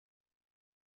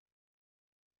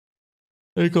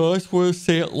Hey guys, want to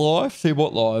see it live? See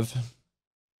what live?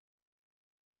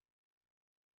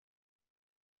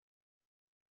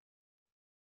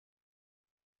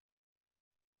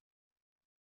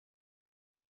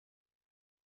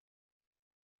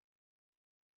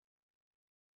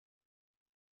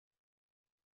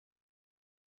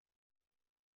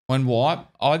 When what?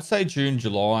 I'd say June,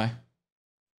 July.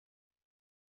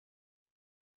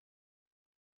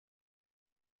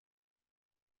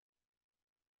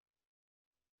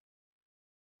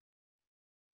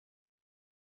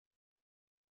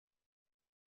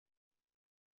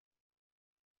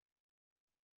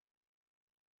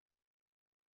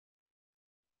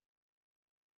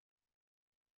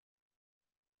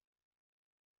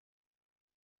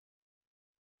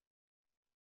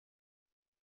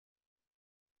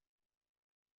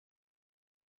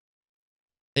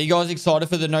 Are you guys excited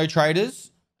for the no traders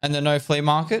and the no flea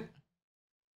market?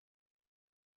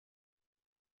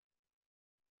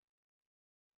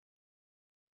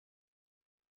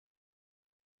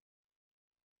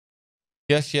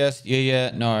 Yes, yes, yeah,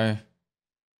 yeah, no.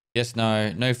 Yes,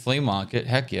 no. No flea market.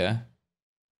 Heck yeah.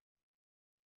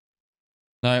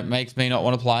 No, it makes me not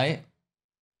want to play.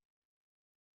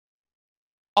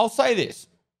 I'll say this.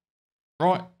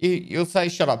 Right? You'll say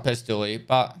shut up, Pestilly,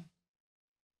 but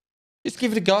just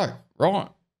give it a go, right?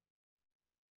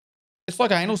 It's like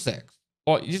anal sex.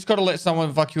 Like, you just got to let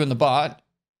someone fuck you in the butt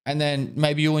and then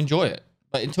maybe you'll enjoy it.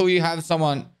 But until you have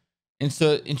someone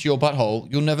insert into your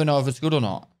butthole, you'll never know if it's good or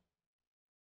not.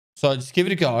 So just give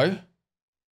it a go.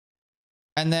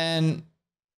 And then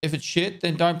if it's shit,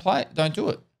 then don't play it. Don't do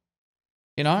it.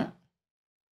 You know?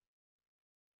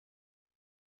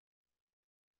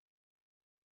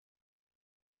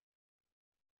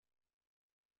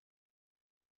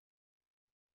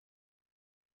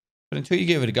 But until you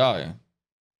give it a go, there's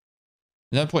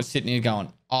no point sitting here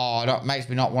going, oh, that makes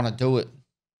me not want to do it.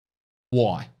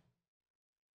 Why?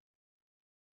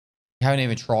 You haven't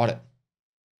even tried it.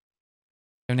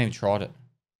 You haven't even tried it.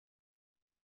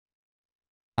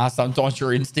 Sometimes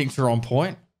your instincts are on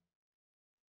point.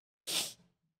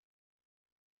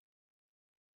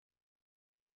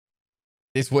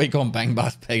 This week on Bang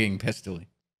Bus Pegging Pestilly.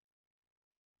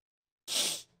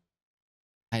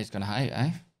 Hey, it's gonna hate,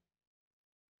 eh?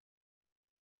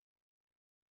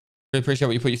 Really appreciate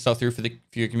what you put yourself through for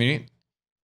your community.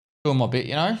 Doing my bit,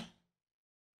 you know? I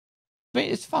mean,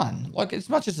 it's fun. Like, as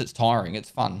much as it's tiring, it's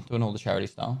fun doing all the charity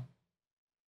stuff.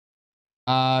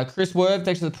 Chris Werb,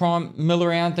 thanks for the prime. Mill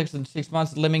around, thanks for the 6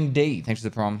 months. Lemming D, thanks for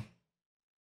the prime.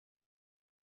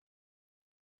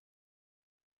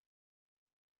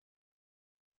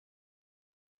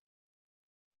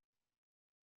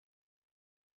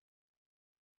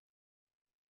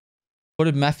 What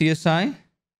did Mafia say?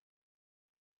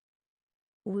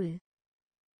 Oui.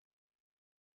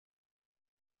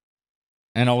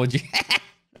 Analogy.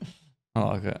 I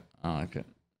like it. I like it.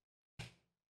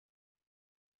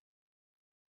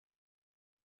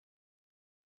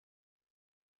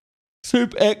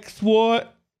 Soup XY.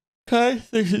 Okay,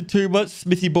 thanks for 2 months.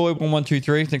 Smithy Boy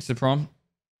 1123. Thanks for the prime.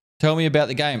 Tell me about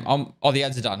the game. Oh, the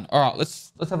ads are done. All right,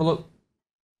 let's have a look.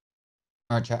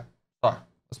 All right, chat. Sorry,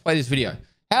 let's play this video.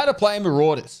 How to play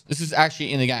Marauders. This is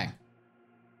actually in the game.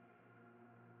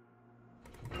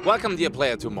 Welcome dear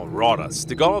player to Marauders.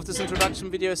 The goal of this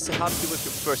introduction video is to help you with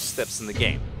your first steps in the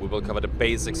game. We will cover the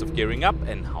basics of gearing up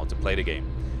and how to play the game.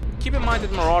 Keep in mind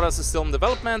that Marauders is still in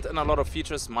development and a lot of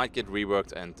features might get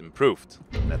reworked and improved.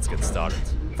 Let's get started.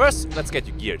 First, let's get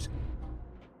you geared.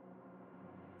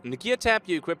 In the Gear tab,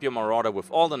 you equip your Marauder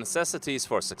with all the necessities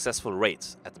for a successful raid.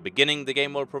 At the beginning, the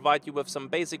game will provide you with some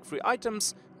basic free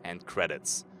items and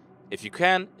credits. If you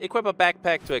can, equip a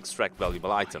backpack to extract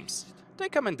valuable items. They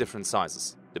come in different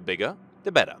sizes. The bigger,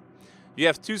 the better. You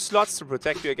have 2 slots to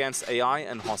protect you against AI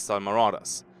and hostile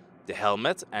Marauders. The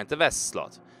helmet and the vest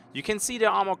slot. You can see the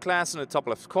armor class in the top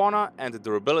left corner and the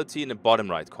durability in the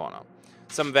bottom right corner.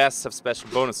 Some vests have special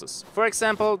bonuses. For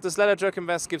example, this leather jerkin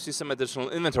vest gives you some additional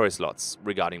inventory slots.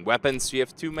 Regarding weapons, you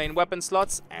have 2 main weapon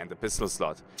slots and a pistol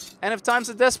slot. And if times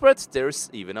are desperate, there is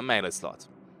even a melee slot.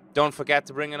 Don't forget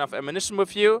to bring enough ammunition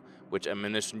with you. Which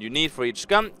ammunition you need for each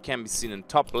gun can be seen in the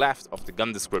top left of the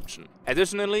gun description.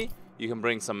 Additionally, you can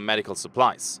bring some medical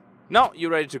supplies. Now you're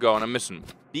ready to go on a mission.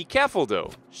 Be careful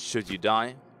though, should you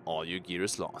die, all your gear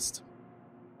is lost.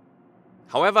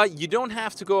 However, you don't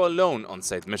have to go alone on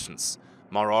said missions.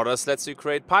 Marauders lets you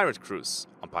create pirate crews.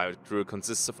 A pirate crew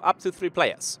consists of up to 3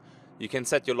 players. You can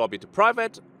set your lobby to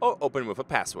private or open with a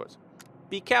password.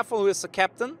 Be careful who is the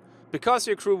captain, because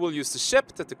your crew will use the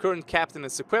ship that the current captain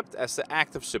is equipped as the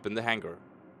active ship in the hangar.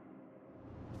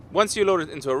 Once you're loaded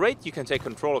into a raid, you can take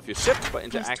control of your ship by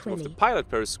interacting with the pilot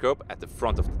periscope at the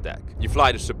front of the deck. You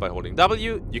fly the ship by holding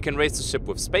W, you can raise the ship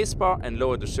with spacebar and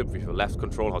lower the ship with your left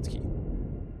control hotkey.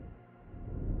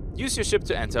 Use your ship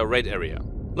to enter a raid area.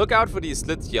 Look out for these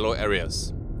lit yellow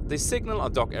areas. They signal a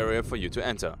dock area for you to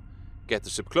enter. Get the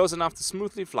ship close enough to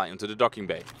smoothly fly into the docking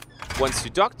bay. Once you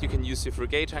docked, you can use your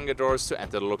frigate hangar doors to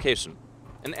enter the location.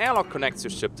 An airlock connects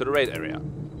your ship to the raid area.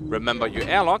 Remember your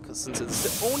airlock, since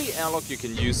it's the only airlock you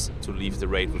can use to leave the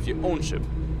raid with your own ship.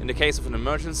 In the case of an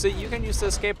emergency, you can use the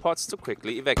escape pods to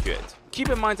quickly evacuate. Keep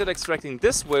in mind that extracting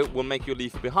this way will make you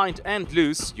leave behind and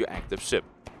lose your active ship.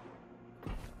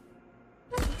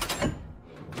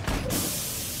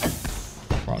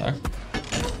 Righto.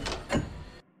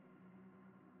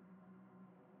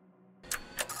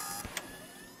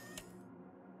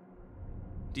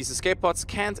 These escape pods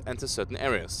can't enter certain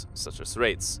areas, such as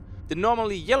raids. The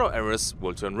normally yellow areas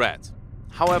will turn red.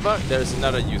 However, there is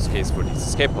another use case for these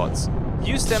escape pods.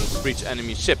 Use them to breach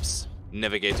enemy ships.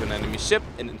 Navigate to an enemy ship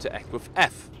and interact with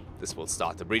F. This will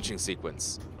start the breaching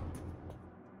sequence.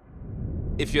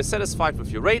 If you're satisfied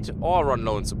with your raid or run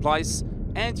low on supplies,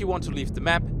 and you want to leave the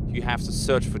map, you have to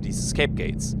search for these escape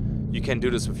gates. You can do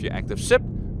this with your active ship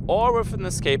or with an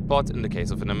escape pod in the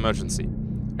case of an emergency.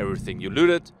 Everything you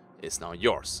looted is now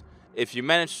yours. If you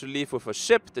manage to leave with a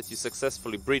ship that you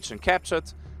successfully breached and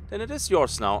captured, then it is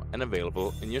yours now and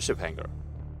available in your ship hangar.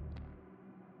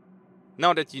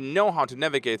 Now that you know how to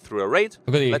navigate through a raid,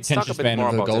 let's talk a bit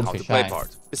more about the how to play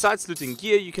part. Besides looting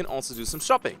gear, you can also do some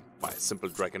shopping. By a simple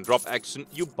drag and drop action,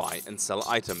 you buy and sell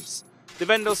items. The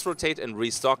vendors rotate and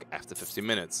restock after 15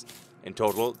 minutes. In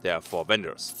total, there are 4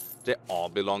 vendors. They all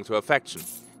belong to a faction.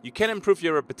 You can improve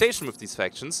your reputation with these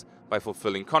factions by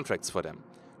fulfilling contracts for them.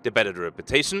 The better the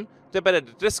reputation, the better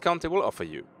the discount they will offer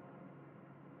you.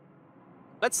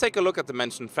 Let's take a look at the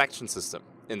mentioned faction system.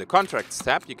 In the Contracts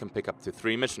tab, you can pick up to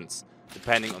 3 missions.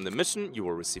 Depending on the mission, you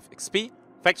will receive XP,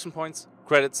 faction points,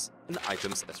 credits, and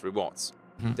items as rewards.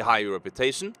 The higher your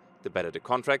reputation, the better the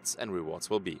contracts and rewards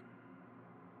will be.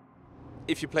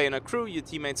 If you play in a crew, your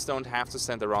teammates don't have to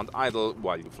stand around idle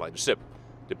while you fly the ship.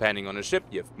 Depending on the ship,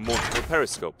 you have multiple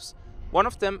periscopes. One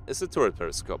of them is the turret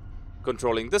periscope.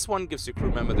 Controlling this one gives your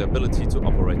crew member the ability to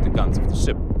operate the guns of the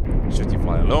ship. Should you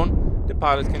fly alone, the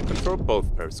pilot can control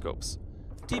both periscopes.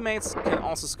 Teammates can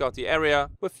also scout the area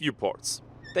with viewports.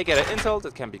 They get an intel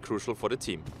that can be crucial for the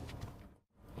team.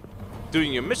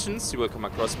 During your missions, you will come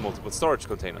across multiple storage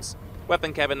containers,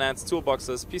 weapon cabinets,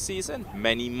 toolboxes, PCs, and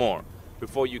many more.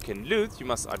 Before you can loot, you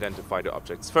must identify the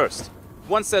objects first.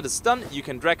 Once that is done, you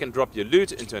can drag and drop your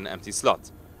loot into an empty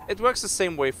slot. It works the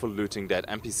same way for looting dead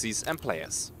NPCs and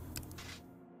players.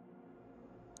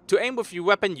 To aim with your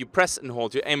weapon, you press and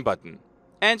hold your aim button,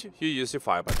 and you use your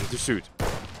fire button to shoot.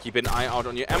 Keep an eye out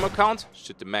on your ammo count.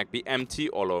 Should the mag be empty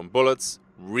or low on bullets,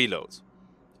 reload.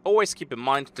 Always keep in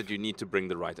mind that you need to bring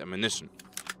the right ammunition.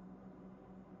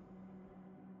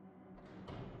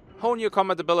 Hone your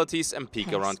combat abilities and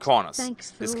peek around corners.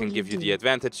 This can give you the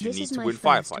advantage you need to win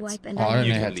firefights.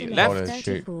 You can lean left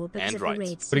and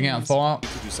right. Putting out fire.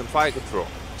 To do some fire control.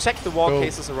 Check the wall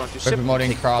cases around your ship.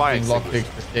 Modding, crafting, lockpicks,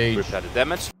 prestige. Repair the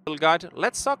damage. Guide.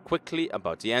 Let's talk quickly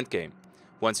about the end game.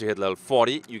 Once you hit level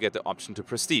 40, you get the option to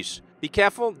prestige. Be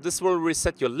careful, this will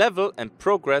reset your level and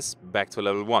progress back to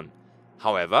level 1.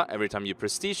 However, every time you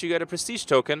prestige, you get a prestige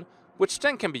token, which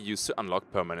then can be used to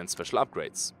unlock permanent special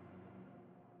upgrades.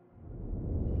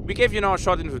 We gave you now a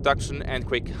short introduction and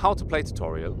quick how to play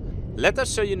tutorial. Let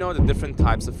us show you now the different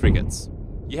types of frigates.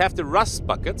 You have the Rust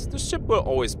bucket, the ship will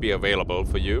always be available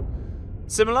for you.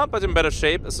 Similar but in better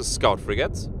shape is a scout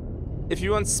frigate. If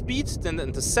you want speed, then the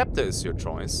interceptor is your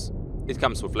choice. It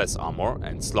comes with less armor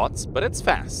and slots, but it's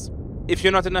fast. If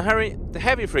you're not in a hurry, the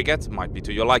heavy frigate might be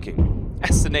to your liking.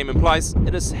 As the name implies,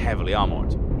 it is heavily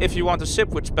armored. If you want a ship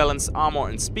which balances armor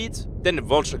and speed, then the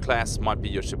Vulture class might be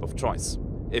your ship of choice.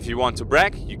 If you want to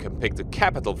brag, you can pick the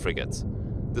Capital frigate.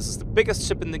 This is the biggest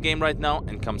ship in the game right now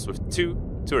and comes with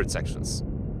 2 turret sections.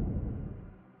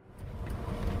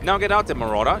 Now get out the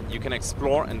Marauder, you can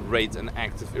explore and raid an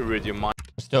active Iridium mine.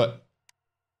 Let's do it.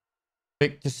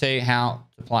 Quick to see how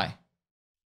to play.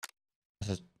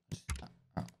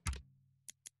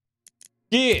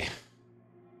 Yeah.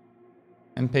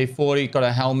 MP40, got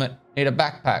a helmet, need a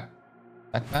backpack.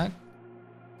 Backpack?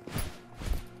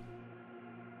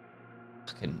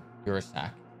 Fucking, you're a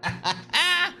sack.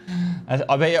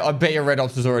 I bet your Red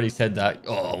Ops has already said that.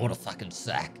 Oh, what a fucking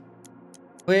sack.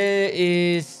 Where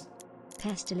is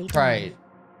trade?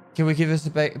 Can we give us a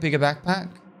bigger backpack?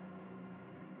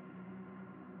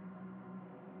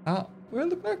 Oh, where's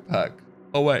the backpack?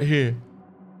 Oh, wait, here.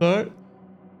 No.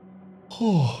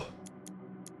 Oh.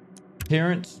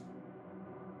 appearance.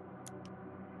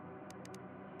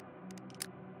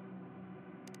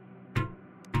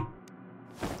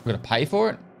 We're gonna pay for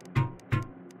it.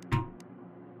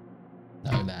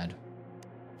 Nomad.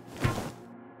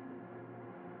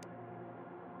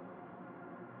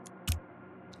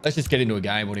 Let's just get into a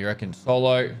game. What do you reckon?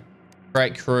 Solo.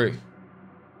 Great crew.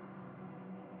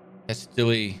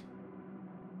 Estilly.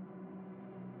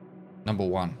 Number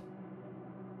 1.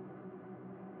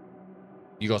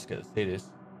 You guys get to see this.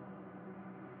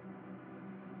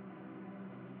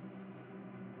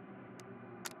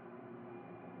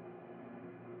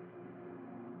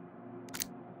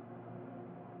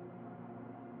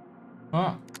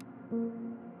 Huh.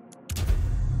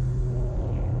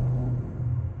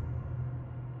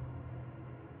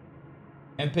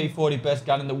 MP40 best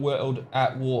gun in the world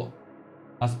at war.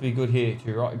 Must be good here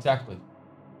too, right? Exactly.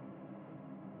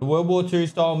 The World War II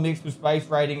style mixed with space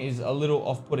rating is a little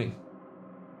off-putting.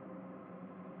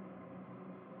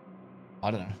 I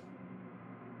don't know.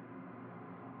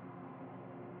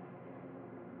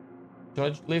 Should I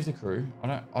just leave the crew?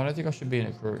 I don't think I should be in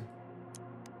a crew.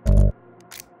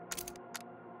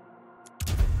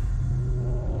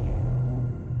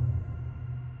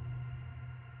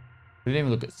 We didn't even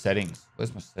look at settings.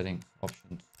 Where's my settings?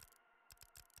 Options.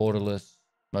 Borderless.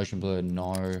 Motion blur,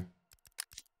 no.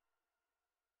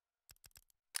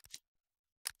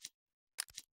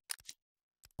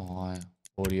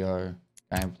 Audio.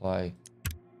 Gameplay.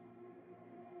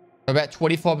 About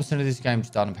 25% of this game's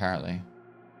done apparently.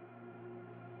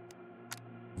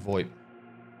 VoIP.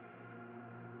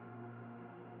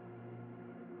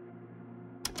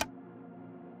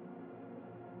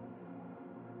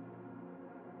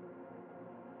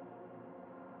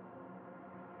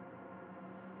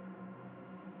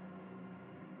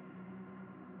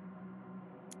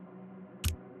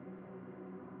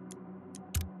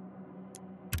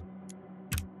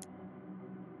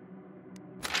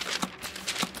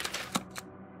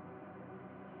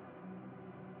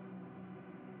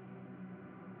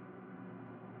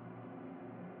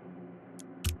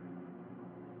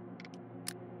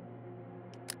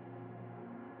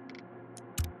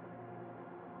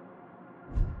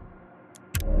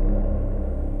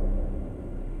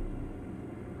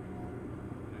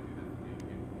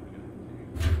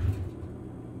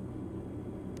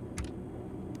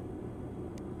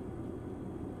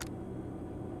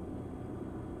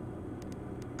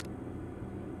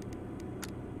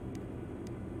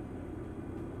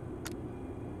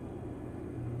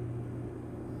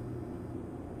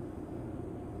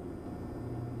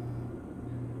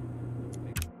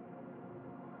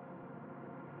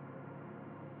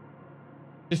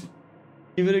 Just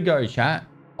give it a go, chat.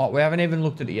 Oh, we haven't even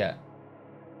looked at it yet.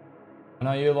 I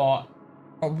know you're like,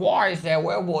 oh, why is there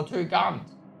World War II guns?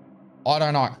 I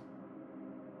don't know.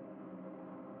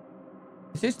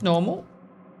 Is this normal?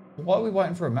 Why are we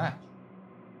waiting for a match?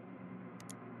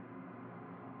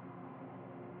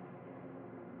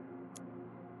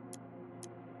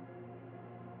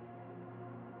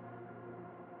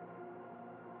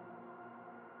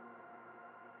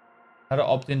 How to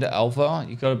opt into alpha?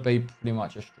 You got to be pretty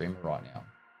much a streamer right now.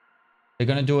 They're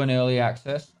going to do an early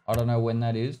access. I don't know when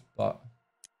that is, but...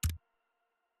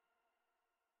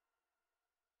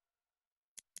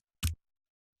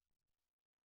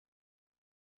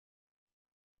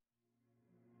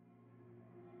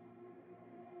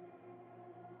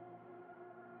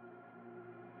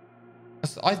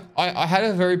 I had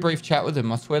a very brief chat with them.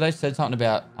 I swear they said something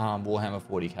about Warhammer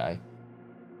 40k.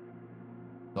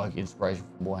 Like inspiration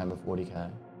from Warhammer 40k.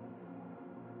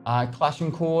 Clash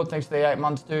and Cord, thanks for the 8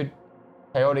 months, dude.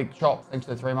 Chaotic Chop, thanks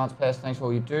for the 3 months. Pest, thanks for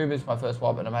all you do. This is my first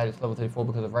wipe, but I made it to level 34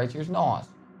 because of raid series. Nice.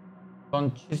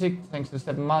 John Chiswick, thanks for the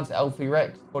 7 months. Alfie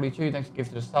Rex, 42, thanks for gift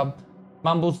to the sub.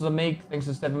 Mumbles the Meek, thanks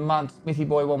for the 7 months. Smithy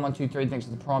Boy 1123, thanks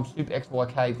for the prime. Soup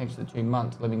XYK, thanks for the 2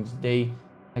 months. Lemmings D,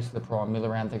 thanks for the prime.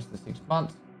 Millaround, thanks for the 6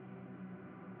 months.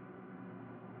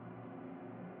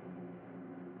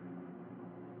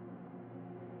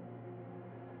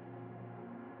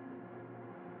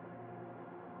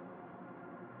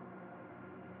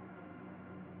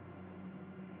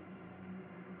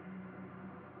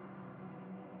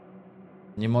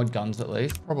 New mod guns at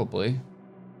least, probably.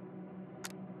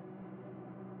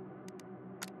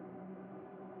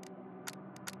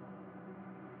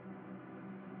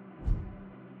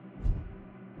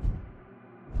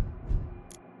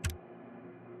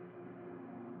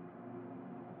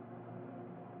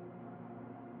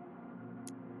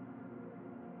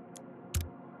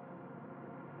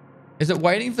 Is it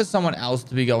waiting for someone else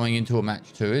to be going into a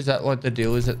match too? Is that what the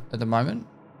deal is at the moment?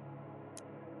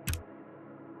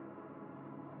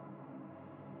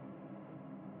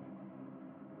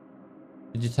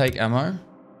 Did you take ammo?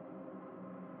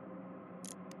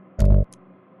 For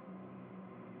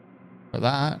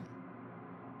that.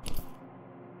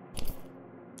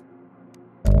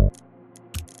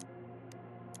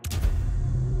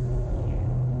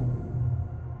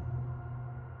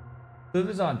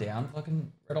 Servers aren't down.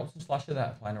 Fucking Red Ops and Slasher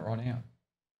that playing it right now.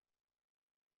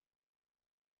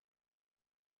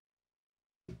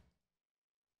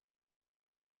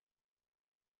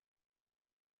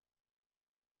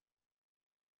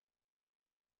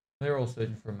 They're all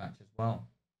searching for a match as well.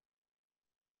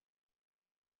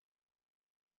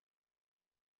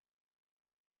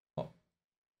 Oh.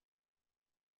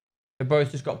 They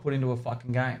both just got put into a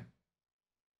fucking game.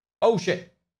 Oh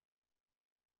shit.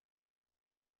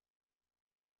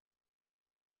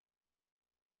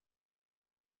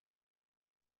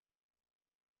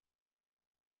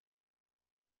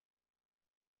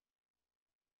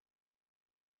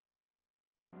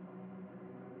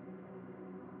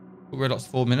 Red Ops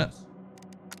 4 minutes.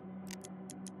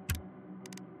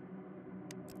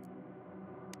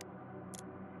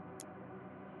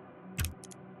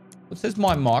 It says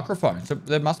my microphone, so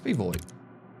there must be void.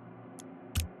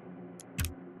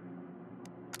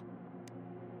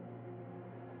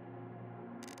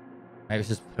 Maybe it's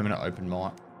just permanent open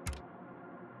mic.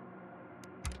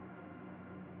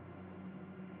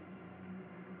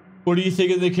 What do you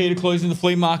think of the key to closing the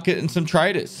flea market and some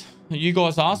traders? You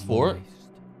guys asked for it.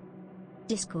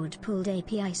 Discord pulled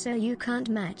API so you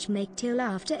can't matchmake till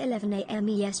after 11 AM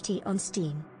EST on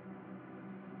Steam.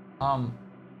 I'm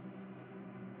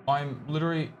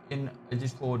literally in a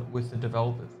Discord with the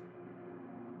developers.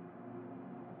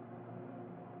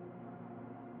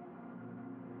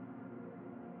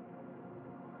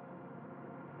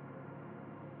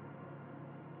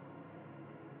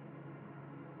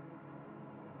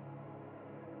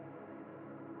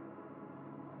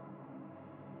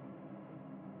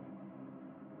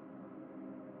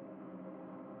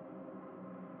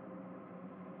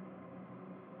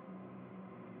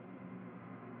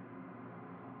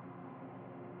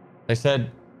 They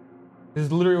said, this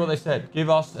is literally what they said. Give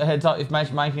us a heads up if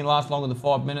matchmaking lasts longer than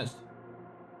 5 minutes.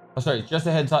 Oh, sorry, just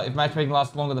a heads up. If matchmaking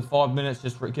lasts longer than 5 minutes,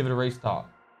 just give it a restart.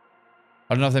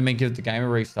 I don't know if they mean give the game a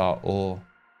restart or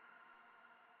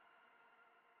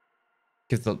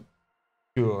give the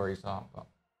queue a restart.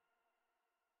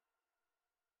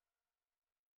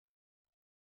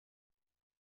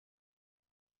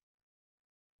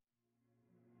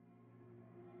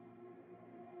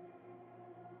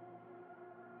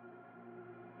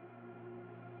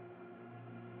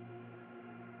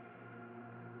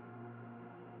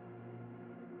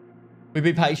 But we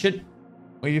be patient.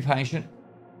 We be patient.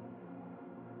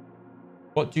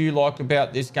 What do you like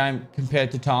about this game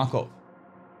compared to Tarkov?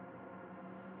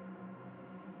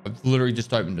 I've literally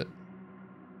just opened it.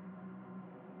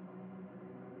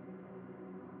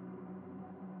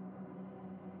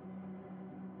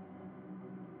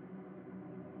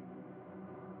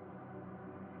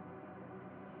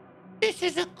 This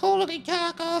is a cool looking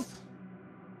Tarkov.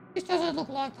 This doesn't look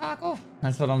like Tarkov.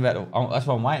 That's what I'm about to, that's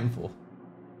what I'm waiting for.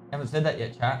 Haven't said that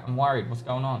yet, chat. I'm worried. What's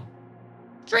going on?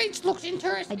 Streets looks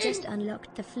interesting. I just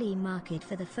unlocked the flea market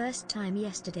for the first time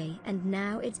yesterday and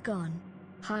now it's gone.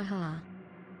 Ha ha.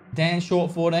 Dan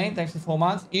Short 14, thanks for 4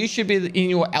 months. You should be in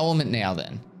your element now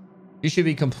then. You should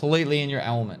be completely in your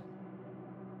element.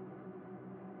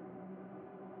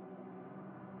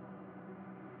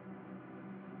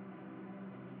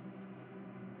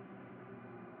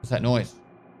 What's that noise?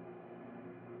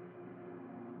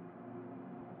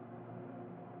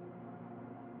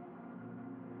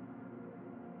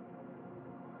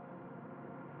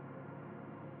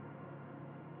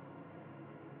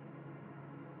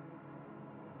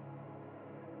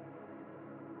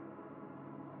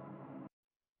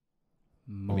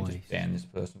 Let me just ban this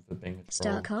person for being a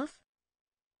troll. Starkov?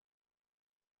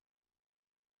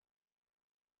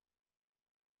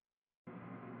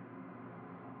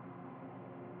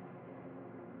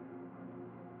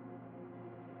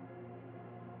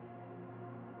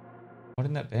 Why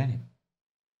didn't that ban him?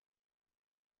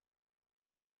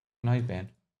 No, he's banned.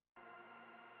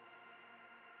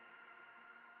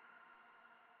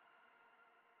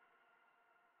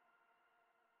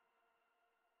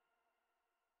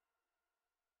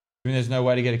 I mean, there's no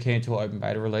way to get a key until open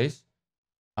beta release.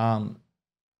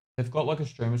 They've got like a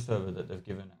streamer server that they've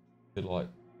given to like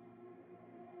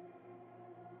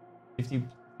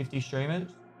 50 streamers.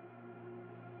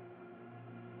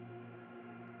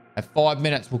 At 5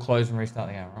 minutes, we'll close and restart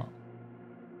the game, right?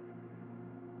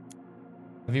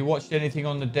 Have you watched anything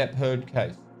on the Depp Heard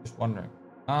case? Just wondering.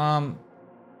 I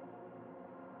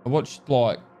watched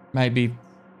like maybe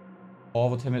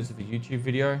 5 or 10 minutes of a YouTube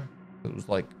video. It was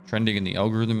like trending in the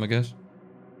algorithm, I guess.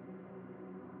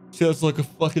 Sounds like a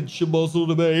fucking schmozzle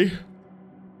to me.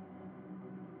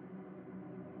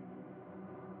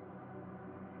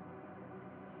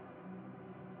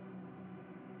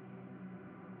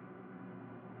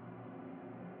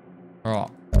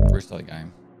 Alright, restart the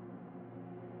game.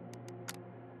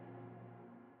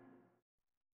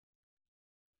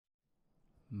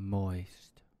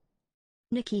 Moist.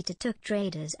 Nikita took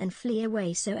traders and flee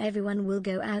away so everyone will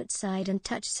go outside and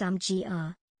touch some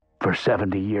GR. For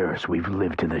 70 years, we've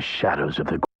lived in the shadows of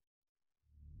the...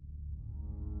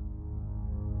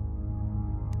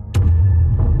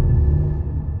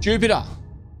 Jupiter.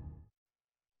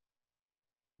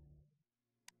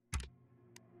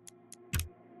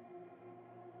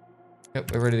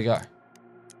 Yep, we're ready to go.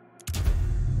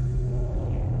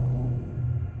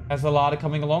 How's the larder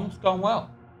coming along? It's going well.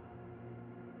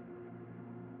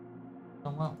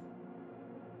 Going well.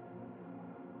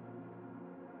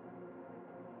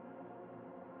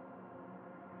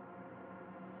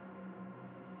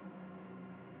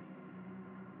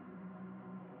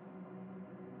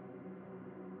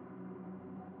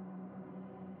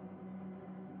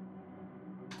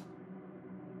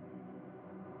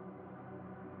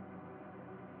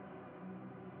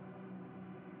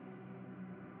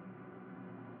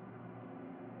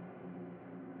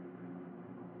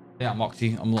 Yeah,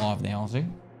 Moxie, I'm live now, see?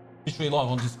 Literally live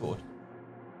on Discord.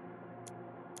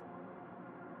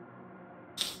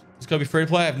 It's gonna be free to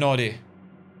play? I have no idea.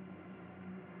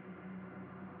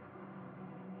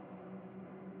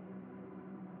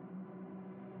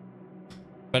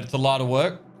 But it's a lot of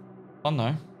work. Fun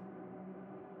though.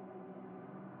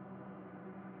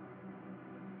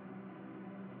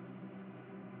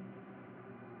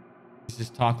 This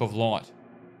is Tarkov Light.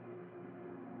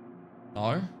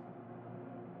 No.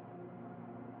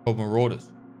 Called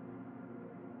Marauders.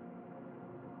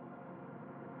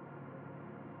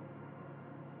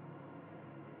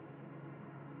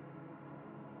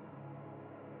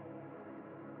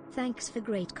 Thanks for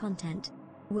great content.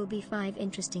 Will be 5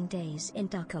 interesting days in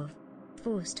Tarkov.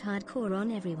 Forced hardcore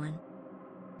on everyone.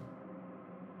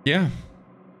 Yeah.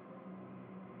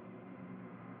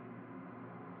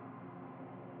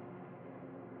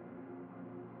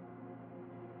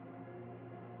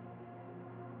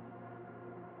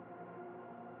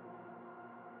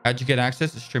 How'd you get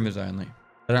access to streamers only?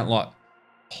 They don't like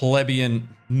plebeian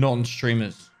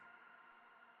non-streamers.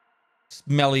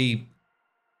 Smelly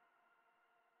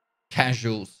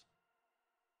casuals.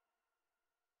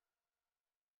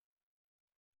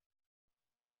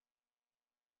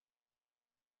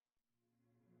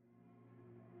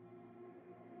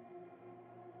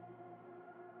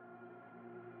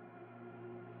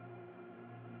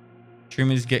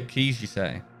 Streamers get keys, you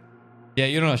say? Yeah,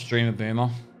 you're not a streamer,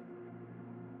 Boomer.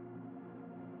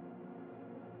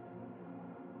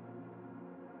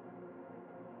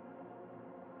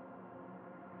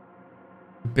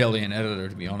 Barely an editor,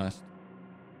 to be honest.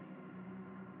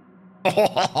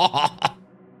 that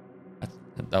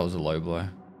was a low blow.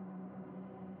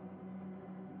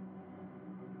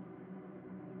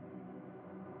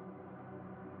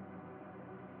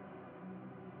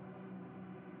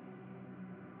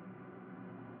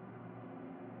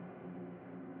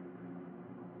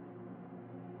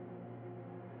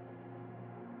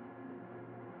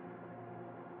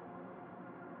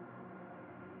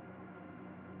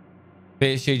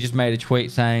 BSG just made a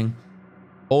tweet saying,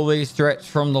 all these threats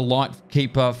from the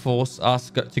Lightkeeper force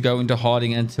us to go into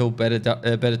hiding until better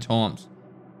times.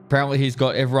 Apparently he's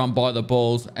got everyone by the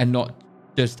balls and not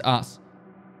just us.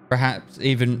 Perhaps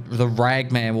even the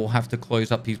Ragman will have to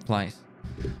close up his place.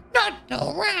 Not the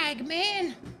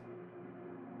Ragman!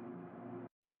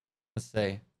 Let's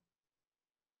see.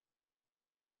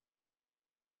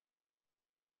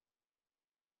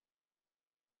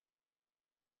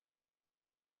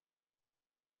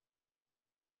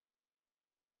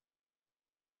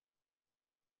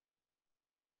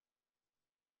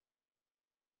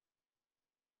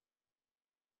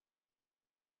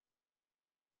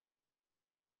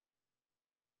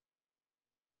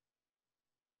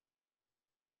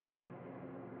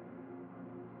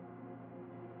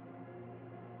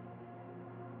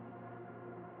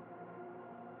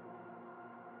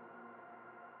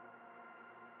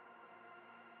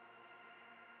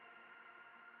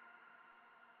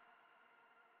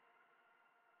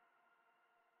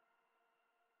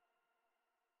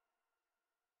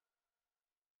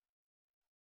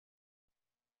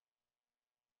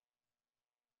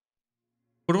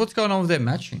 What's going on with their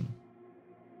matching?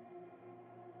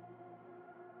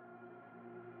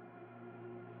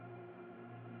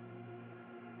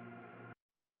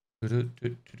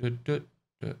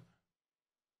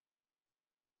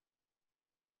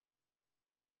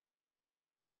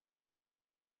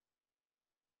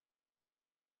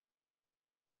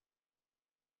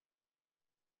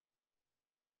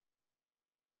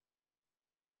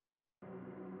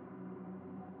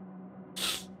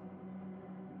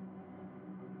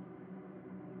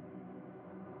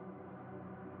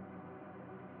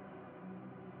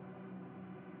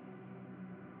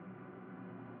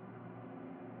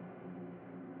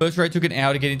 First raid took an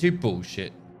hour to get into.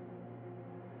 Bullshit.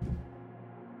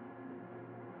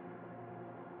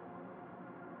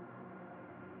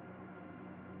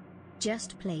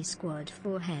 Just play squad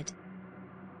forehead.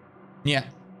 Yeah.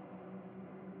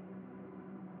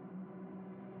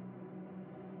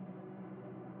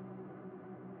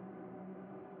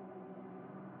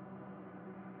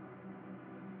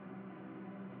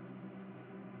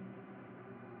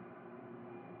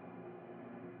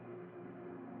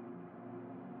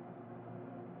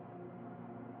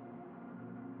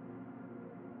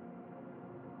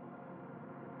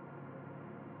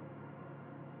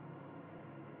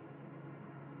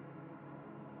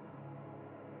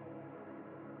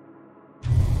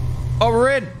 Oh,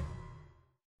 we're in.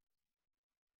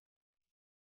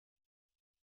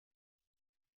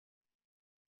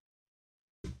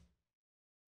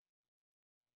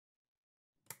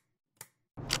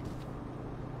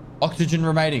 Oxygen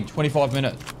remaining, 25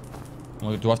 minutes.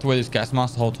 Oh, do I have to wear this gas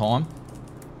mask the whole time?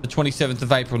 The 27th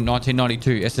of April,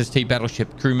 1992, SST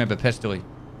battleship, crew member Pestily.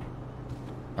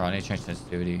 All right, I need to change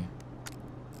sensitivity.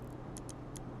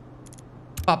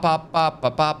 Bop, bop, bop,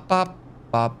 bop, bop, bop,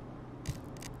 bop.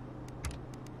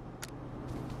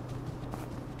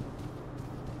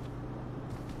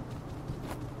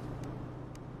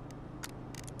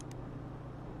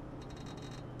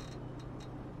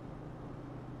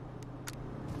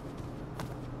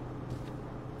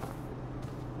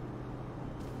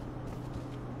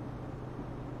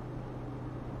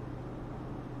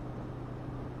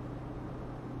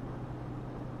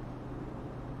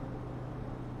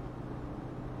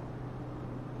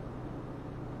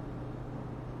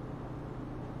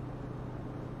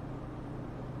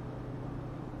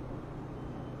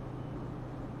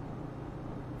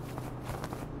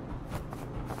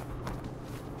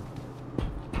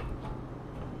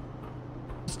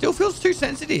 Still feels too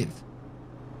sensitive.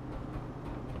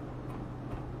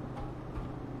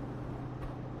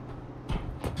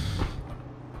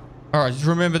 All right, just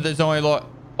remember there's only like,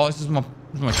 oh, this is my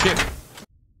ship.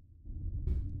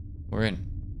 We're in.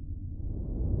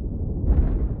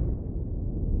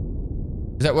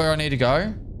 Is that where I need to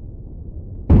go?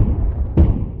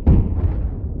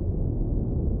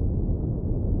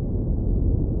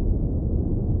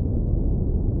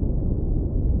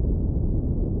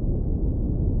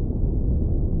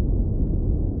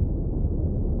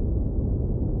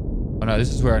 Oh no,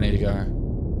 this is where I need to go.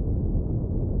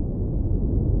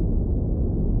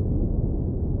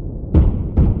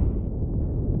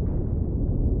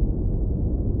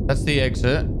 That's the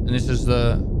exit, and this is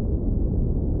the...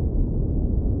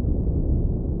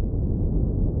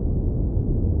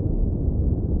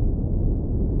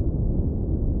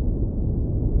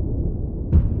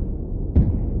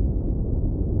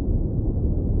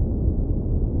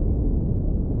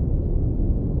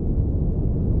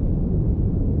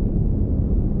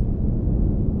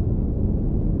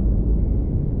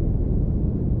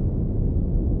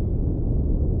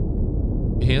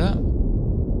 You hear that?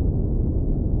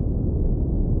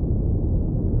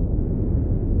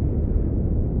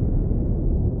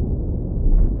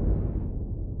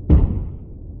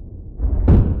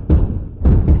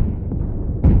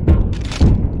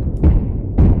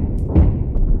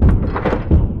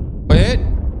 Wait.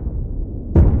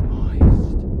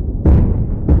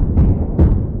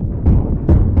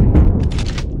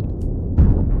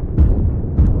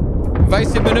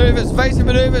 Evasive maneuvers, evasive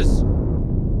maneuvers.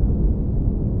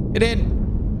 Get in.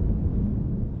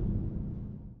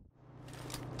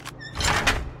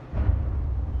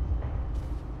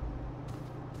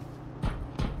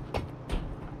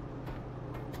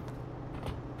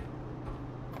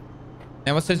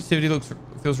 Now my sensitivity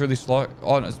feels really slow.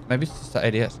 Oh, no, maybe it's just the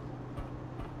ADS. Is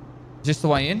this the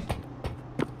way in?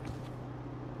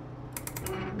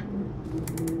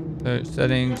 So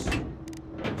settings.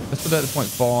 Let's put that to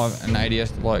 0.5 and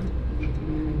ADS to like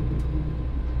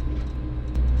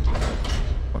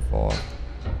 0.5.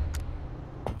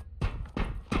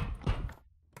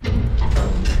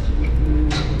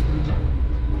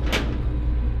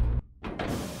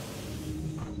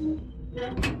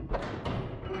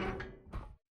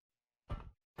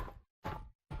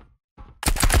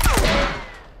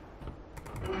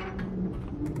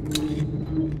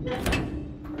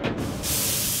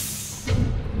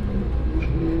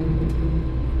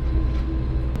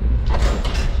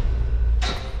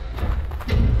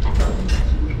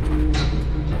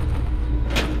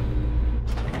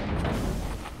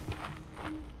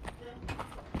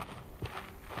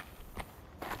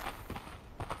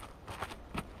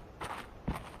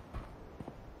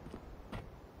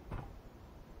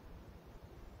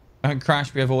 don't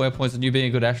crash. We have all our points and you being a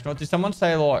good astronaut. Did someone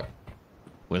say like,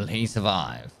 will he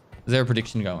survive? Is there a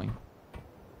prediction going?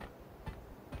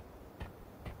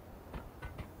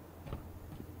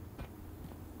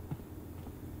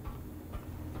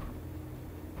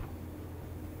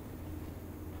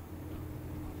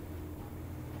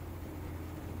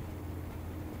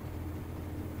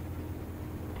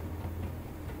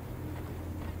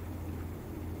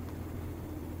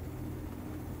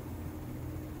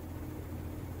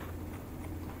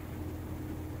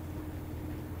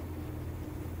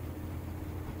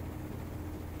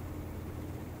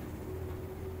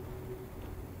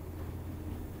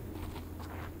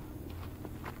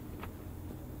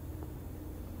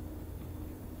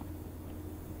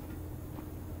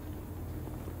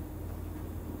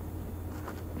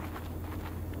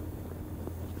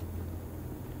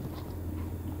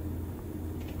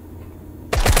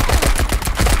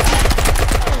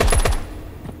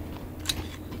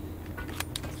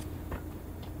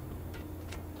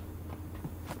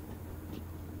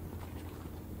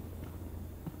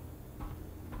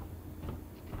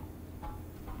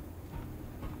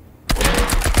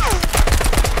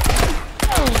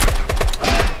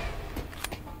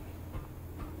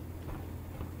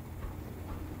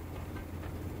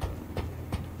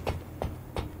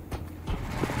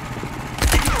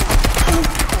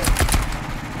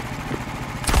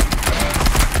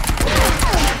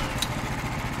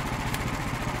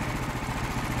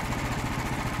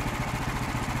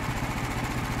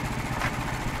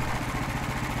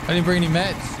 I didn't bring any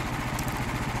meds.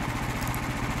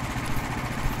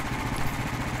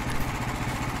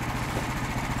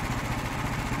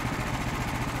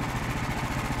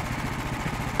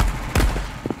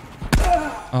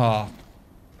 Oh.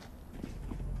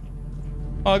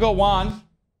 Oh, I got one.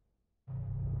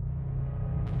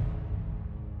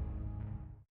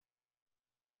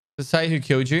 To say who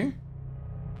killed you?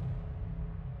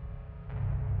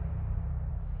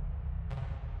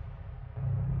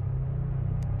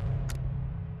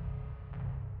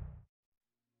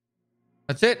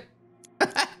 That's it.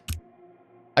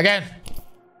 Again.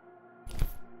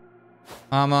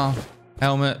 Armor,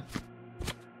 helmet,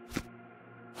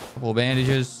 couple of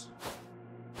bandages.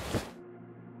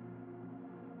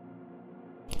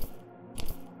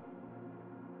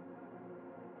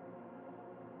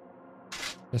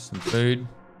 Just some food.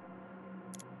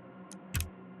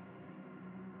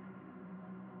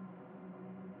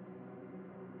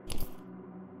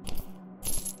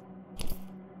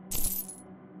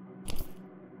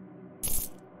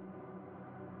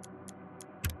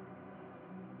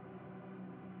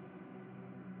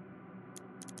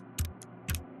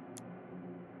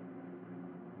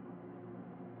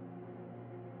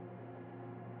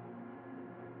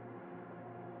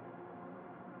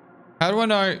 How do I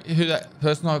know who that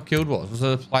person I killed was? Was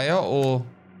it a player or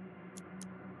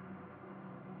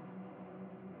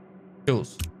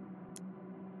kills?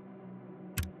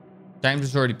 James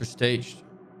is already prestiged.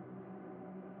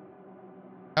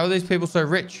 How are these people so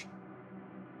rich?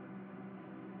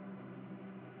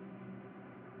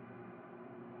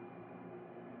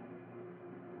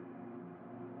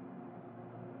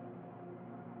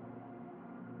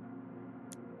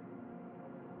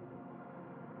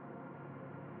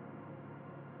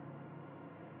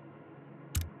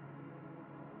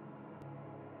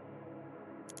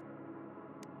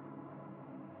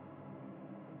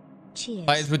 Cheers.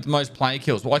 Players with the most player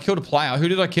kills. Well, I killed a player. Who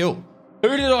did I kill?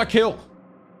 Who did I kill?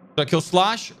 Did I kill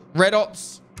Slash? Red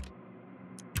Ops?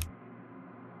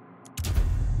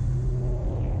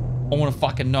 I want to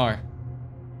fucking know.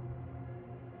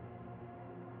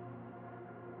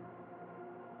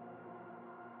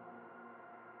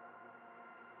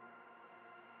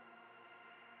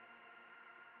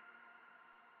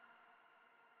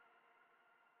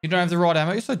 You don't have the right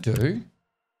ammo? Yes, I do.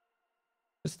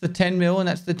 It's the 10 mil and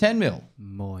that's the 10 mil.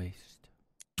 Moist.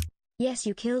 Yes,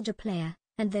 you killed a player,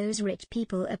 and those rich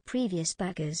people are previous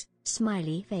baggers.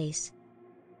 Smiley face.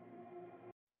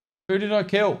 Who did I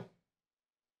kill?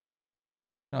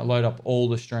 I load up all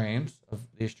the streams of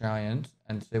the Australians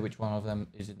and see which one of them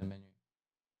is in the menu.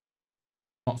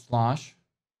 Not Slash.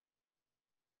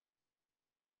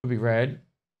 Could be Red.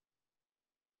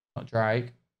 Not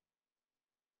Drake.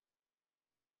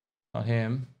 Not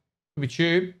him. Could be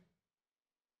Tube.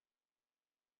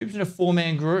 Tube's in a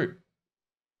 4-man group.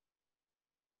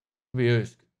 Could be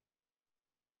Usk.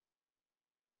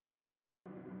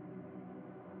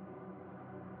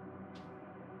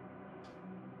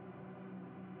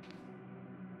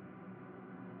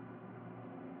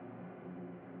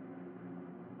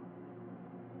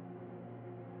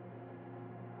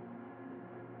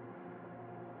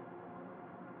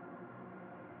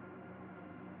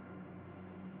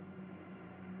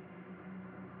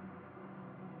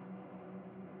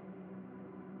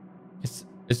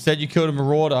 It said you killed a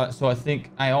marauder, so I think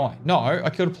AI. No, I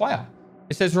killed a player.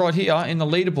 It says right here in the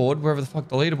leaderboard, wherever the fuck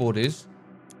the leaderboard is,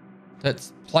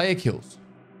 that's player kills.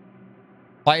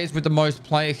 Players with the most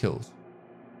player kills.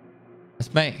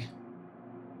 That's me.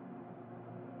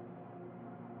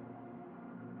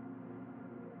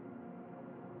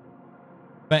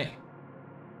 Me.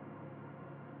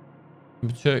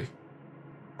 Number 2.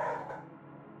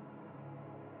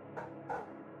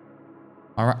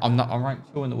 I'm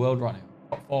ranked 2 in the world right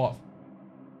now. Top 5.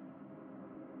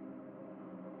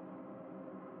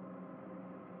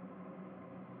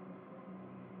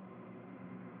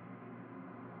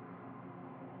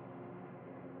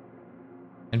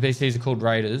 NPCs are called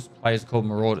Raiders. Players are called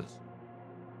Marauders.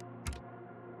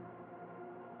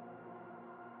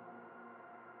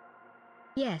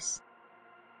 Yes.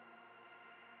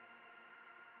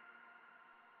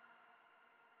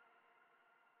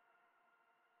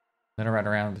 Then I ran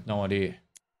around with no idea.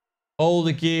 All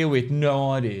the gear with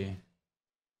no idea.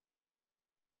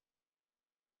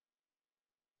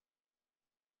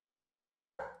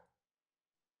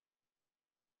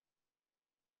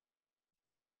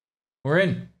 We're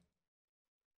in.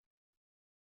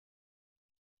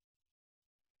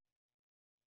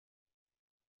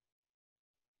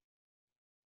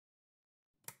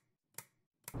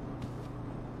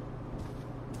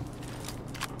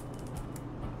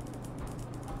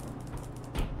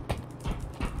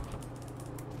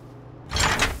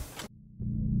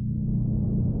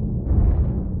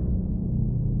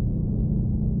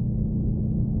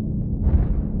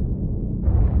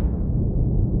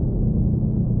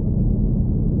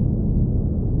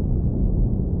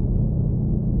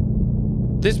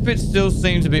 This bit still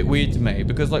seems a bit weird to me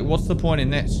because, like, what's the point in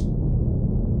this? You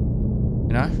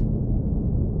know?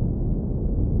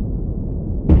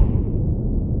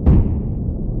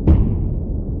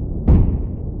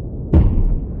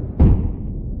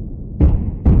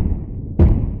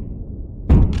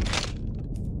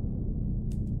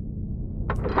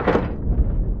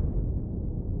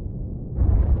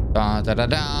 Da da da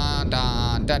da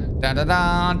da da da da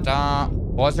da da.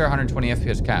 Why is there 120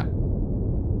 FPS cap?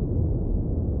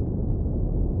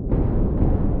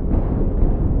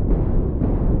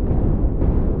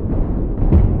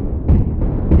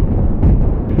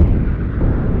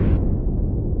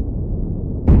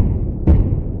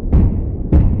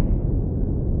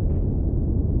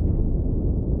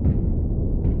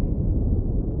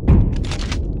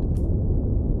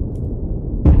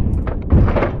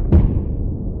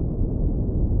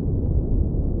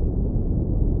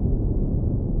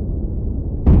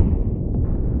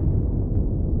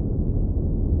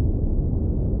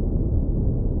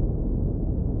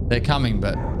 They're coming,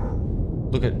 but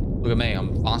look at me.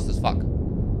 I'm fast as fuck.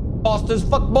 Fast as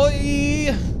fuck,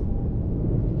 boy.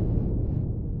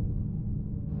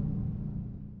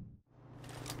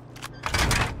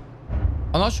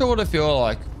 I'm not sure what I feel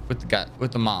like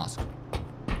with the mask.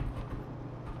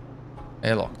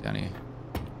 Airlock down here.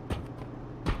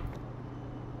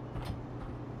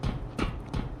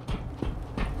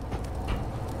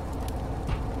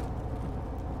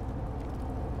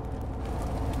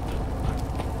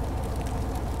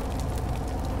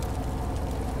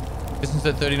 Distance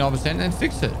at 39%, then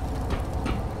fix it.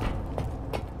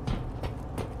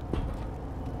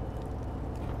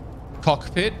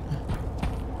 Cockpit.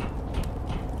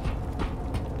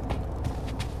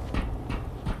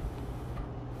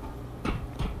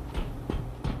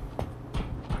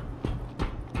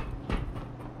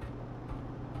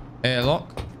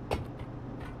 Airlock.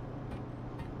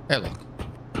 Airlock.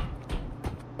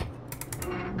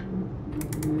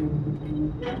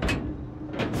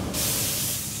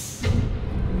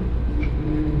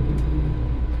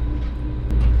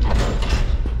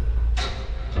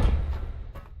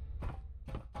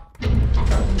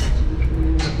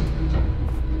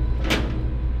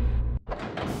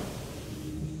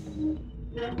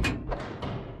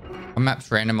 Maps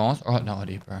randomized. I got no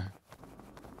idea, bro.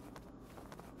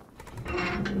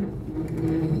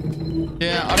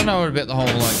 Yeah, I don't know about the whole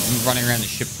like running around the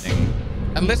ship thing.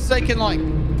 Unless they can like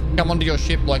come onto your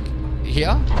ship like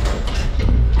here.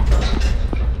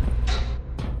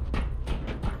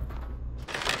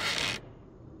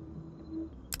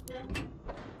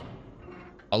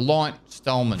 A light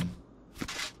Stallman.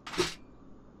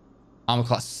 Armor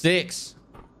class 6.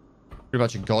 Pretty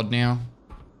much a god now.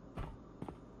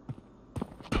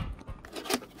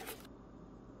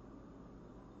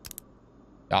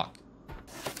 Yuck.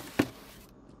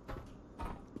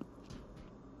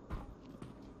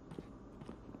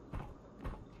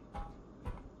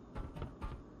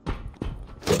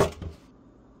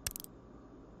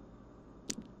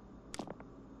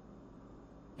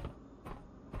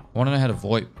 I want to know how to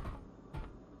VoIP.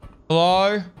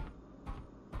 Hello?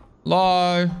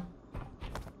 Hello?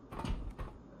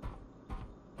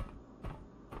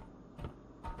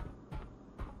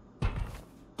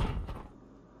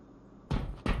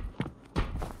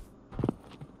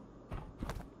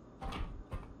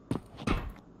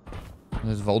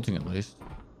 There's vaulting at least.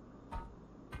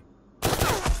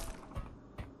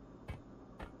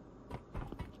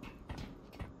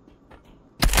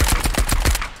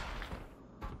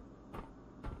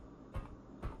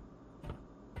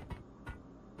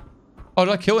 Oh,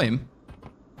 did I kill him?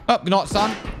 Oh, good night,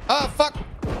 son. Oh, fuck.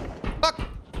 Fuck.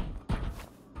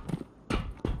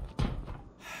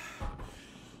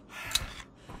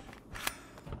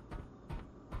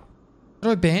 How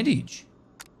do I bandage?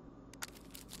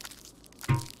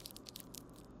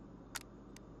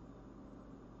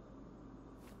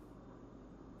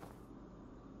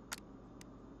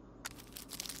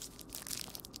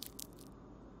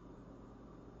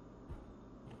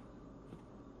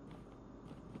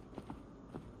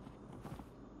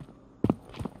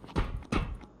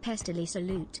 Pestily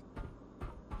salute.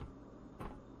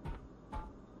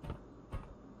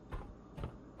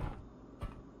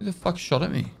 Who the fuck shot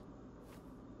at me?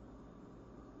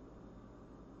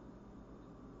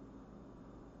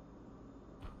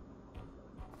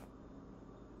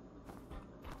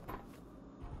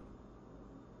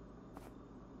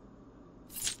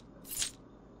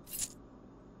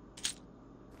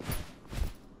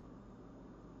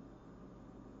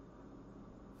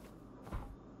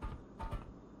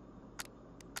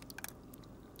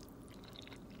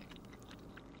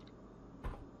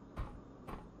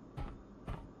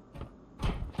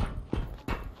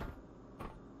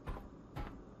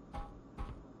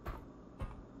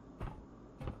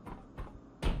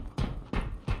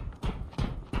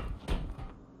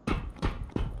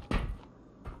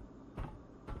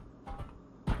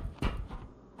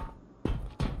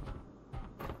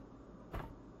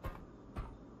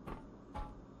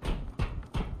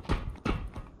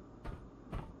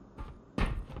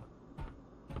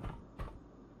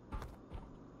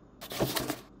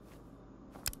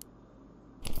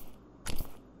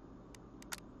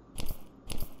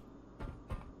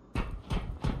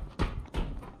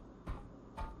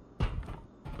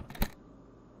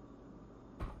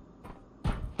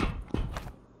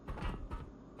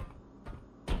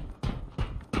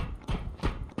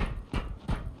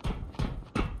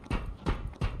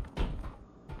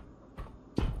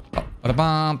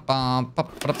 I'm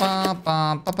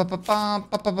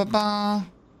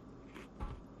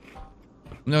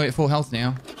nearly at full health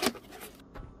now.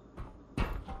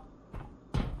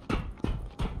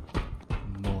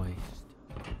 Moist.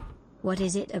 What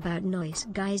is it about Nice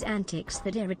Guy's antics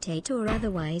that irritate or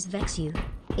otherwise vex you?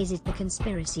 Is it the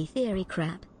conspiracy theory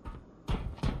crap?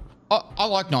 I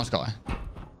like Nice Guy.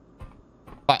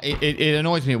 But it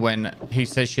annoys me when he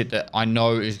says shit that I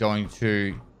know is going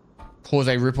to cause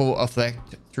a ripple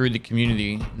effect through the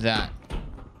community that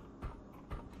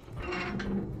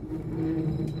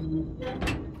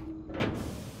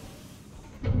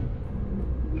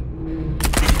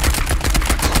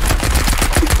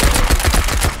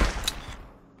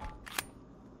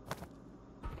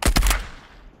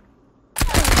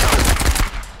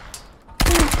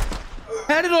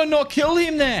how did I not kill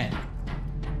him then?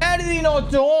 How did he not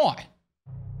die?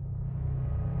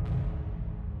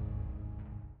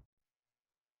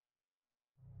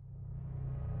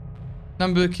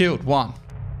 Number killed, 1.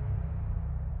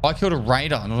 I killed a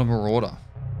raider, not a marauder.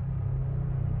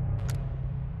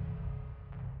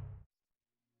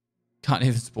 Can't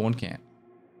even spawn camp.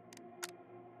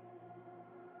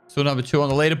 Still number 2 on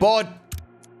the leaderboard.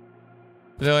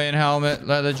 Civilian helmet,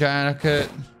 leather jacket,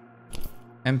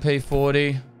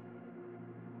 MP40.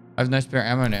 I have no spare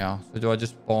ammo now, so do I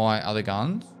just buy other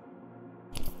guns?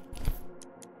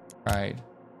 Trade.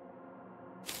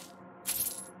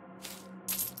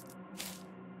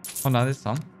 Oh no, there's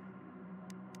some.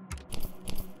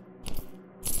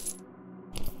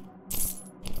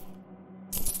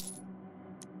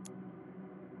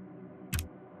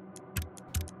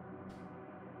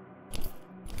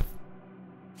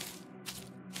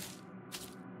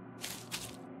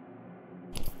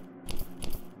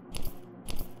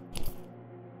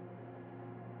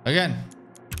 Again.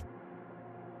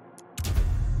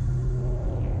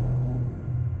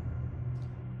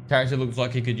 Character looks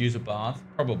like he could use a bath.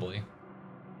 Probably.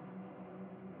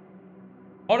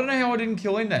 I don't know how I didn't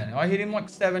kill him then. I hit him like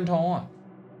 7 times.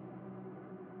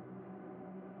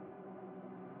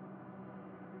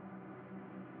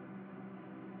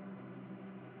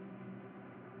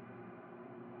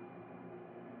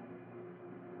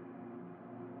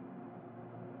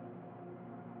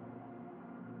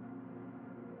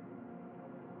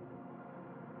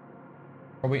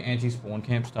 Probably anti-spawn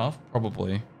camp stuff.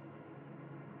 Probably.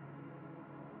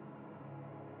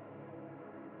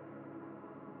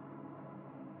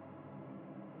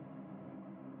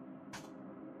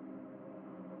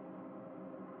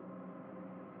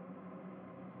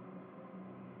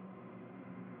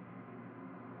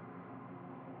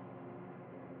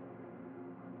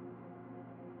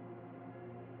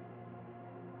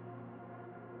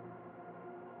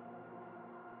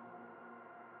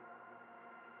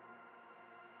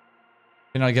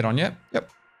 Can I get on yet? Yep.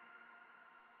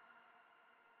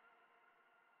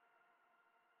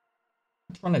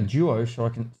 I'm trying to duo so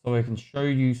I can show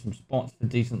you some spots for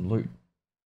decent loot.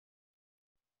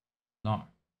 No.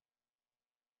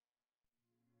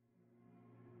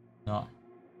 No.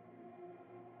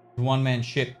 One man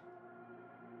ship.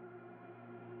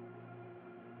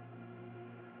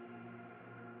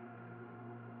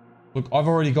 Look, I've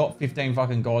already got 15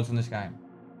 fucking guides in this game.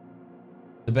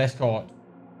 The best guides.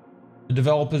 The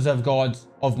developers have guides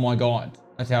of my guides.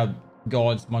 That's how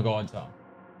guides my guides are.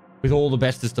 With all the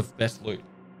bestest of best loot.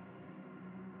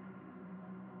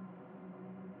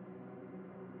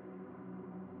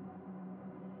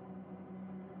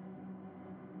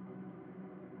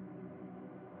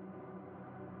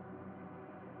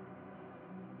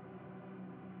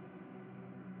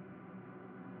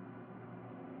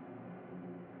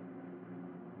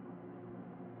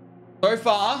 So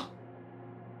far,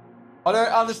 I don't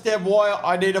understand why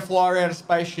I need to fly around a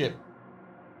spaceship.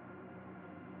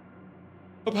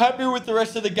 I'm happy with the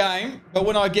rest of the game, but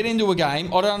when I get into a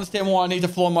game, I don't understand why I need to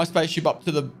fly my spaceship up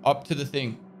to the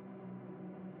thing.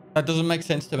 That doesn't make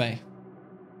sense to me.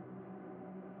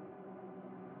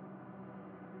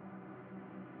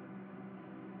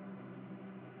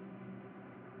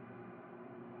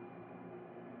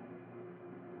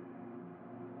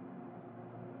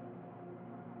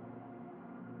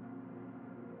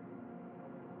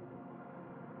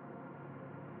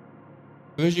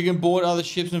 Because you can board other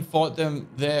ships and fight them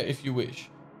there if you wish.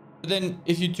 But then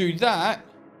if you do that,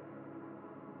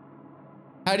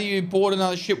 how do you board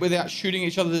another ship without shooting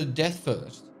each other to death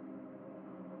first?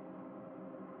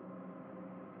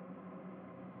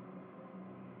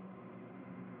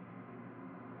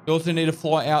 You also need to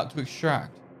fly out to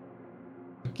extract.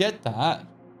 I get that.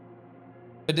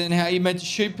 But then how are you meant to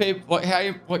shoot people? Like,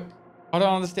 I don't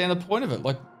understand the point of it.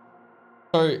 Like,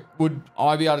 so would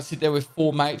I be able to sit there with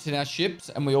 4 mates in our ships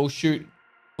and we all shoot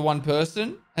the one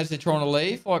person as they're trying to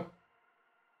leave? Like,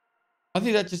 I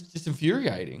think that's just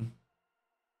infuriating.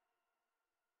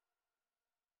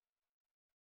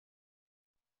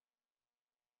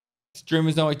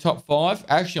 Streamers only top 5.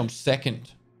 Actually, I'm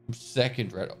second. I'm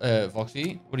second,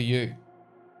 Voxy. What are you?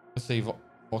 Let's see,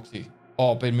 Voxy.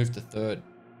 Oh, I've been moved to 3rd.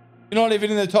 You're not even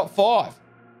in the top 5.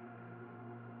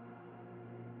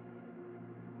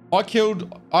 I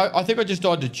think I just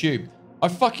died to tube. I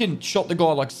fucking shot the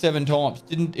guy like 7 times.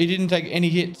 He didn't take any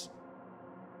hits.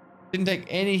 Didn't take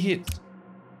any hits.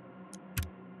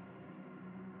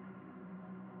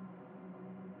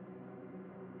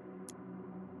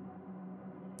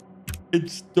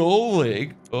 It's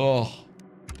stalling. Oh.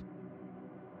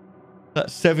 That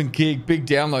 7 gig. Big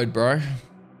download, bro.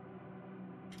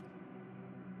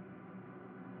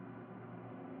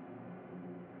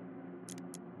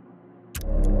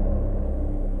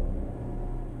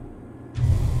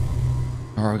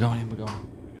 All right, we're going in. We're going.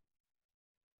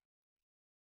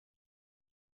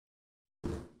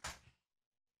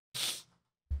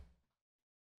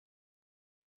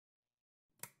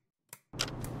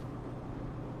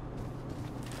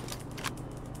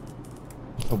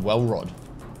 It's a well rod.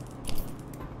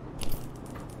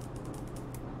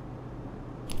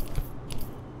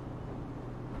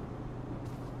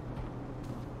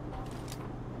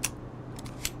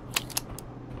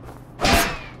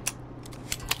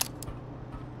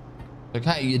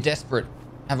 Okay, you're desperate.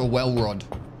 Have a well rod.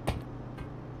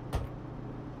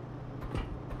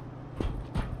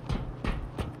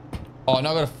 Oh,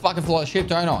 now I gotta fucking fly the ship,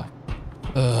 don't I?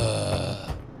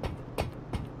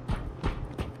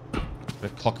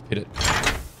 Gotta cockpit it.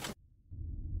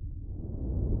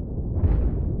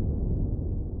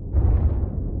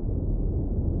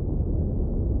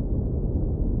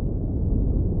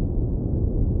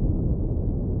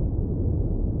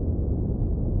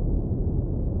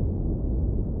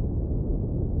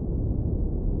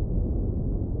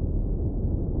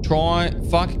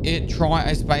 Try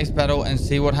a space battle and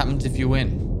see what happens if you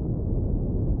win.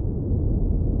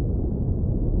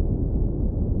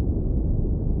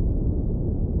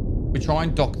 We try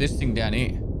and dock this thing down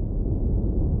here.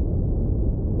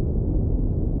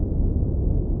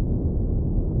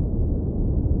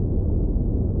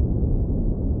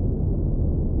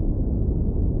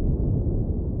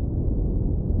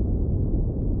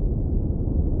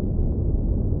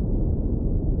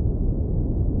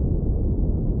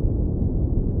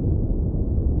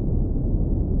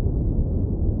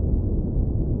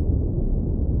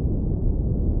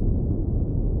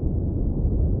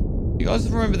 guys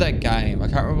remember that game? I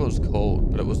can't remember what it was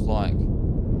called, but it was like...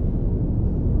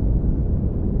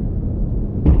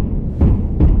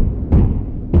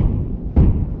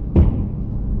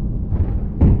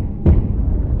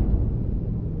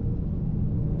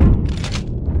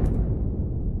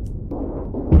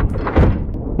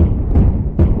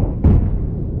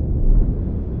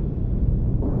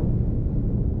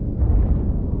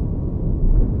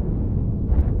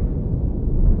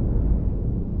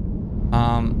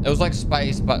 It was like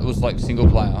space, but it was like single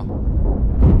player.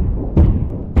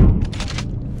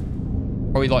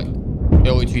 Probably like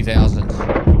early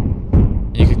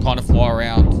 2000s. You could kind of fly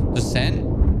around. Descent.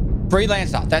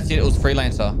 Freelancer. That's it. It was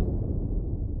Freelancer.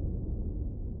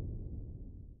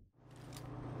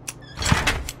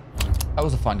 That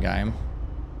was a fun game.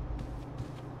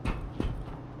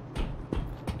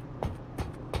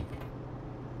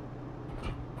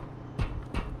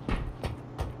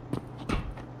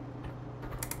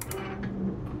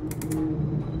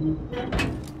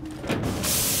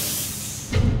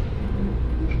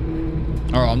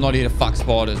 All right, I'm not here to fuck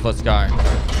spiders. Let's go. Hi,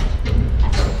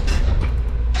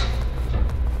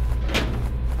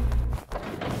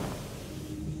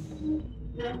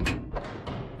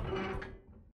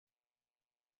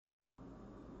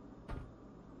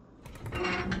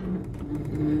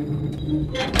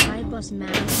 boss man.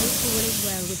 Hope all is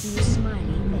well with you,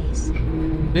 smiley face.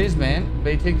 It is, man.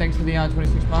 BT, thanks for the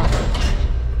 26 months.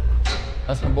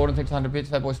 That's from Borden, thanks 100 bits.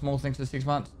 That boy Small, thanks for 6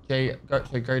 months. Gary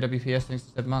WPS, thanks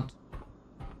for 7 months.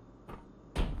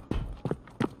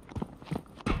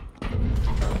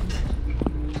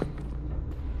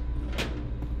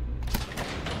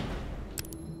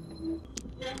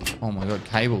 Oh my god,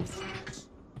 cables.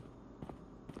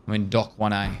 I'm in dock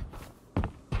 1A.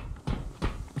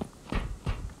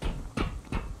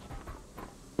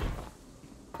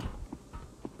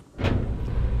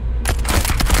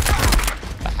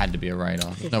 That had to be a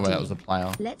radar. There's no way that was a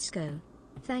player. Let's go.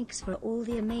 Thanks for all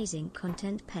the amazing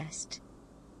content, Pest.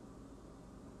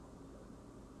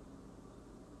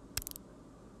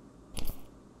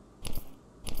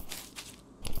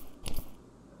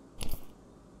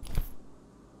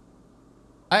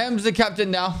 I am the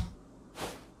captain now.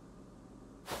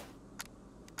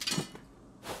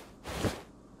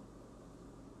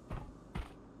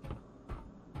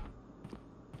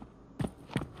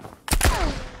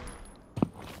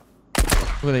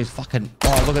 Look at these fucking...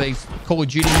 Oh, look at these Call of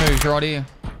Duty moves right here.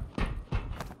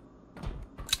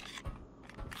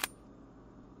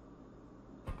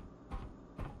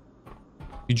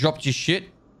 You dropped your shit? What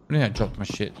do you mean I dropped my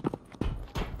shit?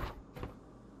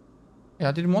 Yeah,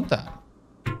 I didn't want that.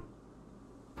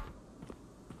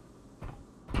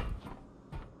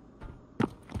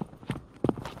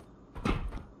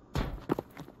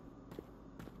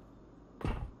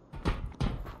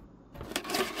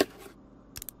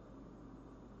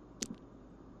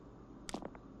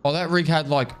 Oh, that rig had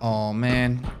like, oh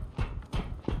man.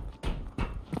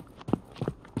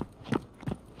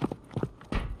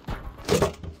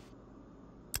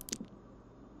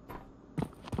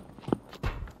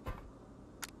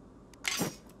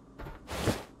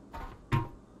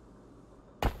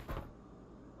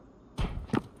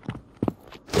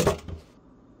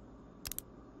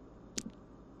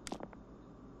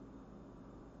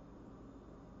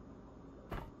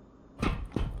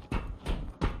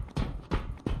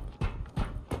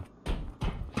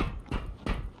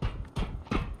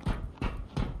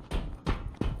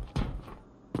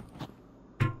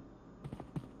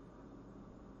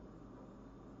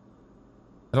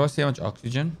 How do I see how much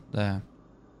oxygen? There.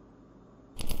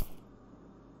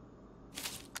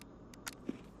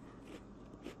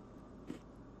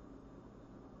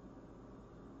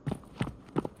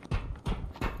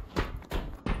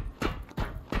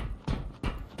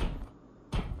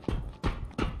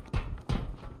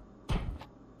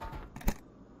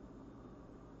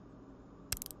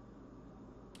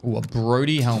 Ooh, a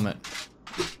Brody helmet.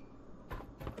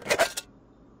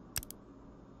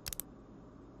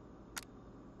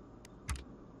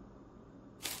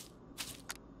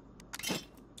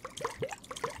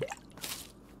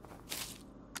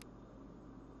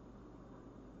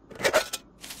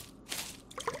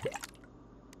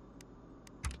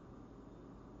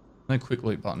 No quick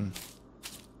loot button.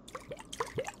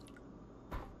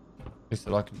 Guess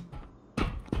that I can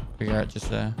figure out just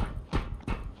there.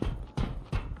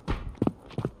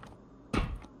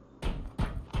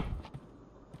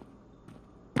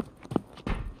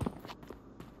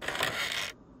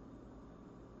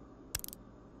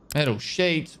 Metal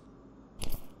sheet.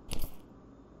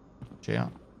 Check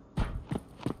out.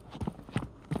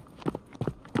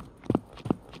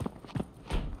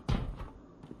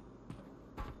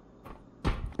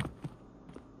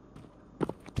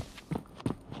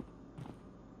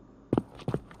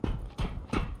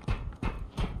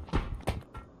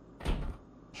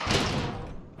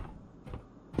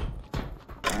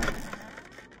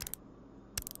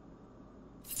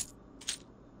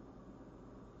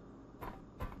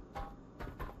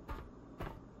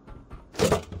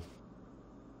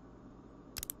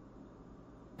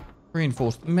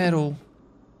 Reinforced metal.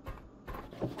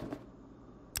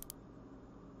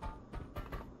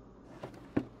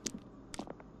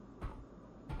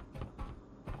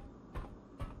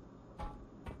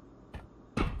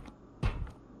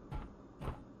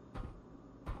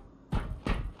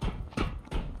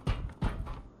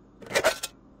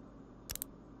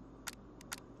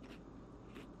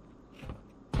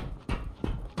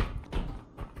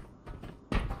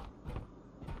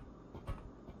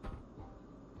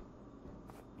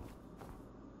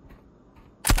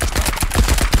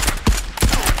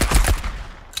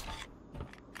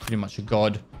 Pretty much a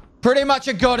god. Pretty much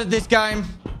a god at this game.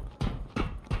 This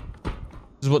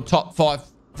is what top 5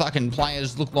 fucking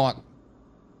players look like.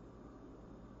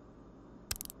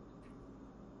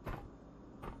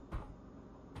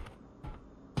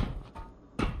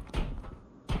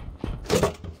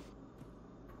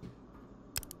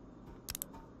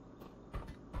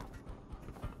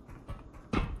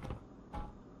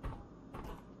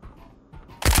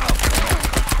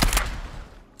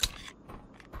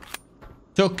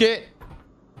 Took it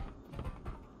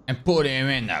and put him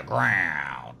in the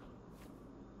ground.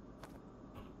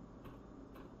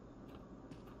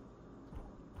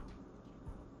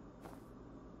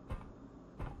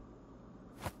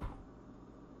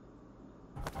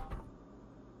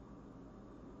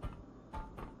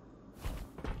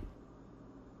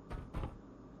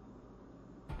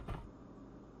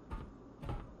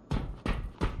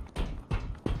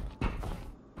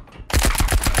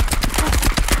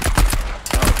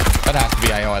 That has to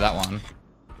be AI, that one.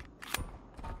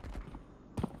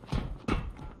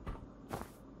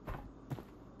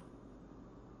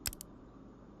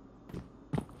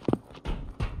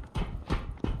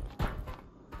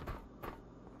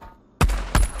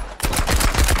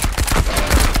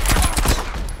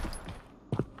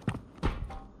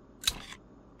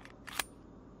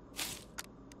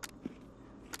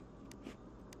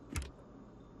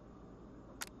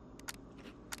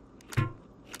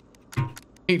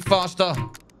 Eat faster.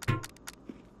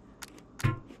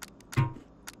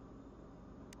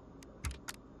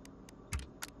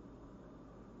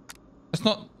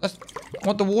 That's I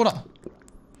want the water.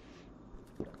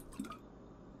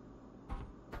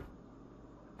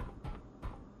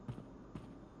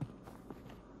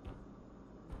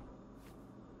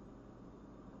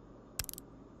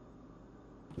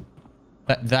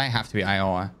 They have to be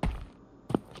AI.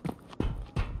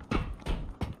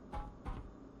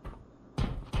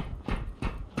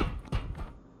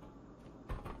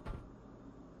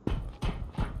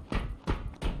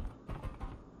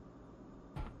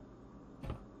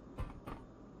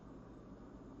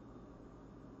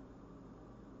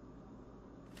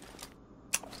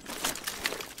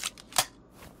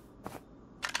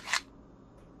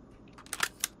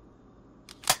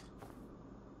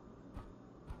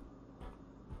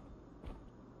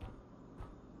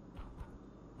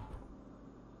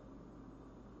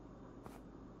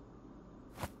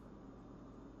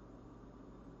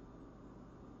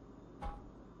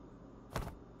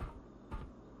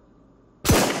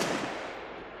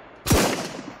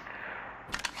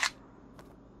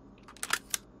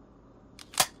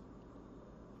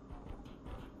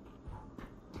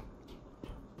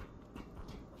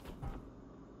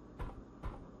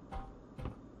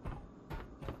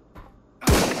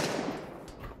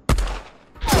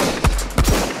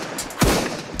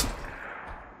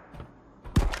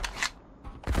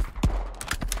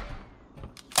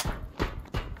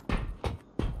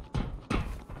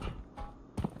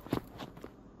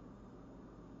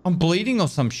 I'm bleeding or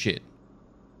some shit.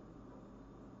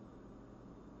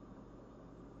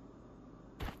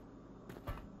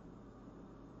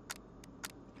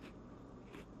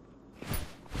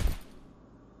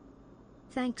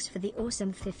 Thanks for the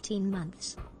awesome 15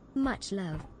 months. Much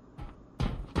love.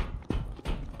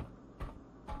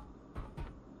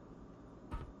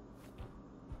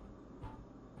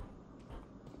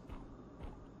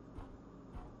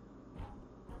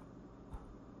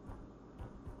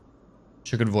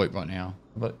 She could vote right now,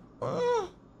 but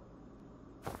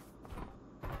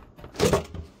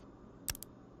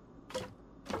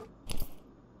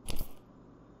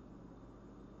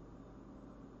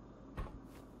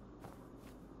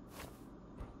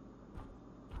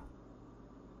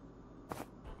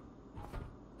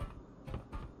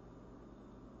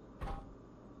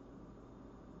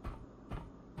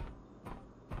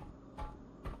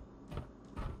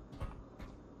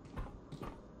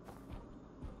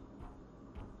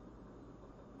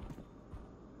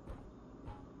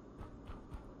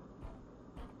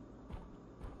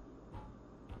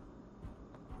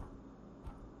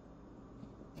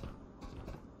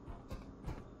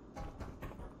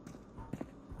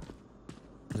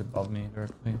It's above me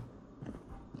directly.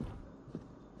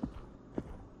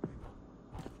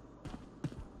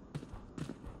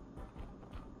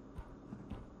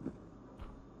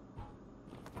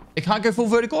 It can't go full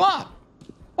vertical up.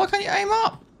 Why can't you aim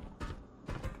up?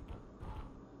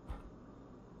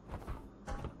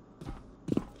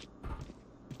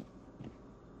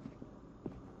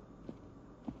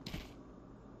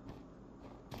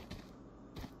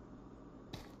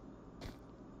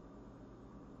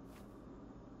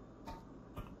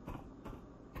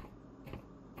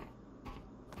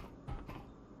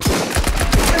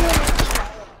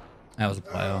 That was a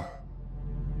player.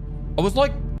 I was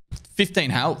like 15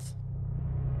 health.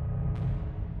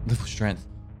 Little strength.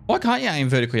 Why can't you aim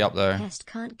vertically up though? Pest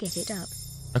can't get it up.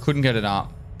 I couldn't get it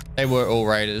up. They were all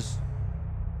raiders.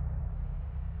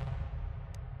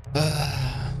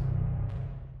 I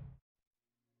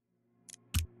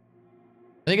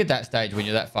think at that stage when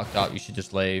you're that fucked up, you should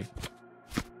just leave.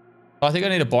 I think I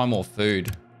need to buy more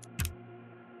food.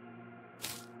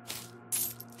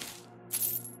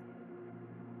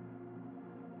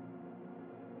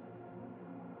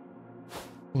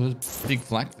 Oh, there's a big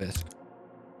flak vest.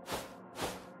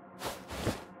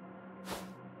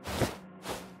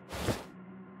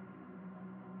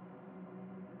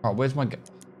 Oh, where's my...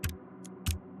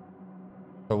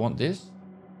 I want this.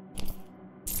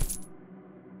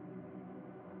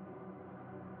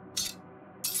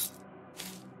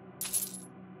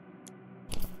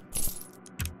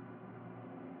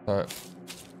 So,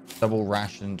 double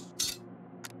rations.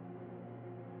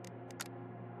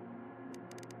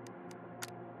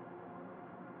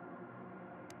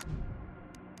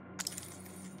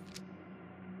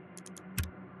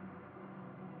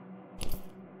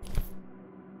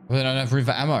 Well, then I don't have room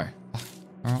for ammo.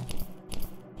 Alright.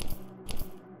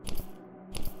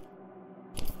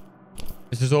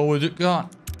 This is all we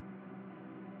got.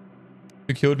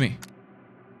 Who killed me?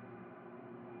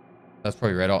 That's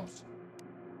probably Red Ops.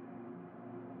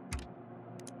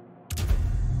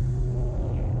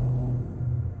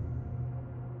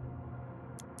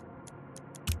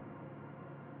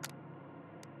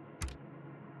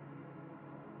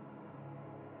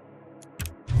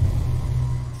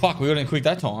 Fuck, we got in quick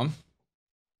that time.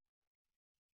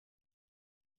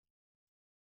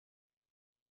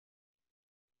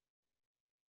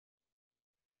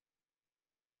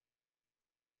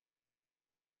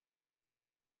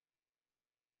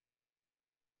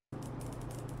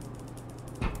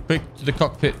 Quick, to the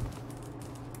cockpit.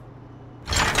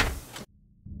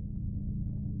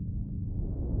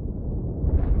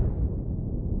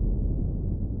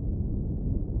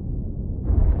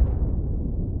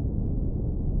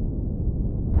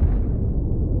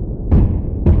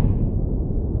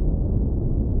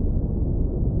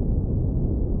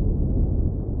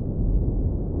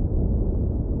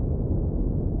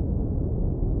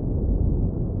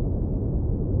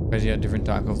 Crazy how different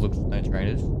Dark Off looks with no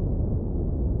traders.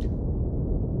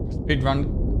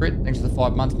 Speedrun Crit, thanks for the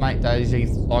 5 months, mate. Daisy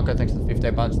Psycho, thanks for the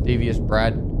 15 months. Devious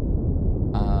Brad,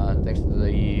 thanks for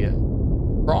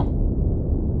the Prime.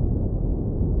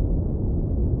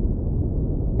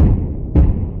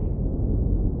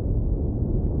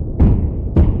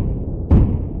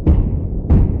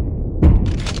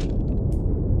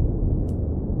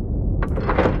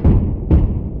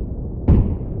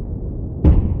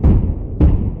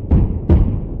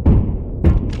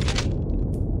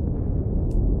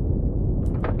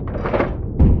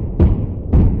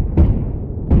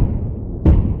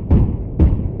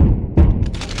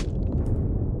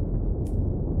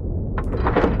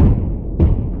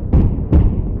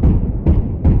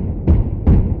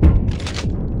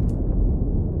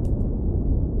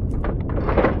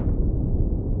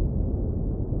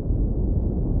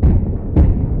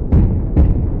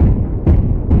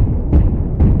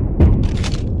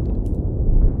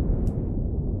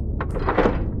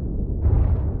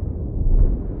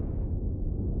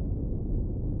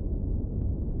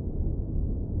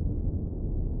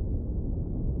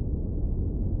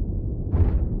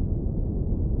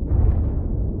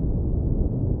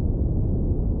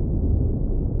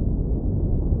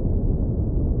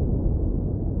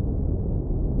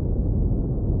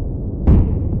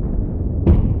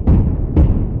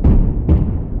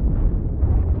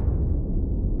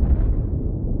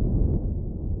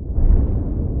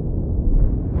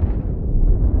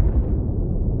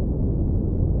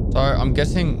 I'm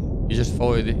guessing you just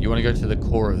follow you want to go to the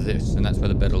core of this, and that's where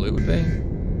the better loot would be.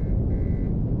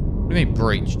 What do you mean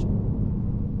breached?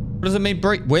 What does it mean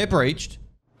we're breached?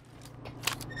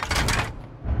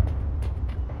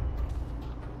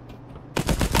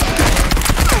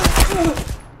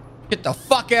 Get the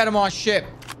fuck out of my ship.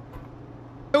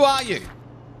 Who are you?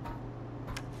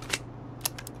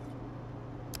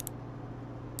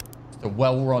 The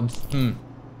well rods. I'm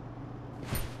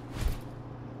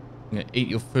gonna eat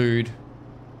your food.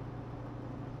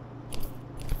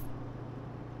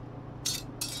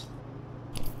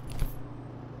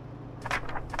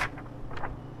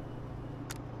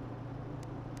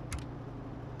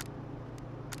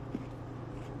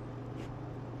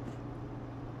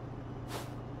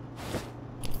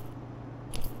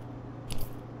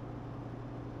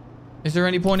 Is there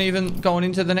any point even going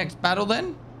into the next battle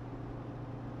then?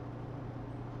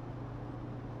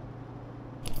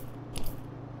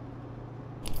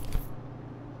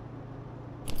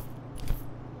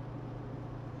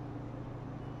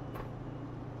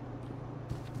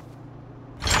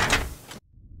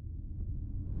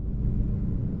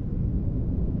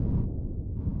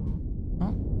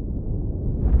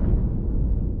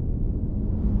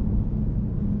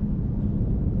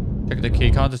 Check the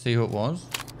key card to see who it was.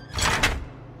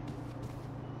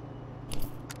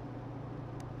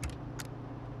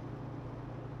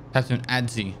 Captain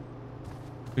Adzi.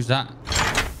 Who's that?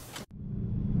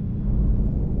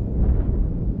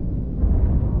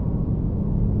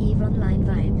 EVE Online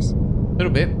vibes. A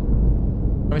little bit.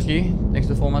 Promise you. Thanks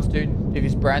for the 4 months, dude.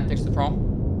 Divius Brad, thanks for the prom.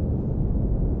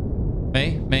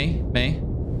 Me.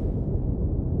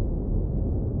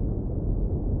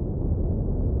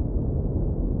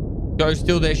 Go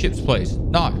steal their ships, please.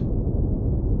 No.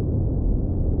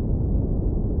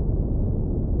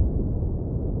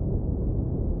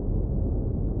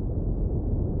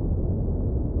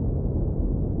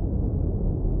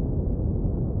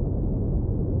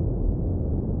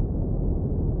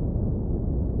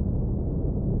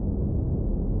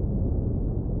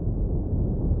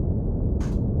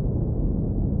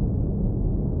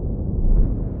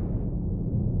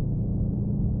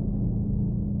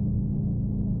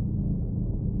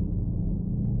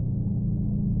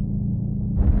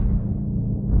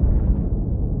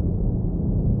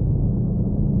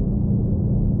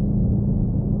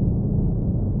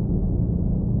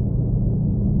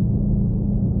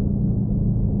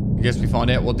 I guess we find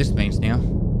out what this means now.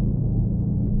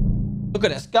 Look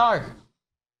at us go.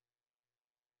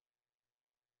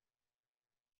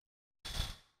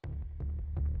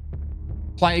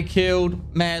 Player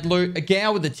killed. Mad loot. A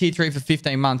gal with a tier 3 for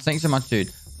 15 months. Thanks so much, dude.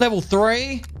 Level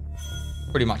 3.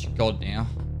 Pretty much a god now.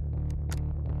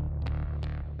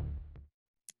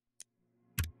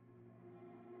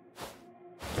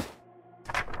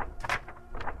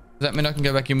 Does that mean I can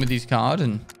go back in with his card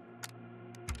and...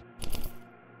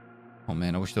 Oh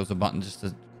man, I wish there was a button just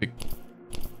to quick.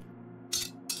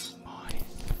 Nice.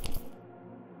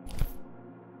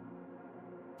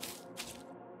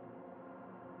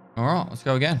 All right, let's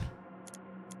go again.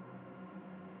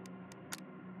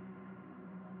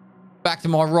 Back to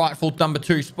my rightful number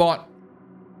 2 spot.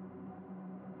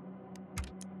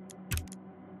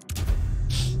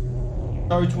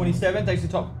 Go 27. Thanks to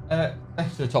the top.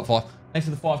 Thanks to the top 5. Thanks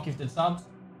for the 5 gifted subs.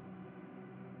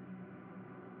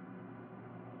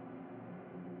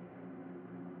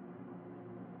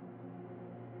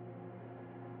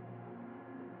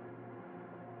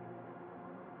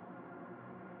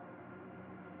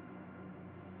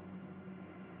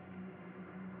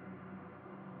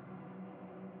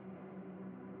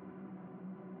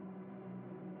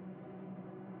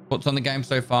 What's on the game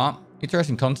so far?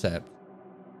 Interesting concept.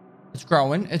 It's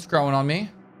growing. It's growing on me.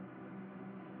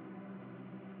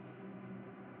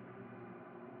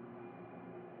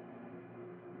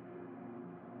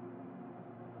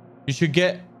 You should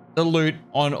get the loot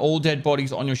on all dead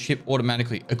bodies on your ship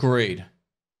automatically. Agreed.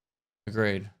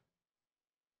 Agreed.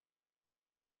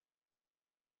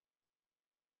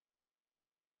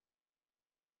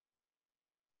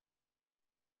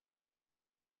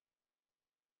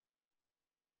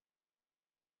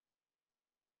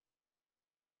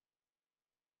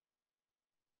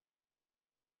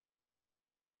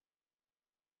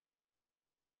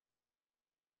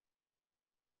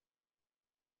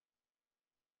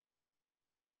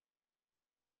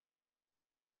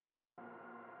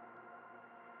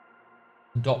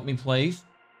 Adopt me, please.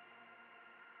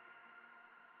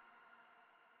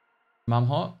 Mum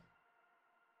hot.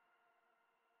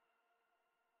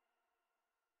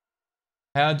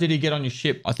 How did he get on your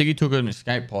ship? I think he took an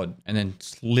escape pod and then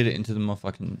slid it into the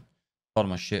motherfucking bottom of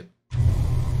my ship.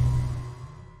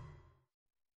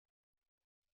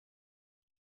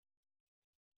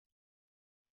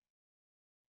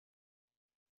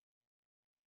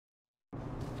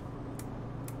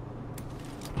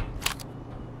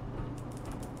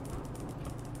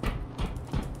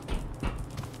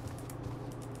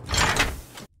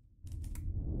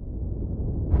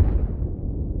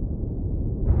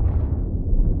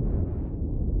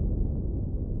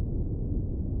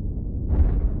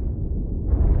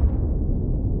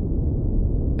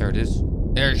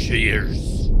 There she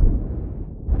is.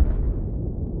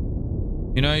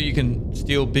 You know, you can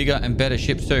steal bigger and better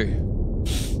ships too.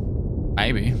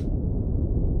 Maybe.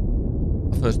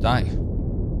 First day.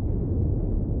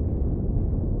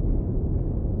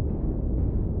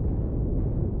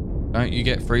 Don't you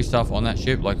get free stuff on that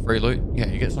ship, like free loot? Yeah,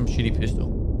 you get some shitty pistol.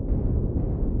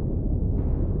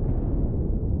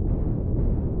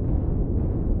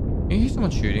 Can you hear someone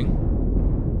shooting?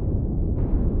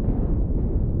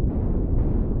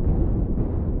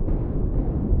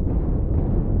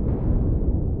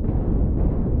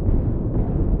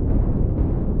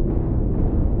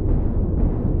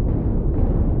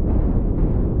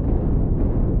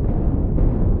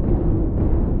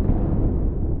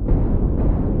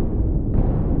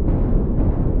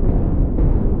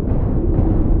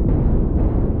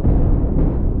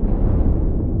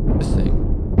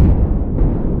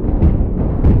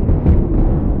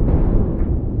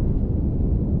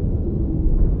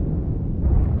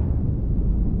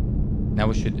 Now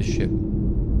we'll shoot this ship.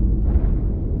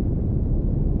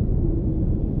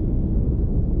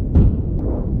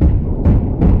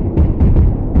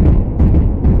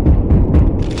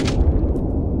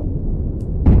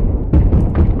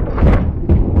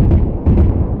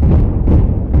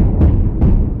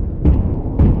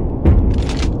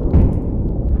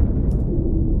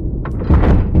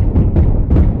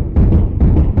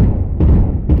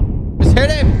 Just hit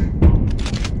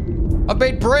him! I've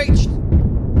been breached!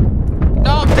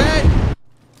 No, I'm dead!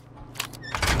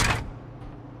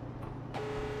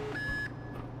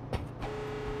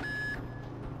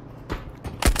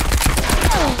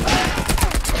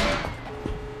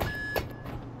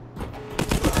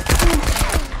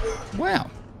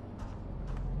 Wow.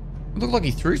 It looked like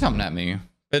he threw something at me.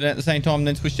 But at the same time,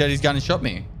 then switched out his gun and shot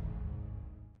me.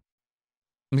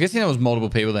 I'm guessing there was multiple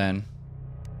people then.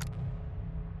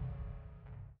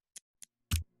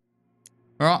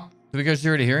 Alright. Do we go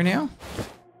 0 to hero now?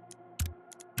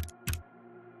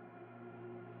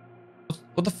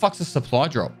 What the fuck's a supply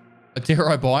drop? Dare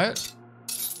I buy it?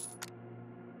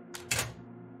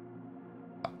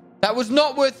 That was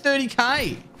not worth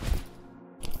 30k.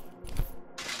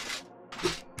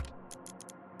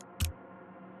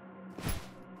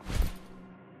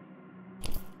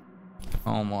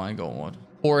 Oh my god.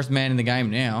 Poorest man in the game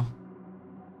now.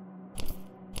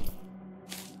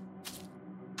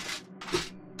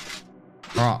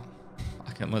 Alright.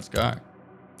 Okay, let's go.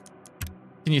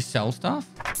 Can you sell stuff?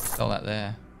 Sell that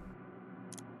there.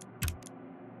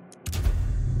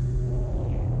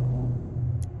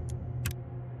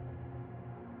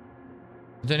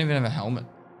 I don't even have a helmet.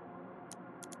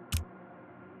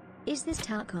 Is this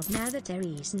Tarkov now that there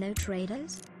is no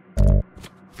traders?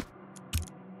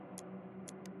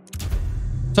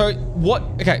 So what?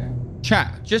 Okay,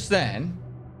 chat. Just then,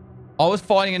 I was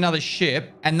fighting another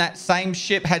ship, and that same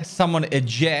ship had someone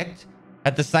eject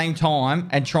at the same time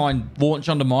and try and launch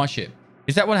onto my ship.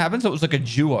 Is that what happens? It was like a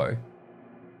duo.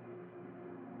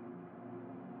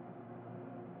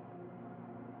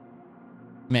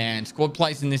 Man, squad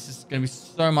plays in this is going to be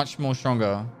so much more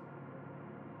stronger.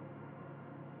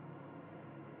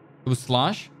 It was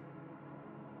Slash.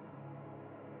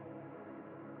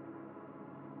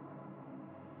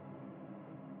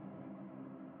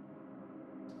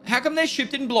 How come their ship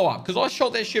didn't blow up? Because I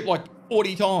shot their ship like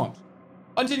 40 times.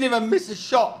 I didn't even miss a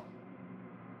shot.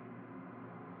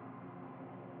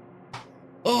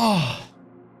 Oh.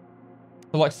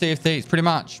 They're like CFTs, pretty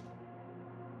much.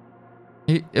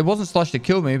 It wasn't Slash that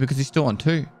killed me because he's still on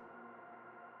 2.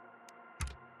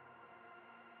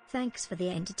 Thanks for the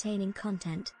entertaining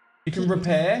content. You can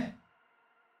repair.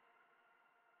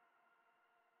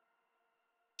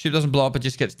 Ship doesn't blow up, it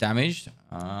just gets damaged.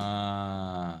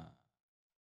 That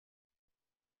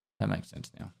makes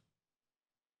sense now.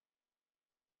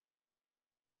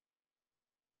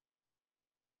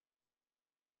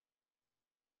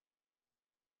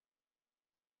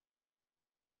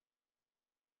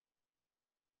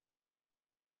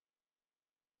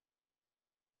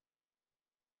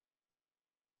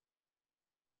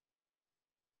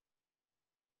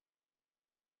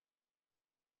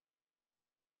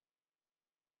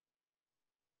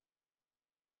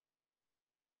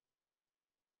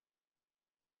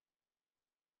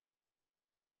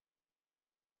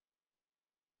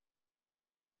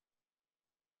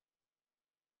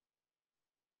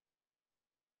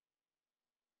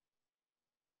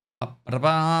 Not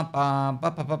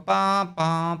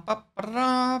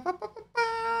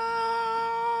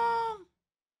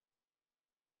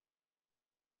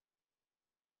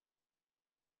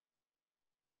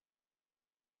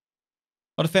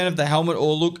a fan of the helmet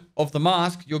or look of the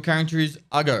mask. Your character is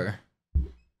uggo.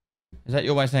 Is that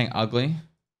your way of saying ugly?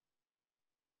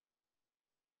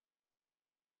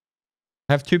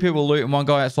 I have 2 people loot and 1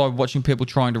 guy outside watching people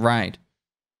trying to raid.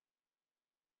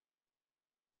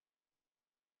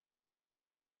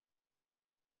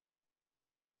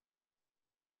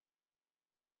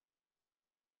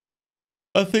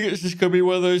 I think it's just going to be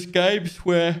one of those games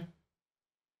where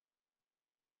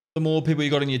the more people you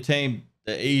got on your team,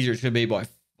 the easier it's going to be by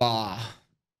far.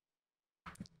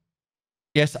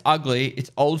 Yes, ugly.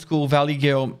 It's old school Valley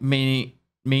Girl, mean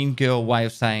girl way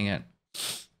of saying it.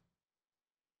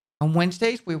 On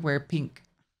Wednesdays, we wear pink.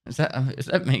 Is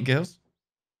that Mean Girls?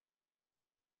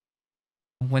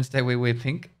 On Wednesday, we wear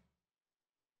pink.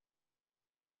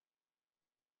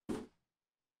 I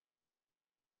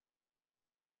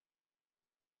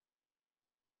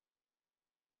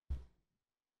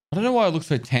don't know why I look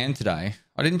so tan today.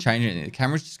 I didn't change anything. The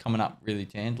camera's just coming up really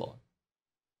tanned like.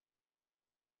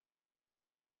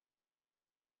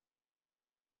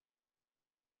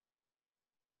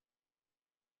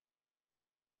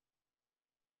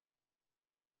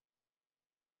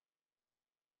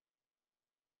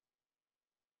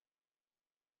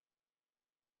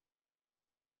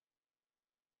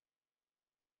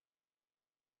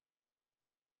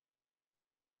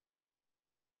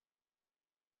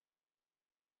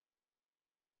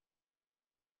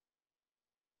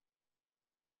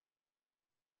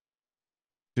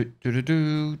 Do do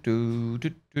do do do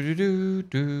do do do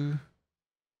do.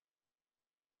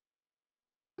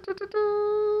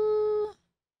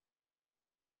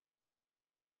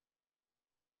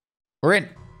 We're in.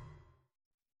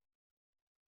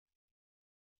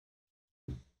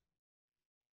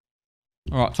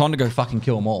 All right, time to go fucking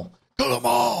kill them all. Kill them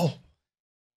all.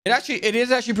 It is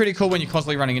actually pretty cool when you're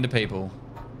constantly running into people.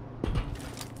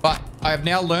 But I have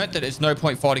now learnt that it's no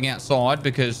point fighting outside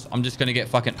because I'm just going to get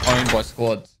fucking owned by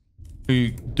squads who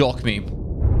dock me.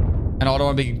 And I don't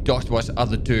want to be docked by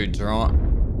other dudes, alright?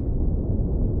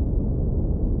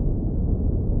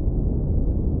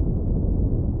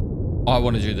 I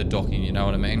want to do the docking, you know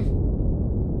what I mean?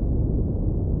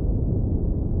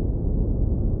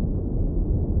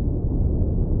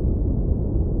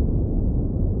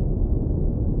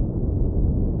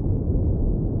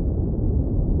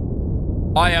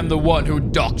 I am the one who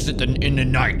docks in the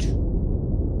night.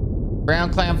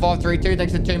 Brown Clown 532,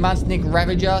 thanks for 2 months. Nick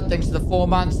Ravager, thanks for the 4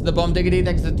 months. The Bomb Diggity,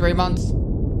 thanks for 3 months.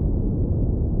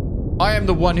 I am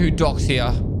the one who docks here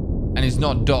and is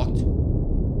not docked.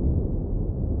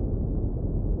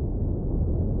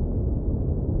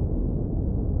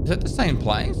 Is that the same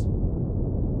place?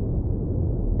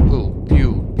 Ooh,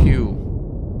 pew, pew.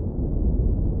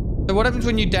 So what happens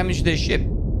when you damage their ship?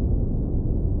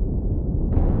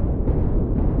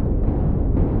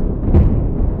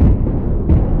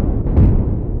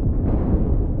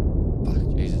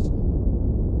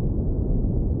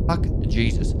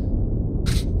 Jesus.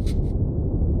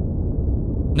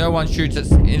 No one shoots it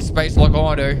in space like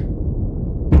I do.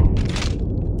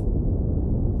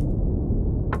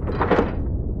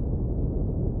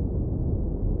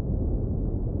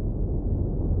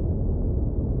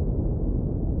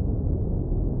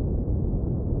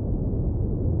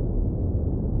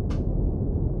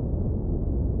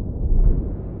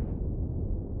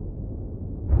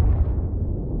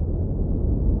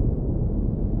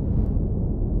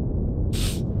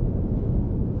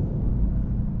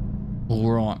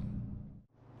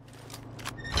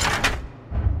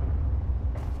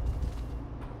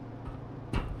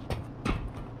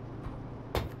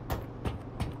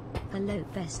 Hello,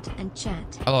 Best and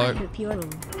chat. Hello. I hope you're all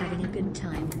having a good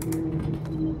time.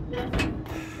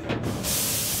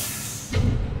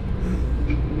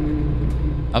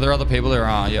 Are there other people? There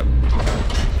are, yep.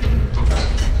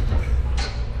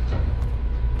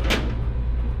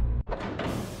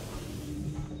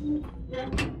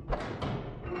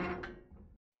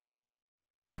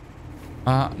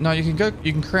 No, you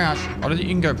can crouch. I don't think you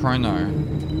can go prone though.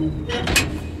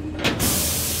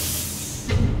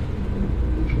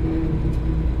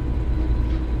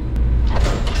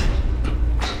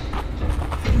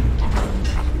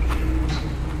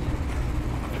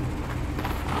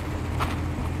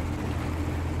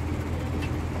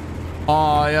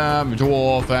 I am a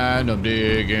dwarf and I'm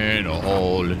digging a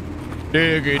hole.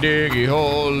 Diggy, diggy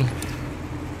hole.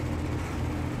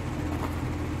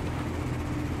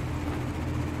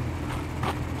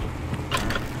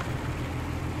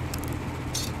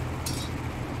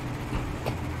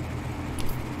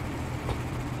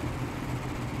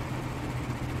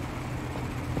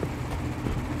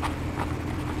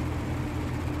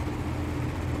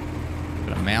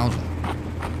 Got a Mauser.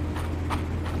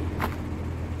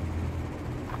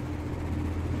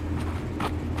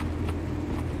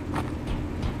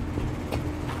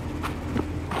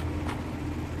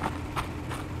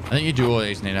 I think you do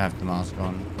always need to have the mask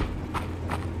on.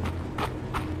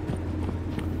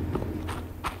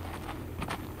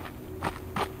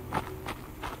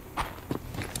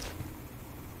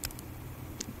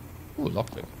 Ooh,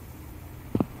 lockpick.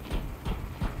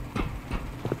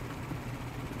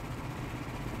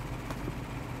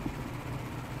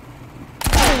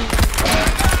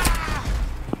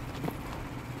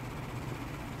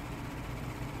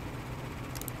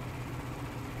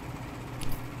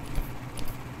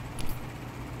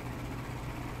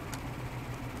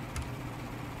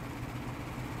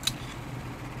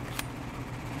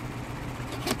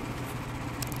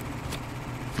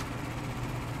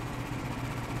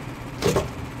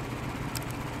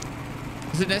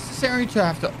 Is it necessary to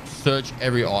have to search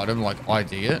every item, like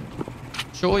ID it?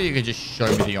 Surely you could just show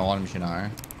me the items, you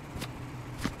know?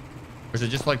 Or is it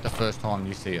just like the first time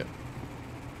you see it?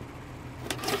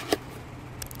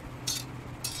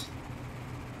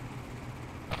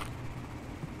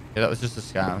 Yeah, that was just a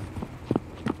scam.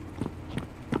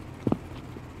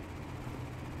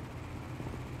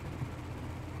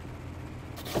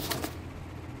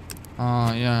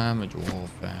 Yeah, I'm a dwarf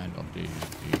and I'm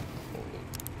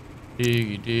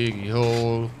diggy, diggy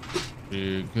hole.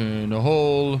 Dig in a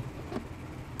hole.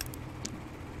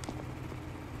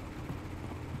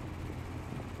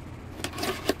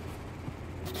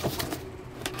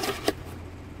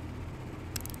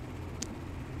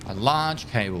 A large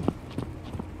cable.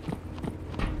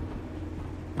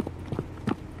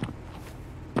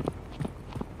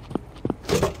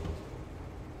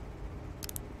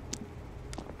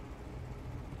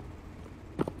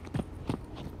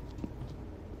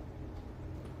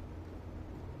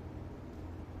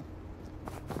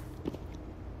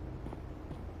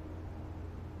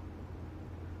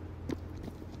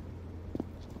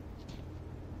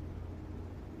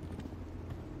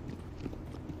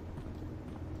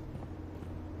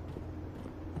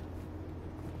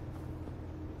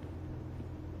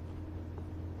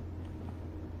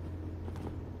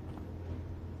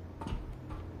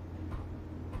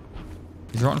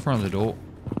 He's right in front of the door.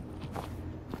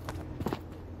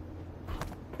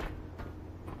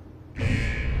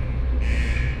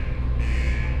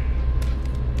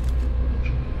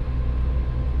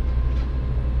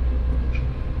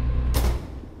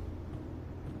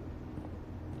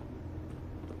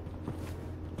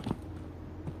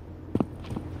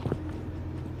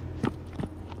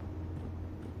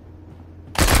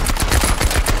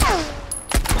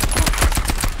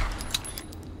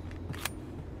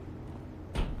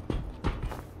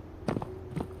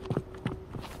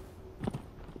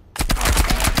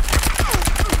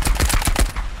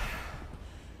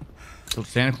 Little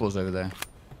Santa Claus over there.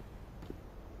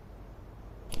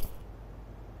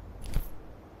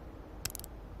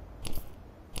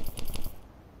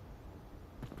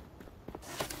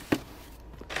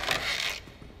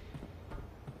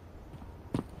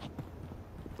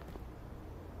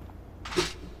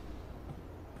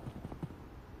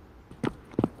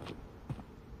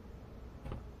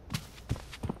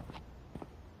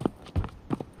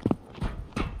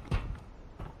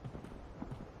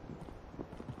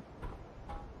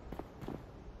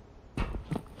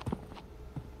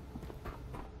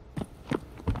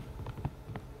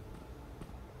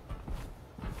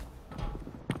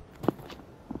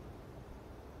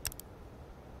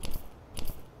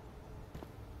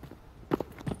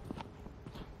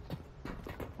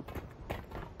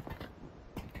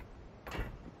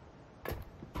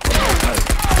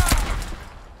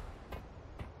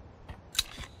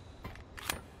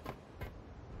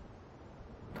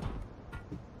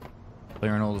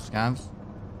 Clearing all the scavs.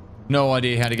 No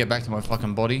idea how to get back to my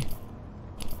fucking body.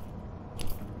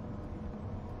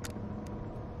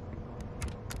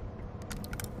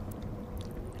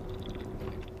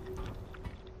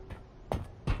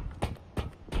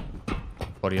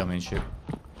 Body, I mean shit.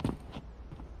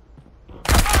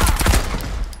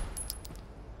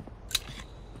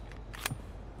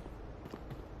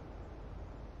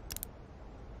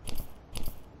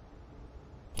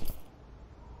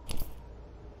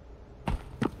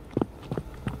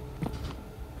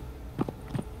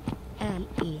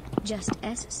 Just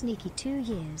S sneaky 2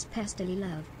 years pestily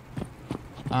love.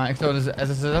 Excellent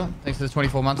as I said, thanks for the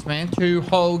 24 months, man. 2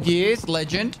 whole years,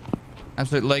 legend.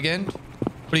 Absolute legend.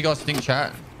 What do you guys think,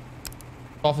 chat?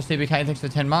 Office CBK, thanks for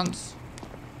 10 months.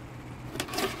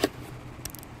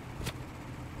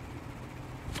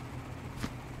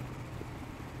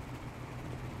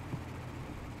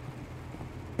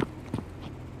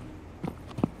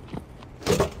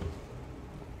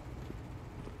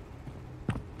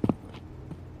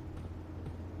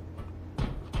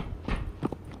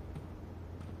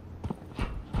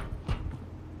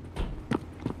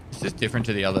 just different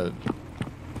to the other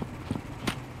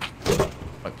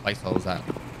like placeholders that.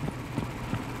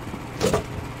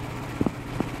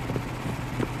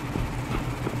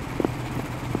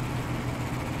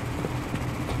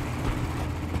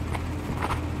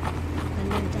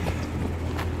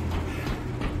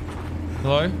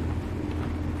 Hello?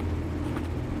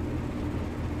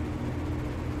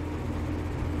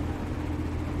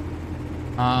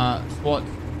 SWAT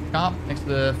up next to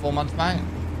the 4 months, mate.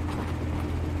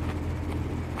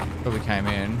 Where we came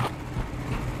in.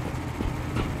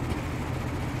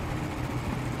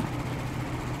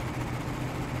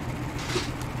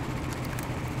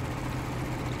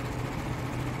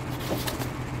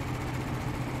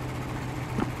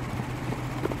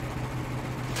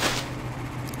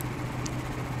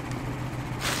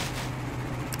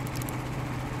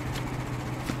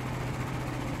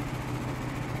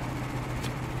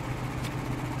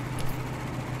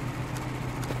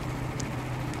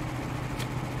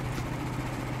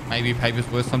 Maybe paper's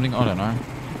worth something. I don't know.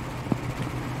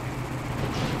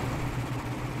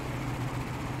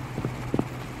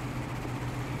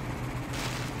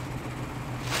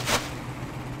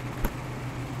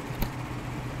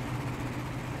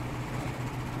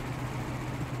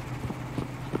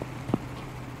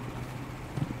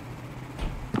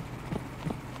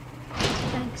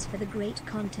 Thanks for the great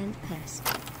content, Pest.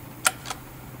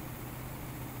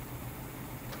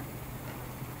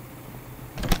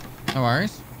 No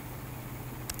worries.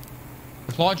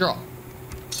 Supply drop.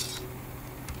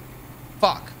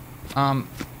 Fuck. Can't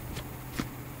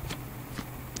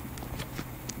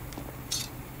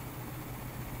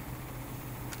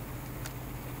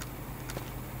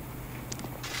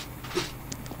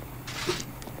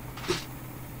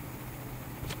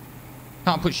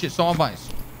put shit sideways.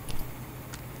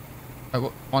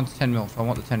 Oh, one's 10 mil, so I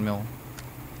want the 10 mil.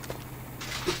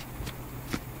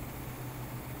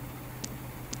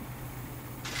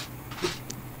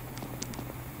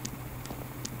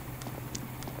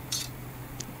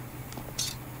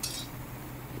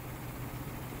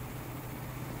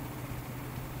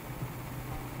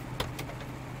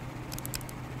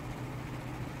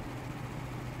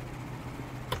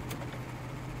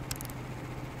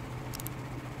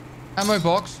 Ammo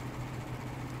box.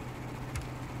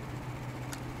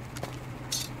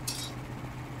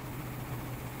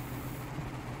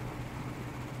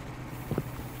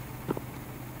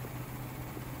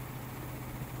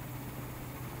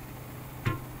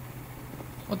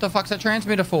 What the fuck's that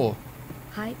transmitter for?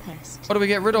 Hi, Pest. What do we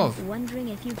get rid of? Wondering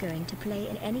if you're going to play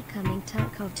in any coming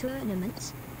Tarkov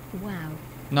tournaments? Wow.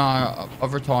 No,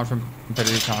 I've retired from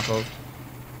competitive Tarkov.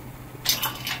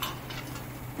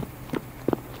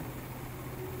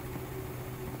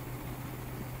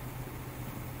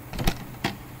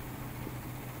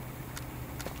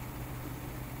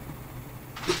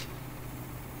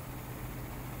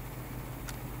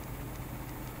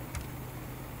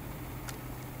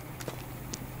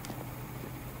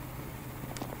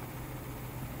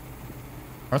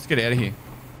 Let's get out of here.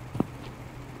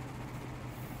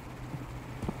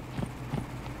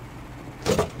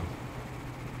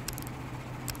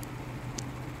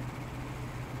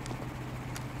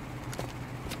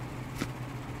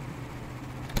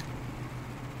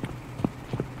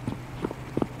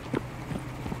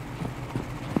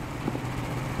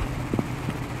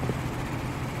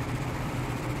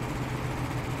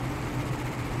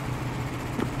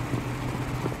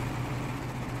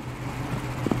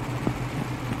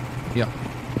 Yeah.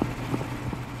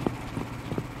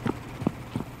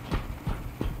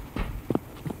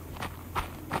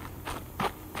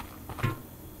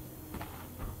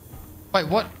 Wait,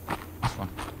 what? This one.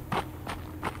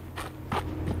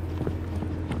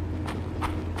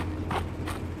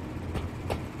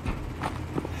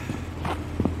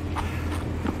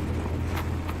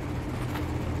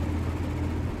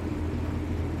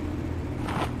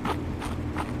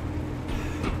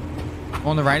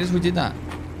 On the Raiders, we did that.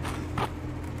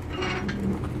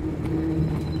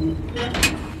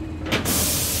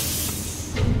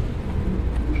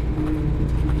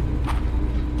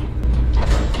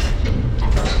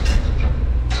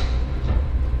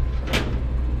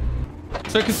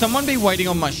 So could someone be waiting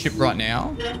on my ship right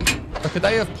now? Or could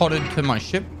they have potted to my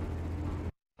ship?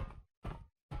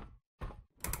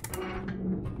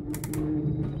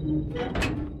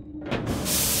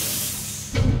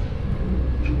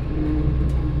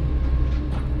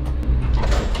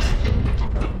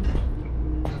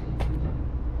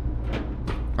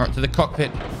 All right, to the cockpit.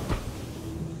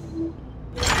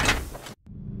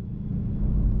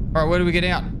 All right, where do we get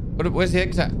out? Where's the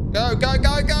exit? Go, go,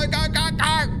 go, go, go, go,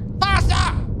 go!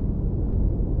 Faster!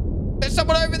 There's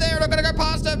someone over there and I'm gonna go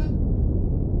past him.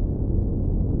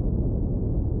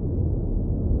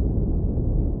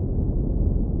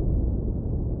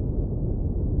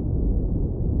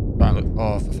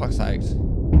 fuck's sakes.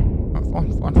 Right, fine.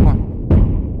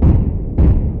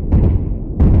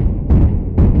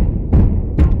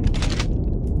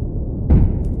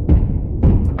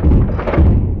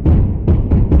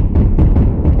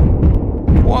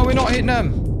 Why are we not hitting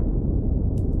them?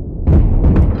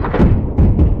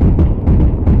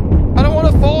 I don't want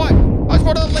to fight. I just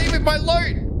want to leave with my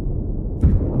loot.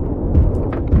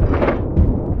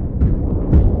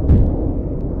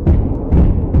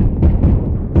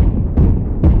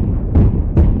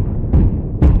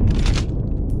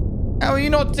 How are you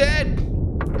not dead?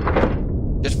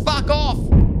 Just fuck off.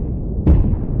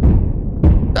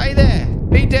 Stay there.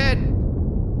 Be dead.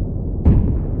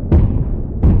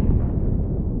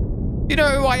 You know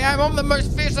who I am? I'm the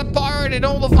most fearsome pirate in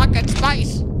all the fucking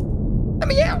space. Let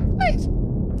me out, please.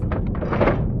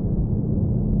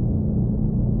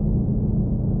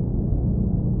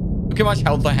 Look how much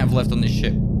health I have left on this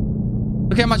ship.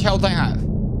 Look how much health I have.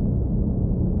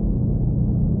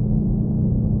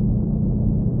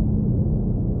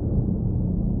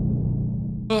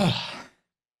 Ugh.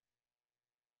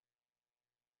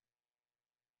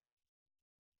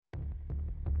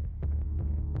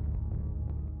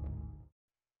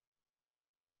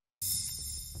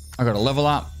 I got to level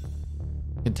up.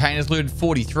 Containers looted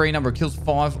 43. Number of kills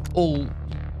 5. All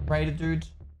raided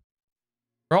dudes.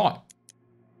 Right.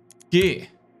 Yeah.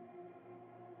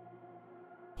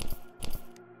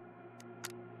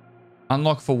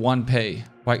 Unlock for 1p.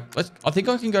 Wait, I think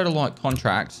I can go to like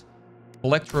contracts.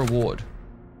 Collect reward.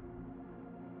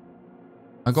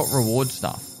 I got reward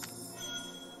stuff.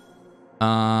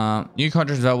 New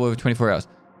contracts available over 24 hours.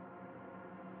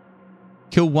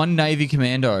 Kill 1 Navy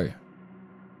commando.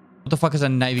 What the fuck is a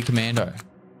Navy commando?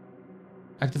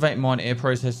 Activate mine air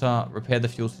processor. Repair the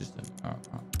fuel system.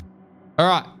 All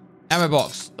right. Ammo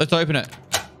box. Let's open it.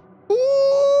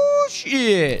 Ooh,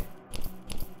 shit.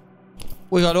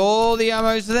 We got all the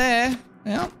ammos there.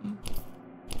 Yeah.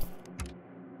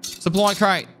 Supply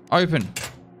crate. Open.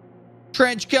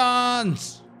 Trench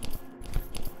guns.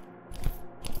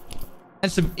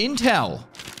 And some intel.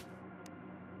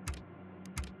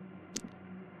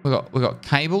 We got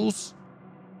cables.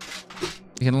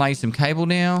 We can lay some cable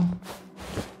now.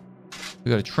 We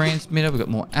got a transmitter. We got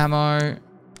more ammo.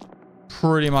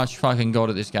 Pretty much fucking got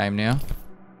at this game now.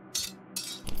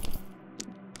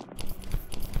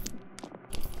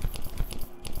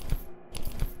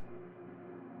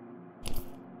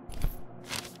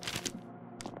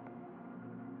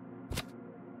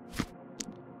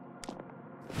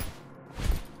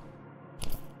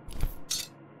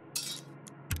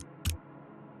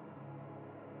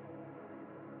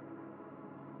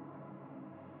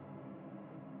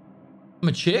 I'm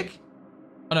a chick?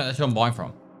 Oh no, that's who I'm buying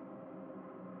from.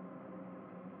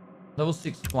 Level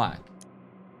 6 flak.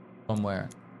 I'm wearing.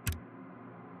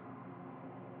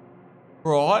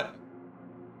 Right.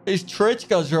 These trench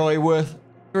guns are only worth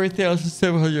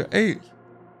 3,700 each.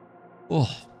 Oh.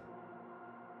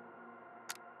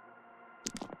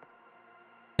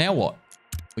 Now what?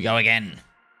 We go again.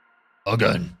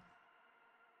 Again.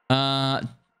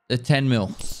 The 10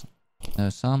 mils.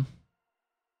 There's some.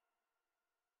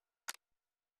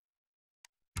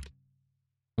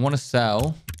 I want to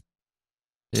sell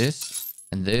this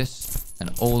and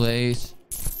all these.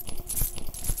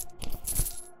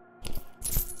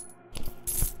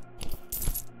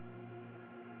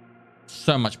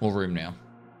 So much more room now.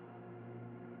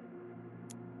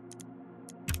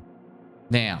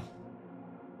 Now.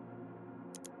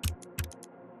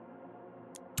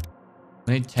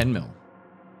 I need 10 mil.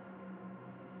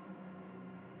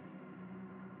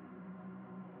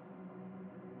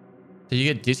 Did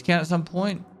you get discount at some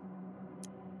point?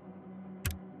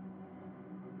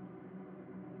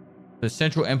 The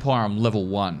Central Empire, I'm level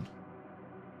 1.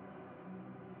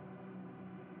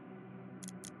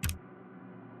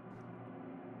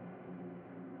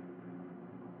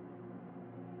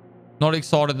 Not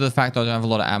excited to the fact that I don't have a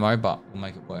lot of ammo, but we'll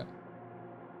make it work.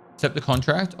 Accept the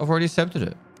contract. I've already accepted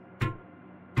it.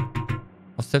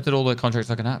 I've accepted all the contracts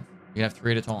I can have. You can have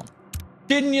 3 at a time.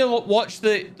 Didn't you watch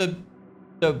the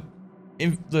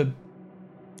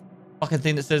fucking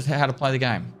thing that says how to play the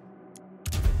game?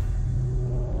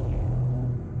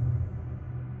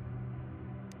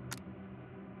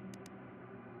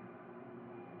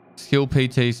 Skill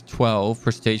PT's 12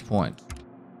 prestige points.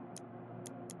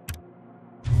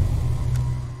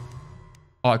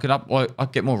 Oh, I could I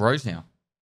get more rows now. Can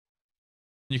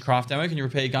you craft ammo? Can you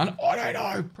repair your gun? I don't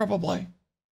know. Probably.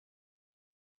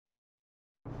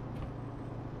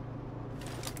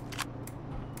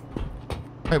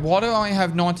 Wait, why do I only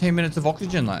have 19 minutes of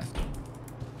oxygen left?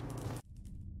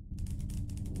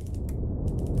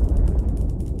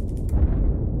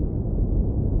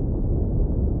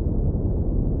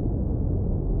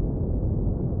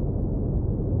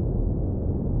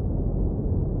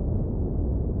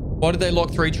 Why did they lock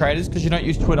 3 traders? Because you don't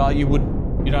use Twitter. You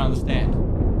don't understand.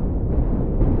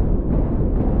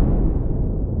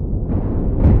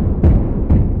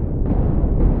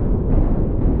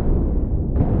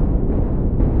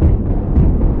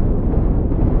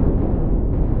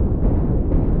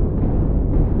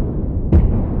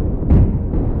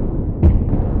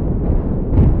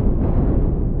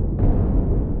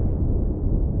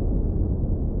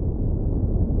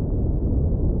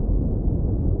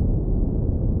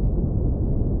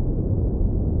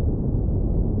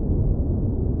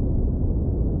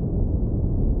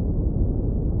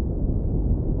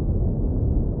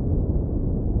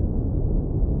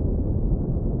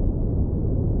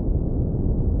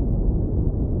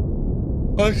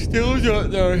 I still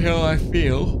don't know how I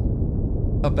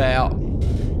feel about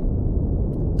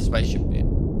the spaceship bit.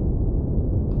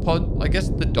 The pod, I guess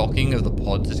the docking of the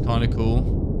pods is kind of cool.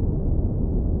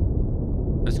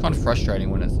 But it's kind of frustrating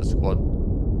when it's a squad.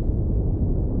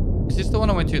 Is this the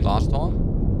one I went to last time?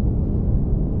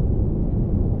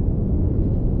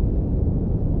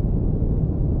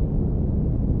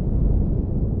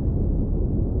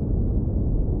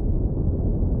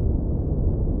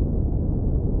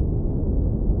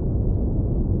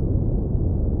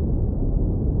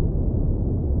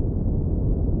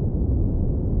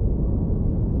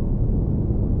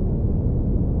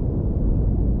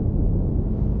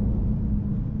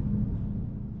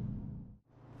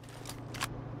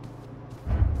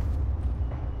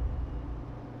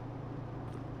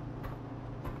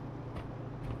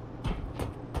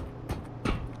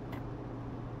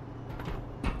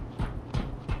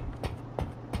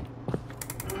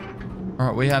 All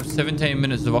right, we have 17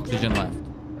 minutes of oxygen left.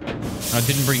 I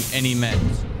didn't bring any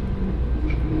meds.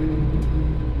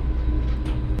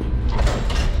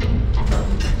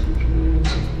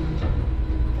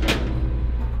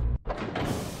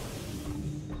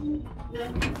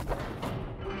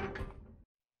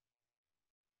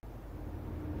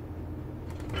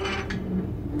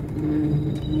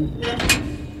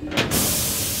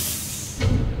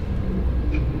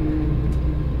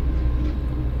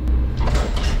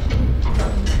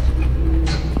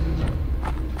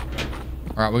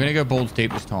 All right, we're gonna go balls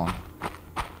deep this time.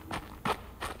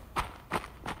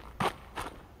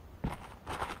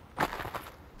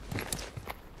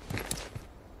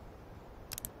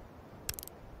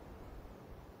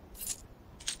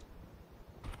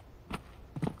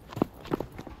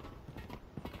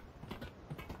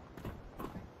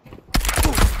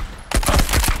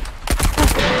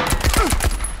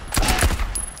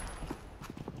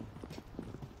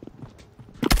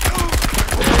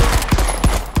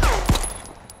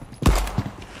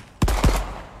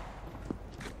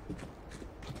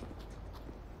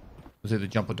 Was either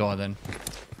jump or die then.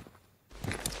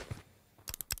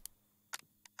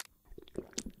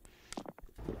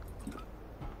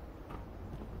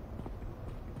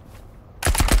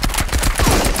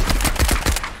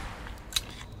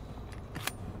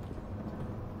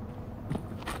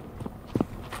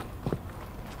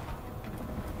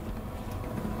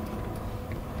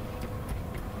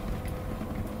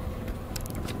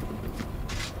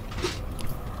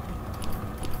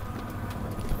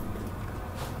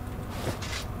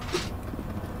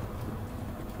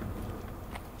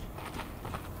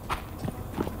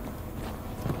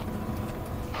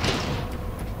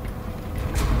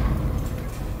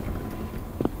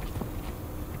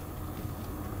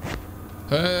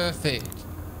 Perfect.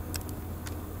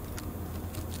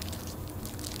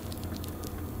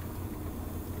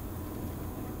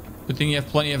 Good thing you have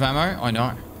plenty of ammo. I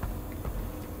know.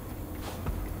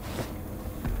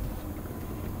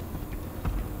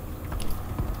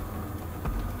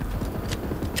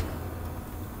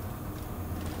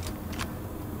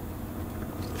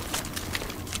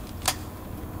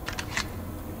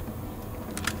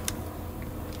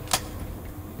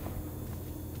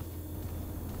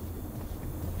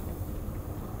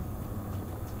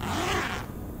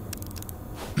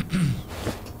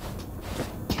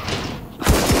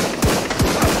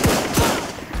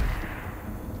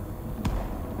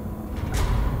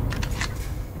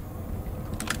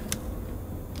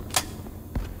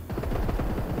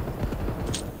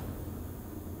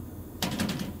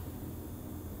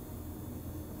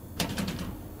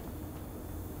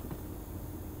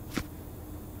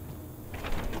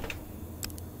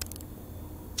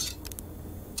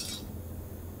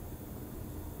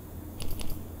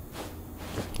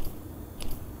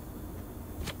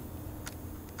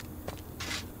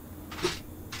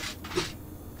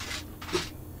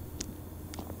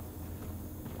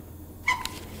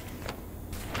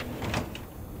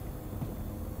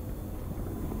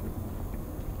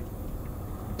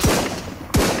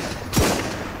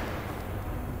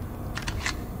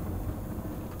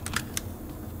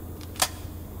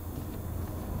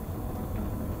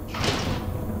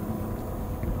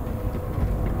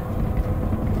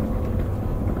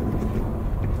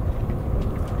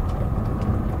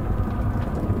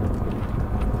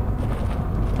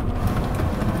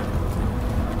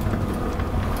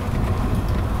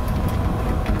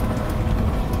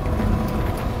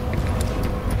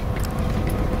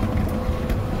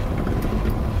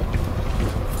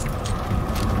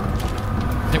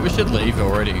 Probably should leave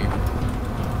already.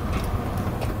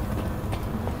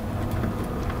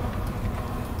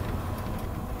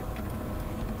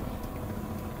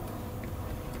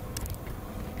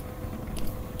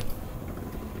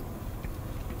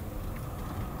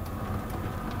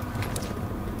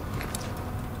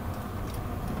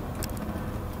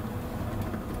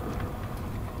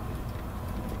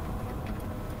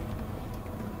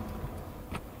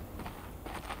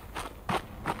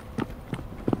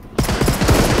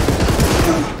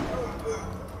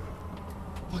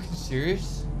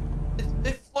 Serious?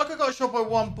 It's like I got shot by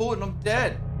one bullet and I'm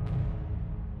dead.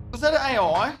 Was that an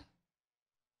AI?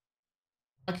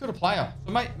 I killed a player.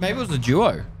 So maybe it was a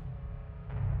duo.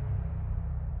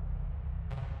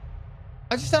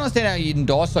 I just don't understand how you didn't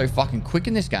die so fucking quick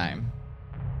in this game.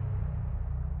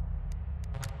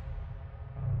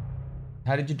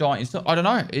 How did you die instantly? I don't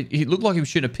know. It looked like he was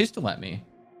shooting a pistol at me.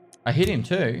 I hit him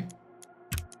too.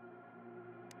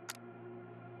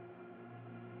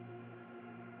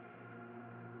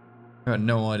 I got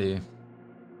no idea.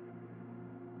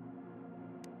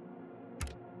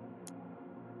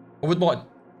 I would like...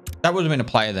 That would have been a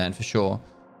player then, for sure.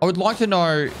 I would like to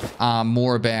know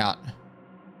more about...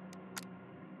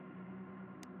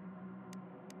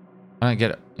 I don't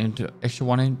get it. Into extra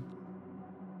one in.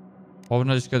 Why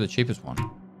wouldn't I just go the cheapest one?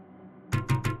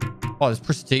 Oh, there's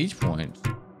prestige points.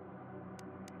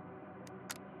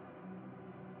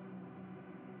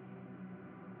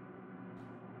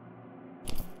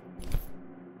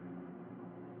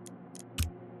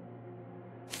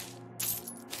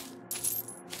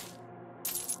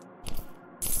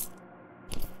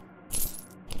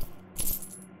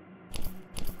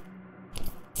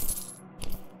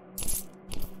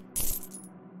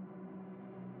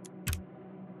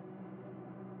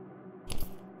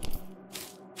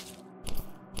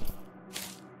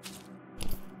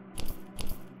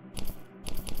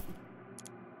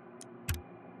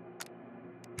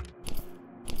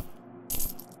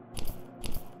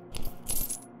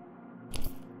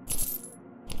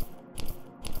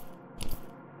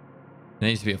 There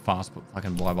needs to be a fast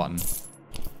fucking Y button.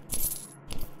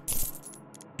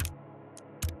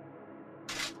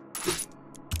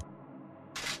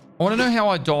 I want to know how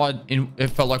I died in... It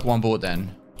felt like one bullet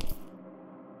then.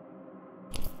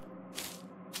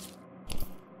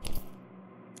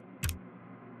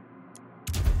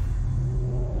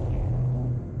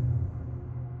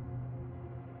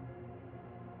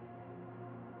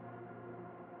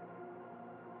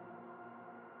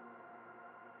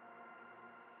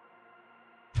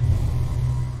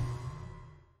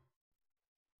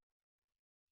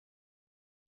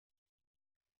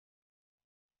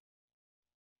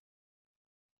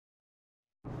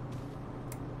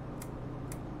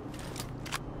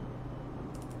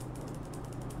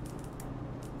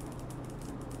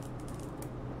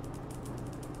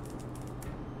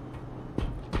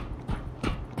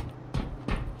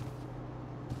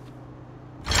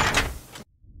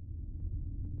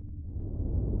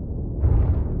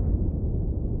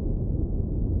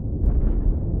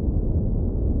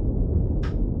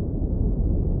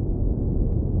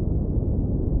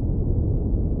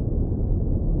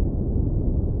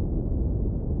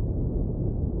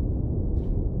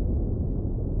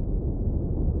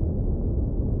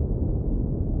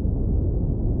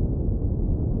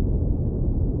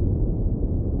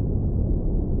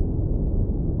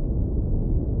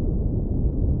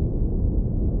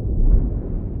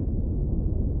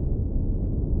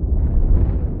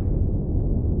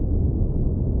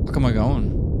 Where am I going?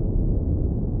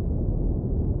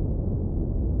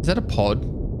 Is that a pod?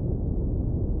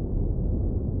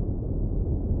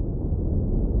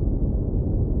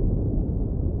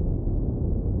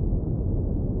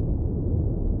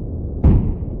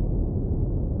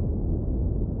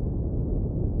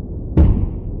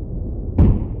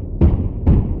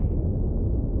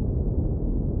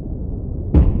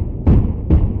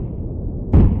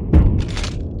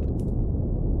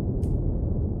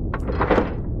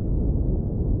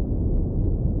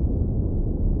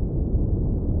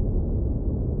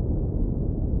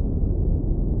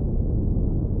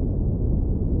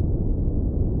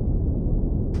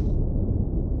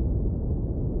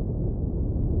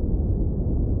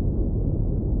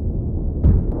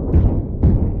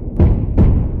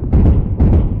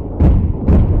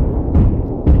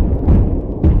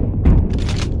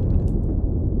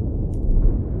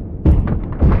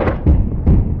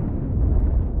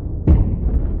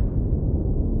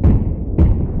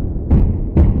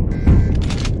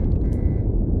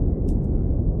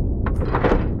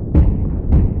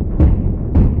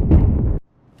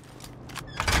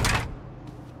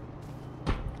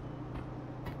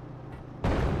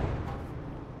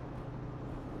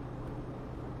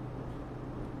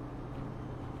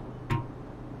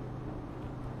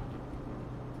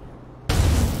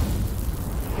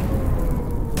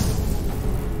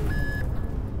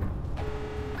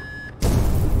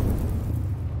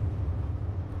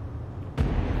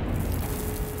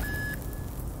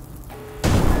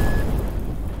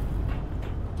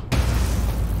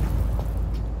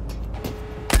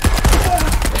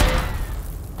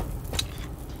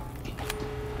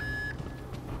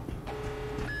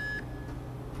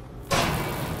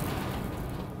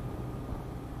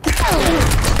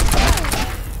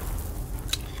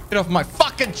 Get off my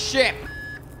fucking ship.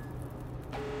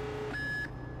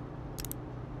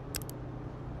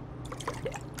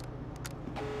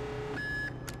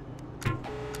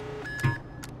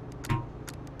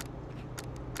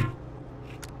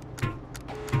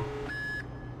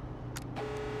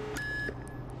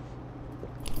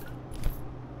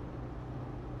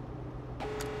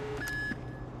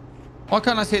 Why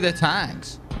can't I see their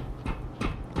tags?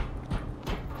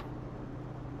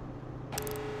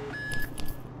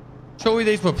 Surely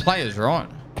these were players, right?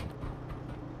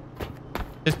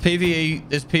 There's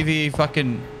PvE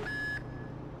fucking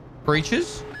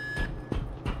creatures.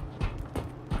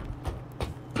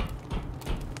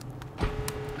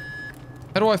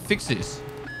 How do I fix this?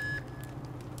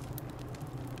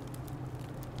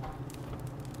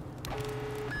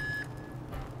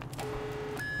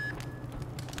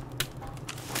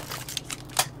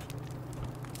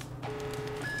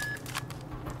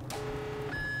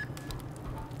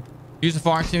 Use a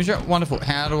fire extinguisher. Wonderful.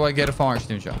 How do I get a fire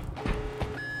extinguisher?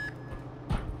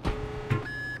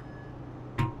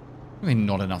 I mean,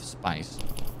 not enough space.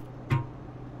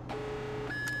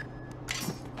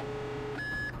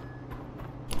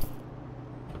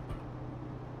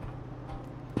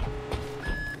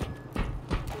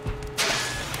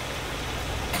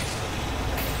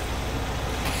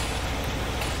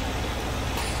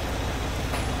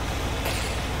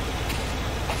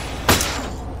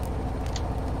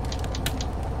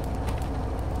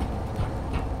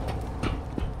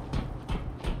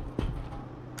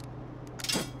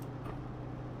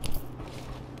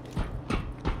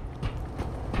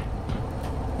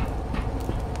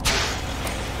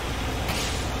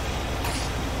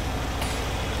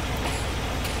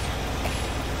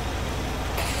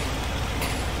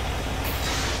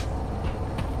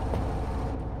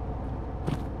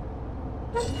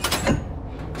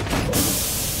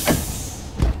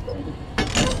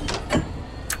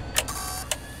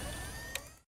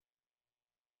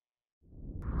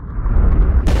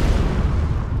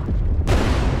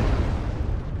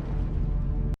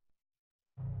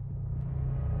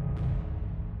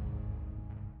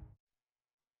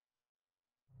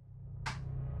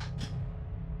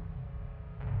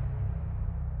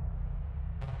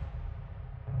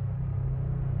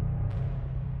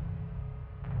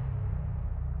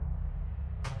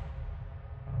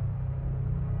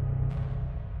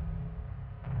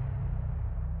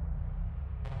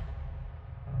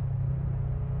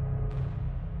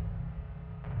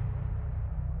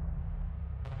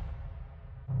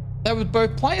 They were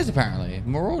both players, apparently.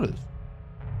 Marauders.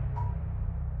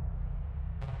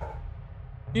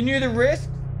 You knew the risk?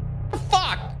 The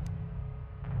fuck?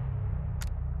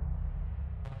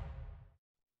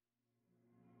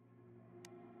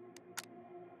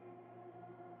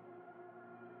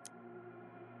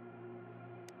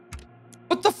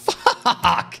 What the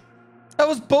fuck? That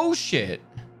was bullshit.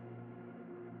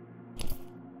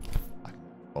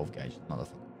 12 gauge, motherfucker.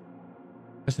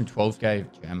 There's some 12 gauge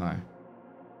ammo.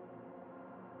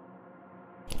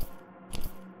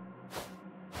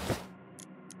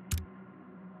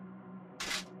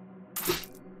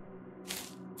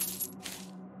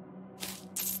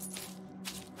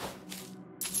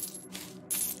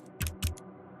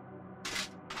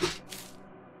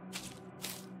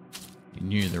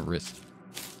 Knew the risk.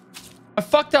 I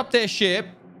fucked up their ship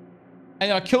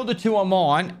and I killed the two on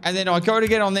mine, and then I go to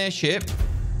get on their ship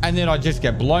and then I just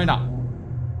get blown up.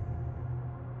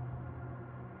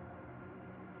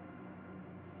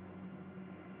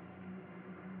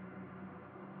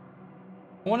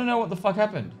 I want to know what the fuck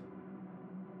happened.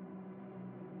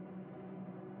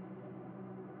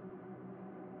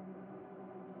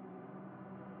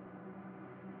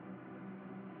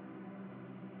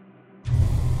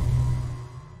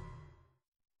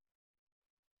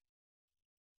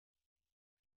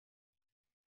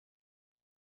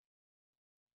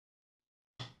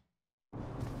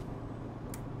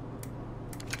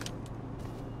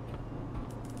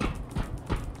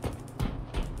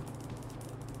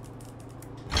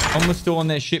 One was still on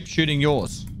their ship shooting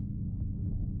yours.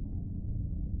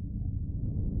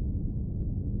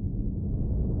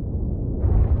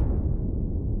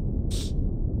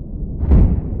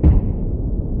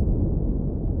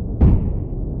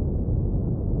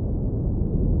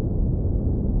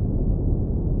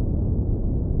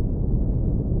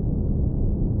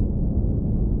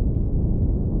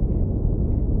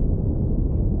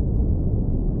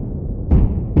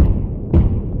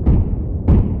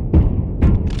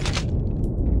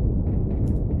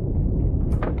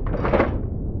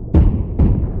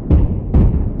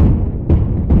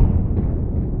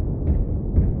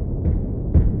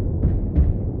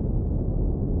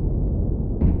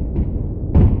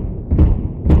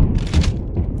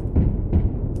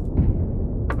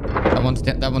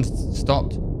 that one's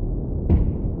stopped.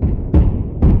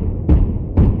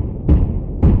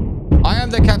 I am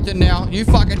the captain now. You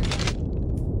fucking...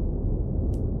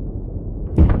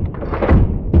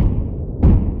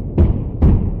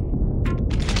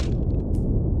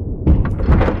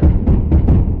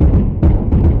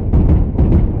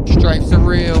 Strafes are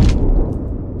real.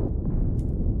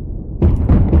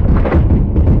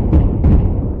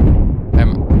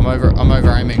 I'm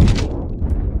over aiming.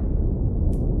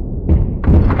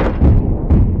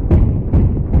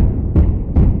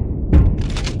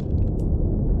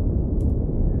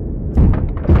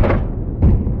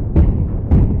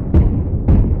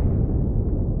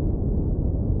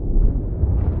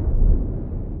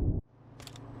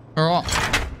 All right,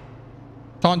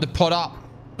 time to pot up.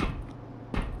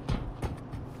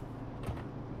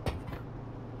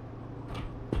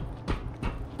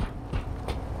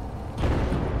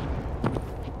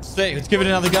 See, let's give it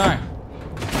another go.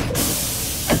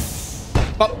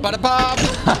 Ba-da-ba.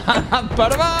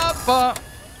 Ba-da-ba.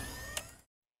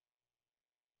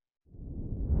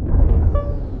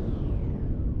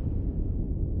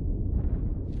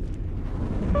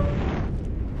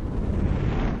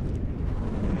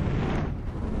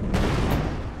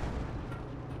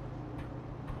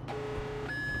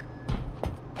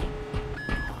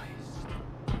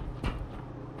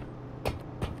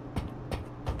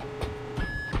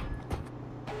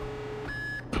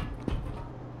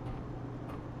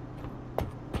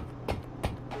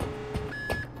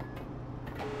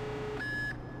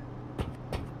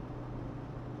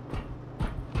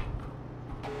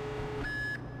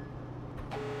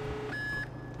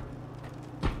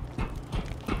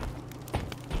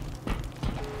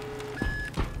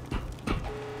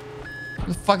 Where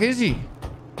the fuck is he?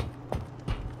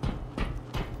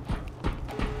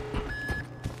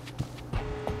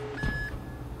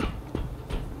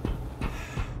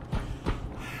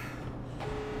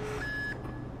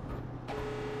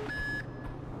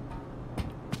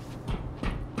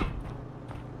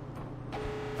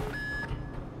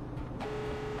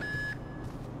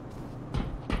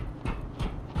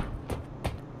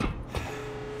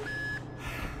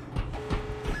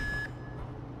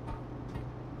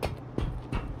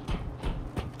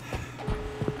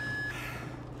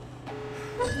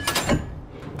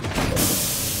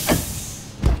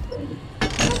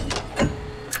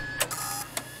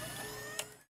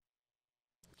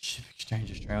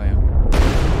 Exchange Australia.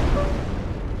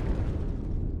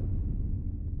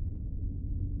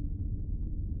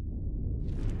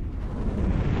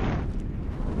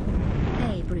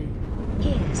 Hey Brew.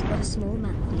 Here's got a small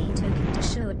monthly token to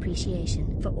show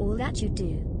appreciation for all that you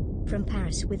do. From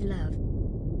Paris with love.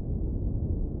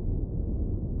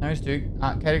 No, Stu.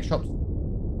 Arcade shops.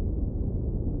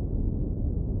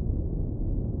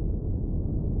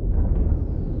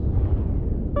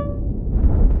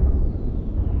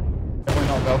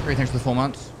 Valkyrie, thanks for the 4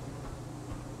 months.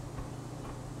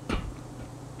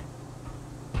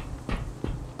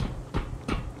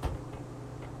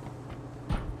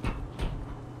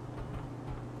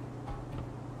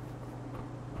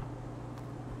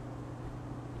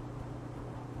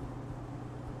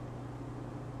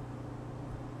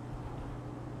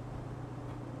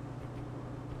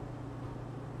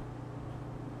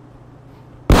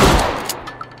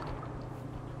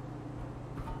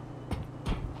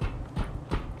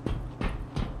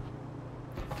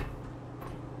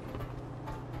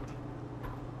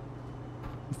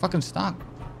 Fucking stuck.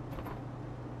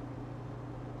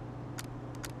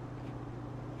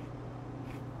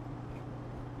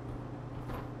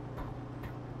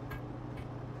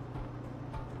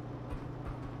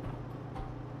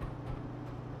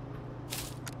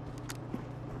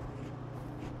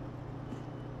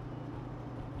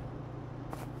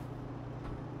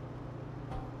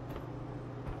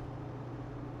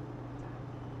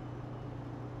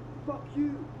 Fuck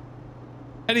you.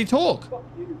 How do you talk? Fuck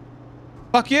you.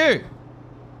 Fuck you.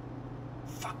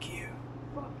 Fuck you.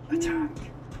 Attack.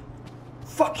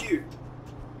 Fuck you.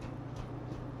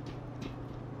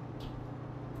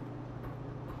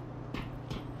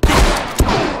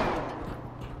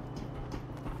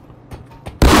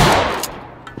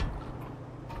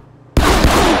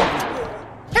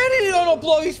 How did he not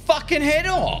blow his fucking head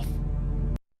off?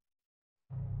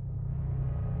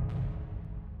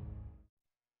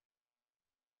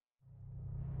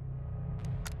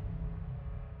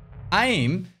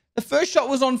 Aim. The first shot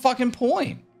was on fucking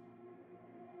point.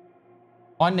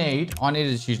 I need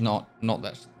to choose not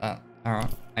that. All right.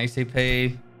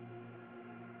 ACP.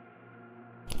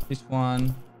 This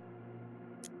one.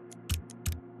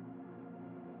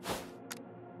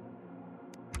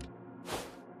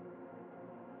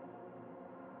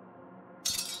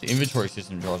 The inventory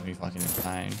system drives me fucking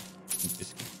insane.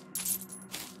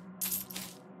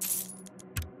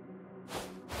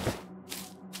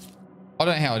 I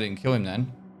don't know how I didn't kill him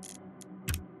then.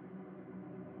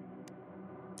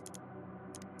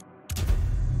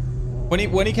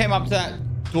 When he came up to that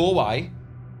doorway,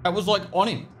 that was like on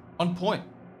him, on point.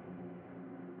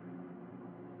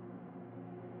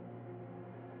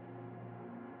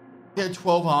 He had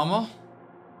 12 armor.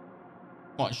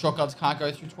 What, shotguns can't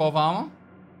go through 12 armor?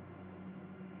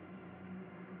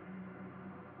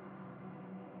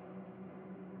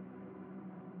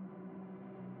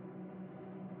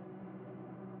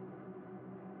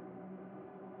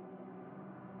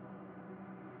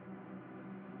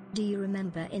 Do you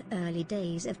remember in early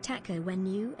days of Taco when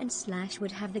you and Slash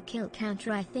would have the kill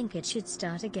counter? I think it should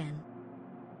start again.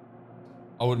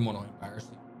 I wouldn't want to embarrass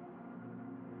him.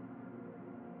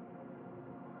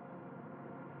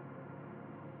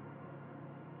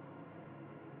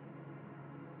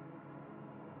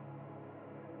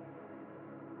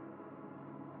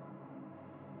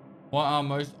 Why are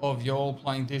most of y'all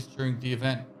playing this during the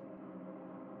event?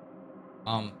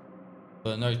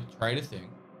 The no trader thing.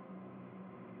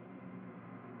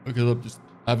 Because I'm just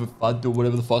having fun, do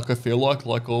whatever the fuck I feel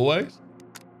like always.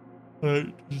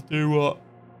 Just do what?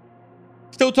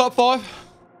 Still top 5.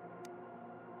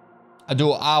 I do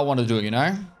what I want to do, you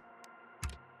know?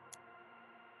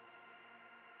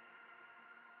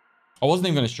 I wasn't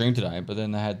even going to stream today, but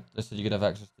then they said you could have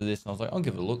access to this, and I was like, I'll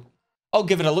give it a look. I'll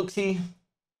give it a look-see.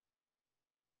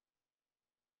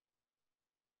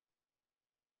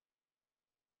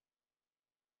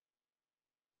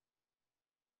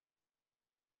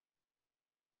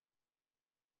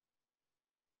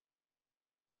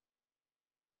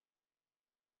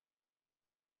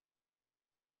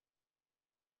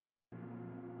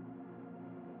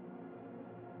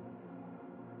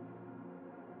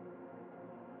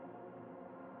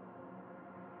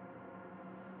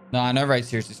 No, no race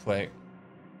series this week.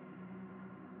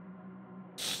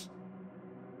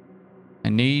 I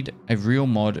need a real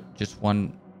mod, just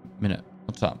 1 minute.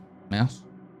 What's up, mouse?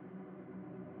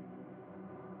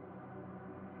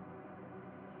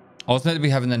 I was meant to be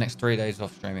having the next 3 days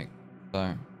off streaming,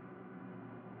 so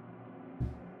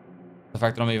the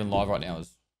fact that I'm even live right now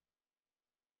is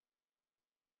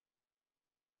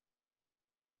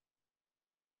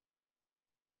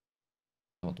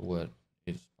not what the word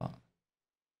is, but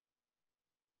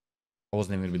I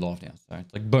wasn't even going to be live now, so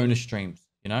it's like bonus streams,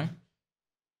 you know?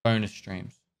 Bonus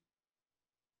streams.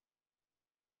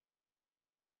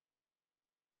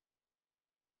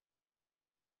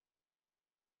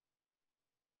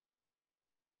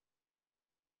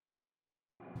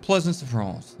 Pleasant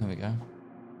surprise. There we go.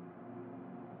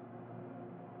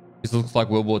 This looks like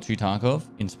World War II Tarkov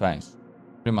in space.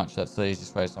 Pretty much that's the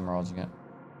easiest way of summarizing it.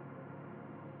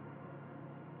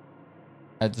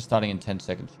 Just starting in 10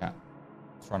 seconds, chat.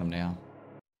 Let's run them now.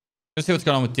 Let's see what's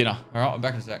going on with dinner. All right, I'm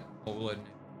back in a sec. Oh, we'll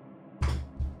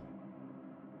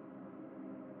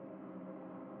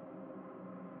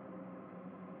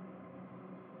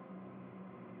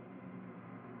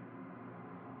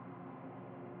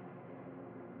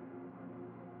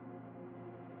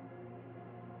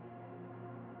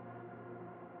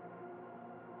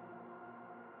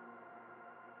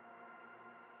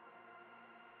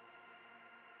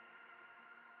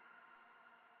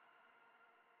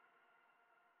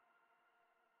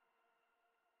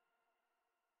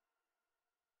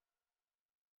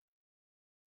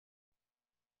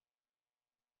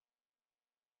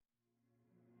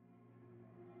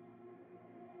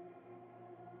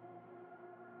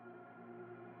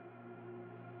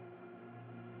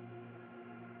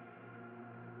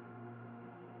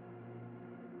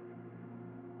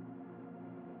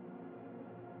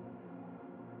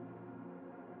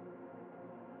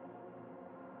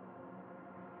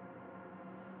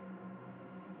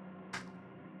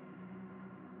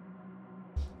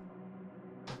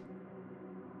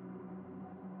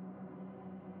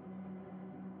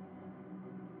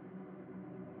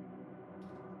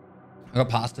I got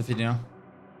pasta for dinner.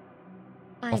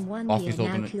 I'm 1 Off year is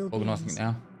now, cool organising it beans.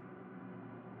 now.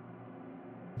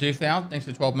 Doofound, thanks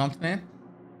for 12 months, man.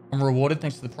 I'm rewarded,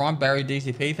 thanks to the Prime. Barry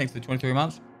DCP, thanks for 23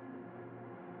 months.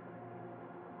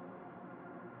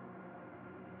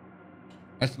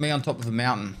 That's me on top of a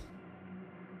mountain.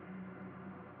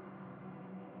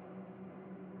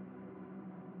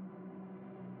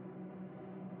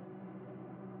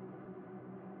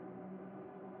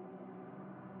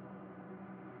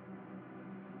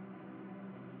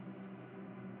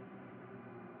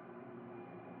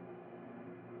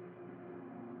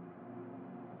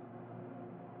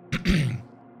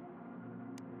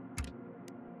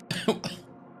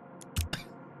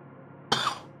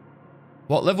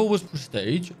 What level was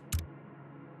prestige?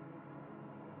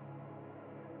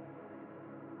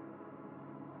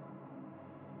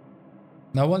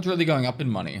 No one's really going up in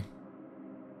money.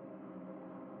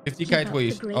 50k is where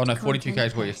you... Oh no, 42k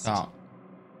is where you start.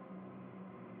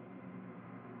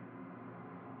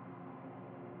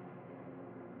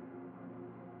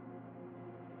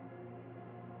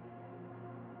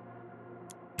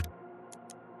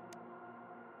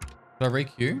 Did I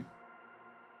re-queue?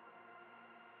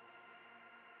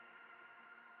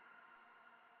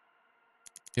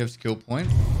 You have skill point?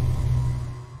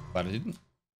 But I didn't.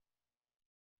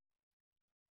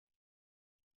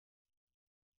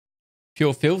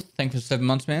 Pure Filth, thanks for 7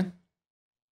 months, man.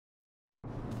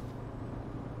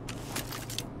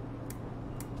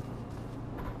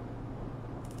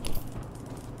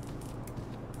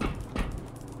 Oh,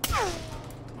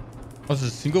 this is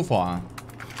a single fire.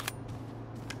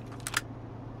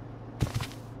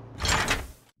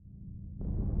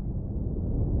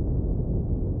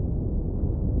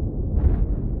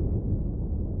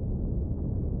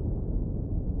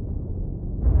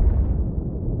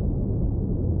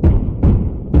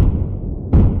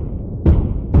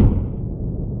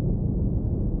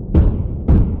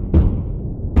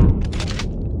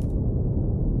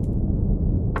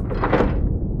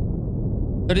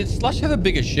 But did Slush have a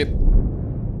bigger ship? I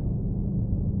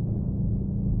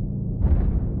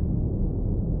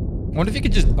wonder if you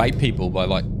could just bait people by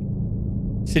like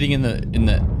sitting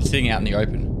sitting out in the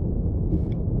open.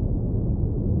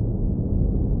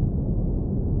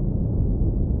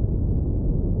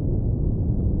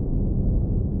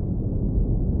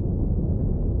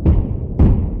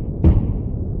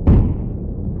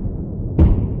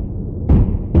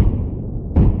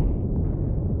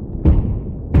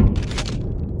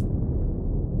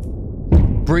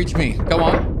 Breach me. Go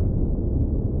on.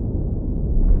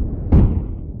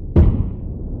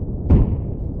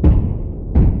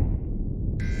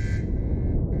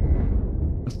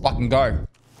 Let's fucking go.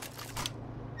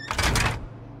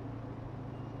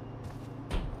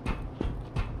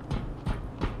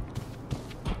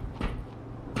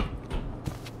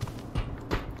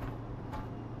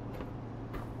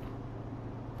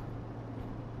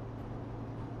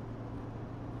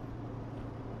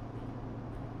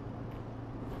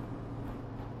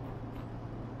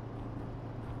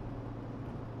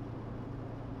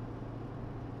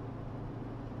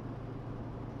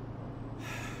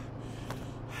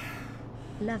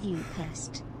 Love you,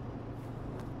 pest.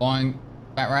 Flying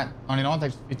Fat Rat 99,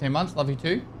 thanks for 15 months. Love you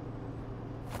too.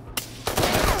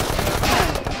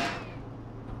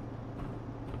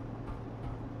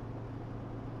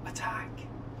 Attack.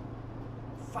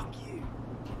 Fuck you.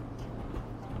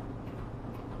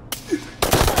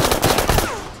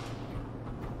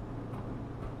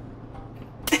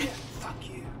 Fuck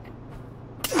you.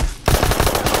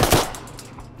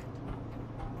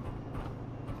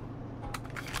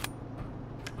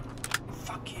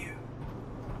 Fuck you.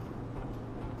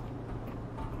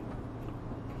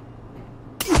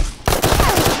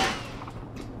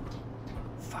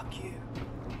 Fuck you.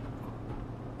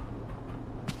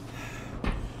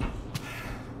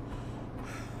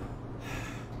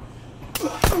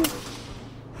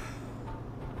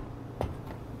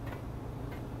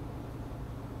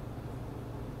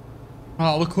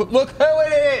 Oh, look who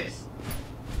it is!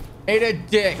 Eat a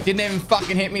dick. Didn't even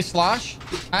fucking hit me, Slush.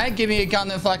 Hey, give me a gun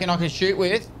that fucking I can shoot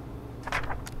with.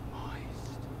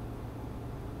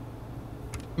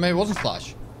 Maybe it wasn't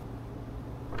Slush.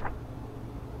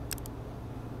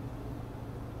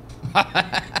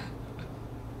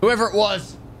 Whoever it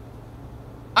was.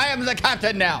 I am the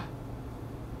captain now.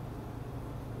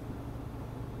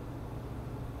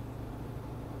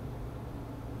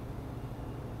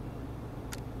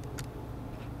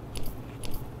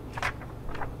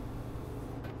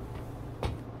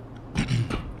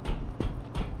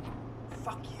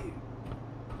 Fuck you.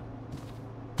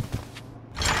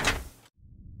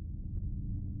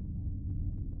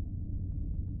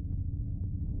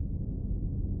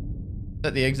 Is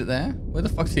that the exit there? Where the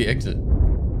fuck's the exit?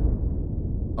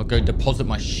 I'll go deposit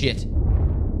my shit.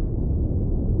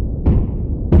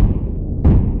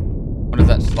 What is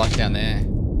that Slush down there?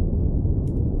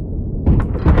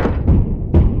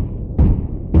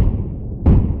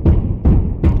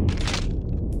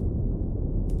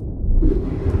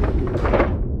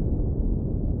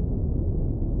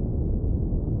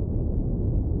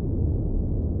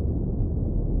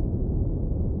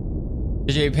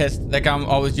 GG pissed. That gun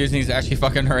I was using is actually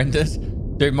fucking horrendous.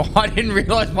 Dude, I didn't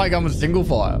realize my gun was single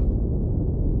fire.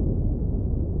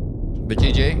 But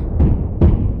GG.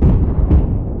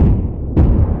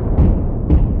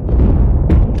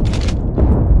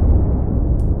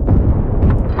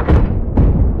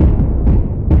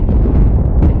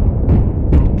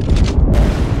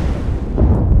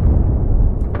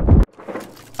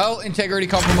 Oh, integrity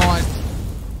compromised.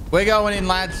 We're going in,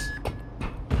 lads.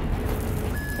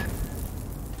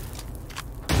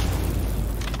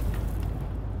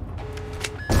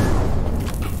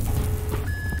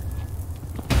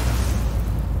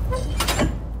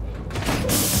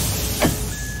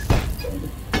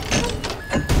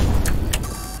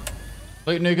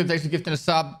 Luke Nukem, thanks for gifting a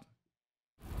sub.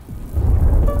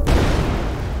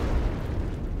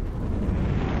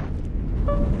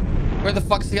 Where the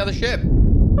fuck's the other ship?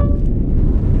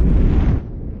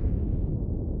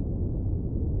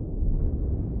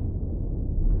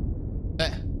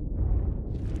 There.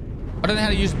 I don't know how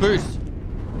to use boost.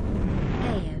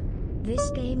 Heyo, this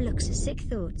game looks a sick.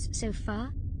 Thoughts so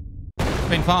far? It's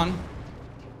been fun.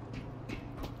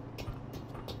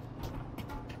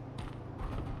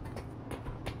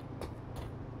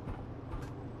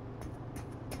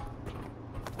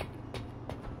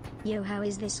 Yo, how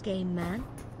is this game, man?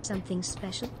 Something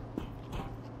special?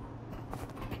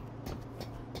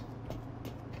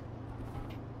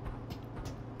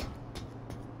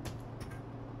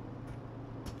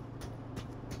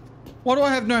 Why do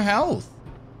I have no health?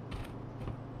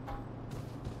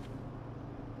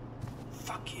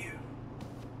 Fuck you.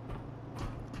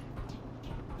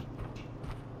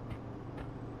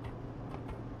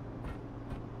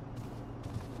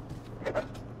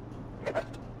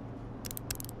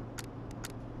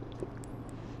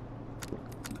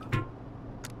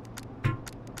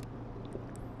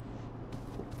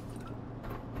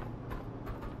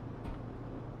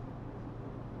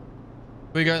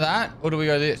 Do we go that or do we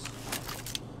go this?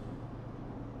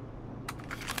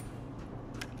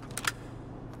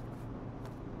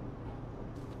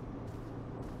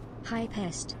 Hi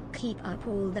Pest, keep up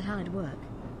all the hard work.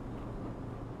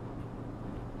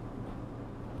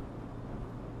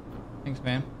 Thanks,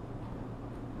 man.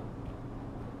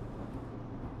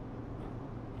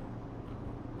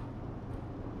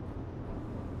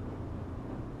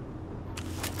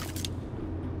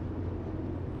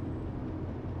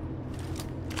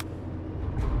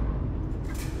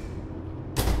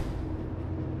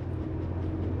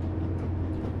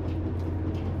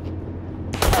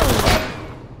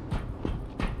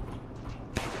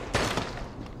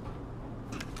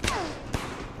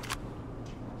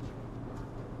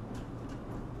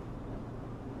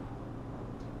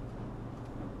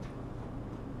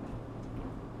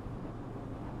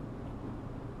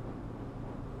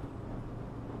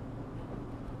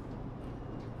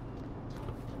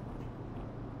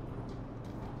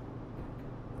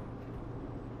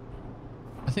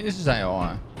 I think this is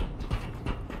AI.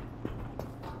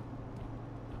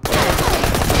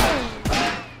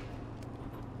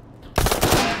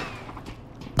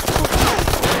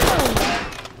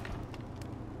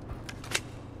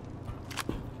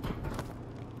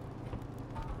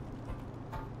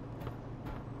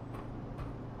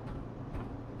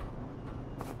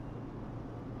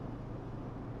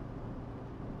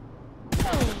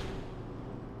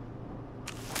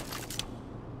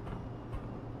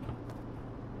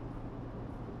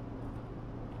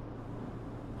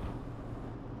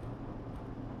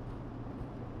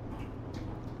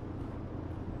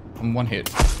 I'm one hit.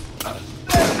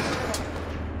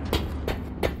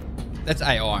 That's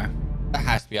AI. That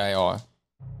has to be AI.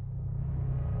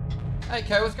 Hey,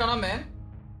 Ko, what's going on, man?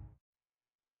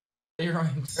 You're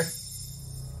right.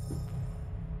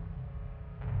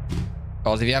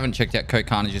 Guys, if you haven't checked out Ko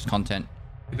Carnage's content,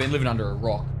 you've been living under a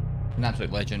rock. An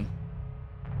absolute legend.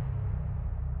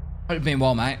 Hope you've been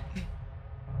well, mate.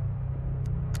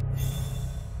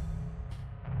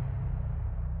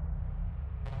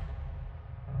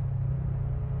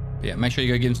 Yeah, make sure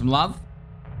you go give him some love.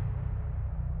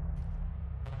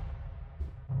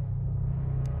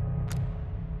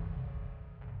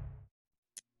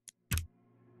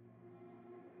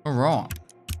 All right.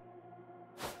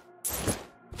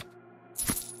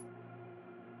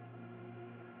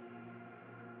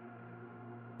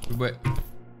 Wait.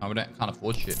 Oh, we can't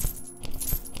afford shit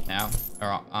now. All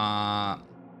right.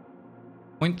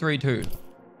 0.32.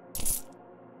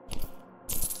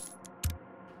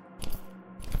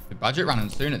 The budget running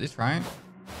soon at this rate.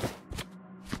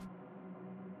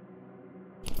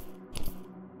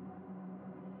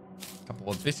 Couple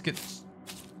of biscuits.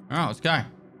 All right, let's go.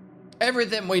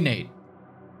 Everything we need.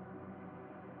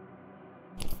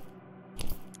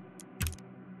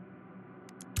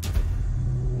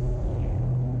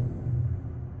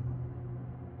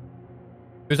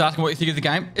 Who's asking what you think of the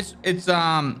game? It's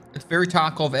very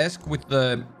Tarkov-esque with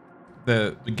the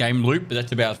game loop, but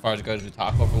that's about as far as it goes with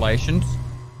Tarkov relations.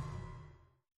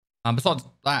 Besides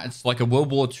that, it's like a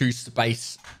World War II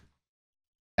space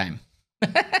game.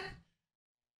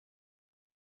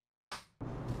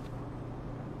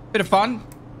 Bit of fun,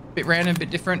 bit random, bit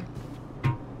different.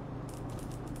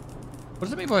 What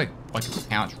does it mean by like a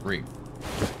pouch rig?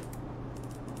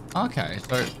 Okay,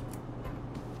 so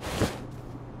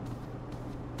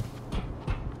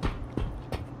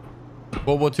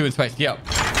World War II in space. Yep.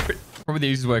 Probably the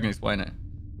easiest way I can explain it.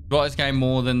 Do you like this game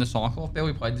more than the cycle? I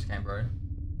barely played this game, bro.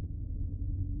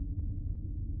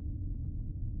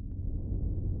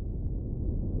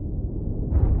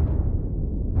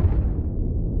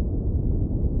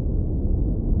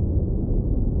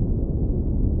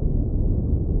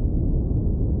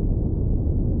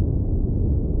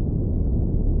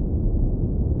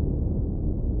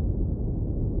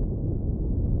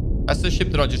 That's the ship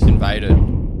that I just invaded.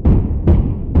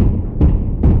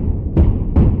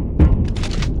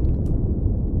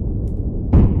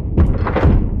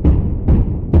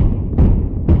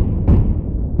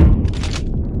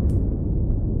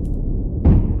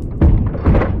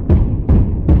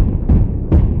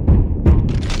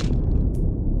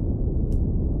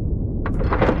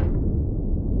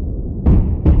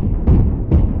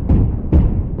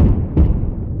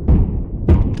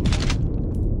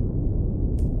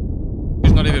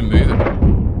 Not even moving. Huh.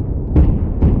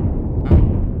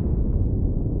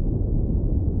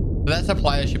 So that's a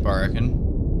player ship, I reckon.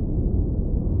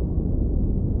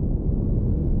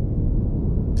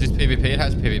 Is this PvP? It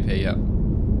has PvP, yep.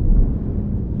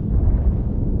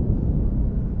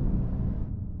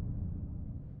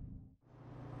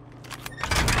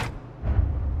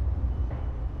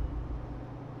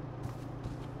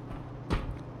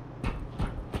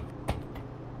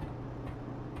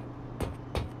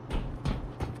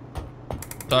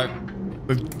 So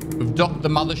we've docked the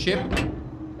mothership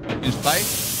in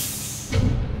space,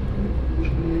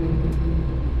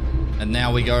 and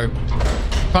now we go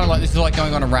kind of like this is like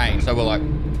going on a raid. So we're like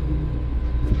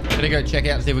gonna go check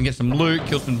out, see if we can get some loot,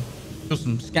 kill some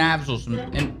scavs or some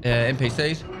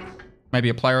NPCs, maybe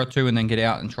a player or two, and then get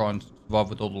out and try and survive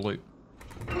with all the loot.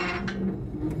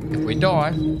 If we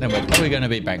die, then we're probably going to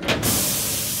be bankrupt.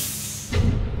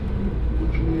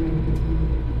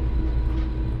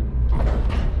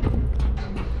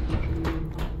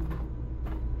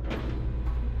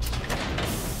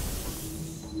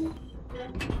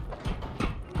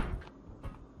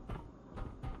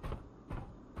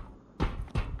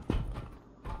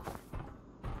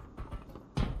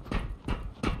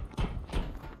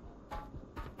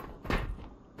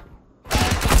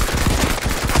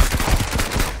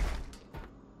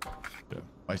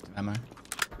 Wasting ammo.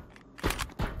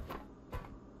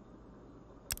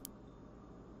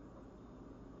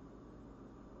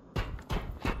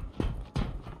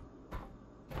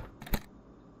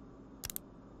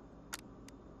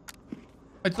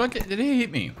 Wait, did he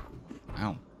hit me?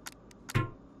 Ow.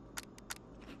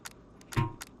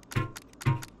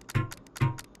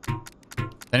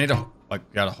 They need to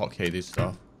like be able to hotkey this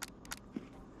stuff.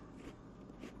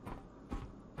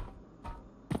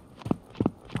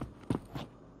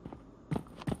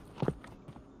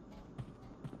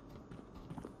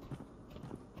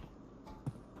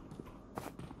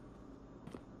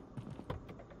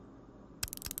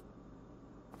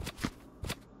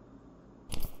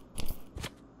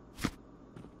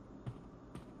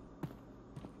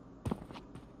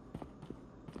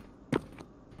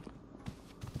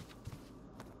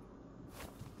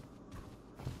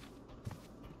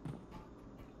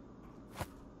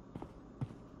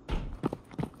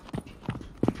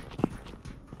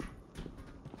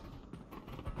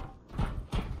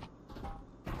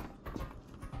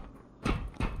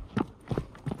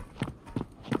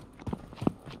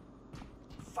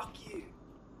 Fuck you.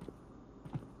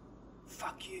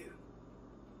 Fuck you.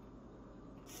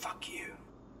 Fuck you.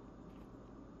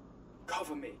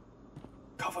 Cover me.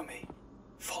 Cover me.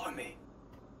 Follow me.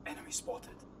 Enemy spotted.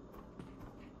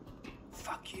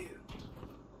 Fuck you.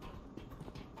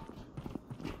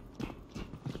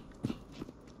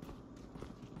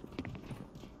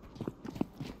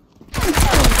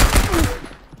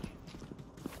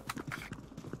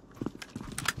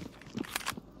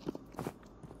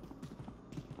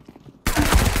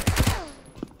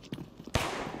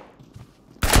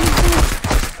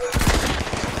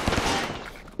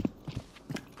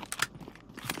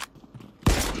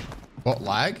 What,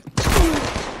 lag?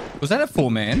 Was that a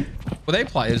 4-man? Were they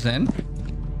players then?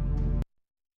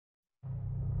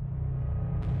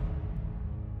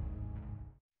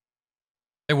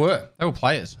 They were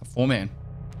players, a 4-man.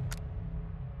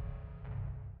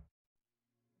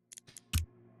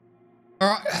 All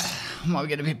right, I might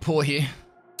get a bit poor here.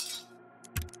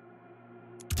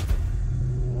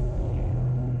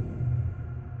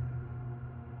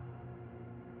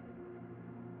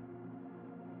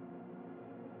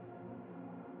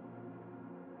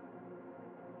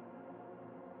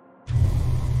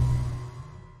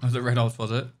 Was it Red Ops,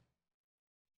 was it?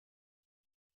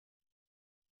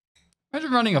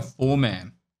 Imagine running a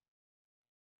 4-man.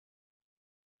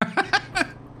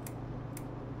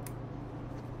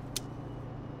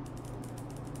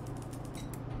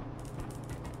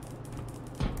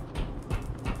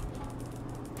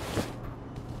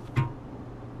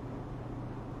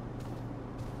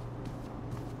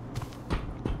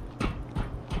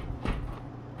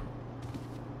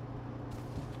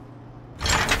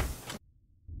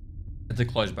 It's a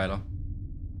closed beta.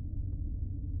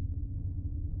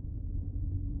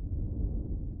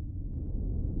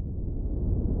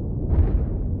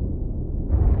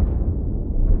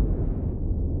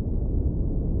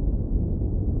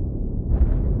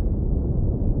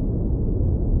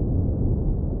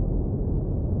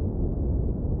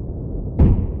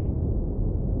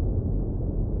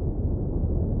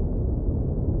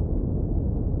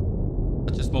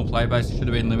 Such a small player base, it should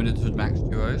have been limited to max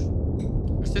duos.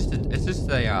 It's just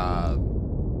a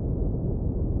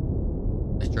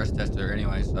stress tester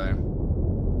anyway, so.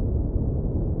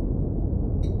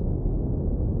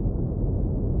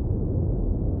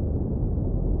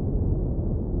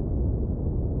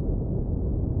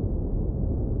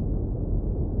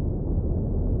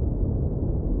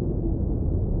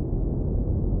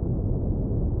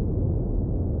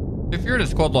 If you're in a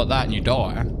squad like that and you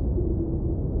die,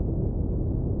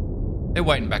 they're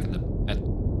waiting back at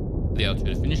the L2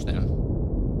 to finish them.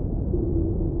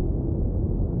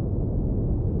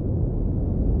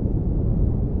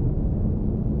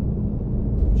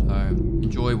 So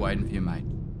enjoy waiting for your mate.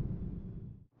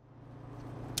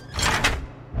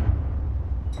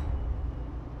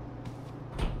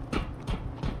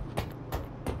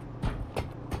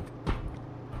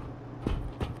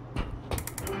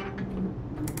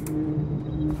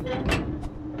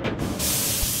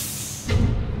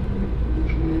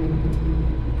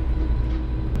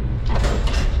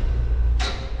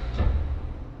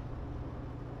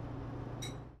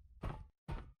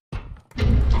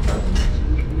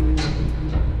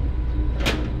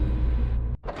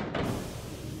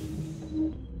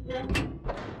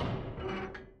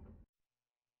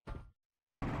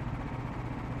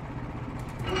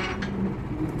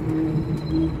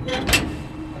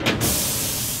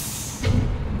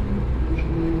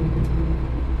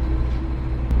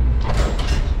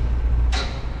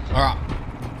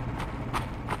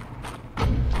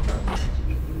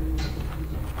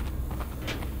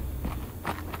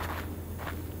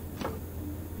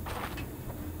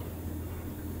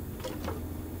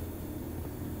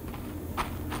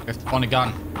 You have to find a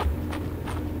gun.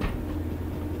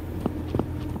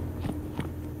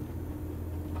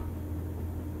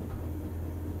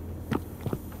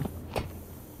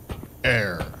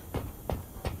 Air.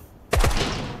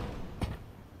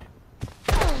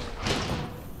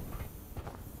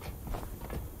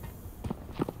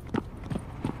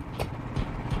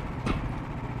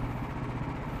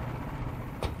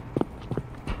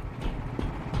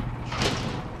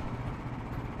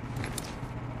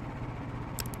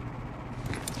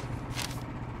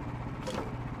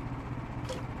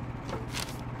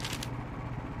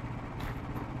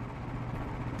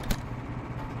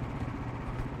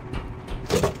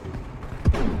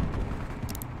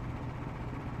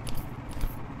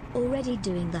 Already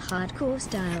doing the hardcore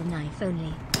style knife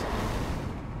only.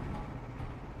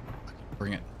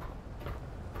 Bring it.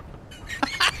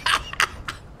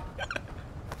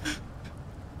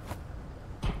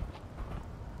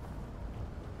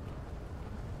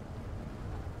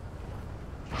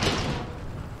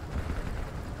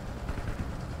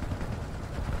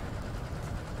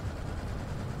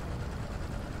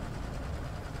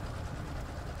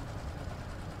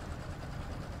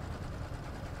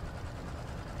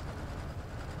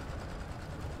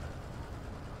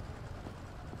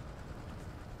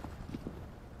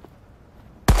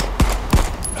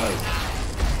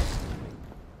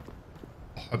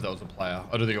 I hope that was a player.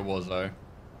 I don't think it was though.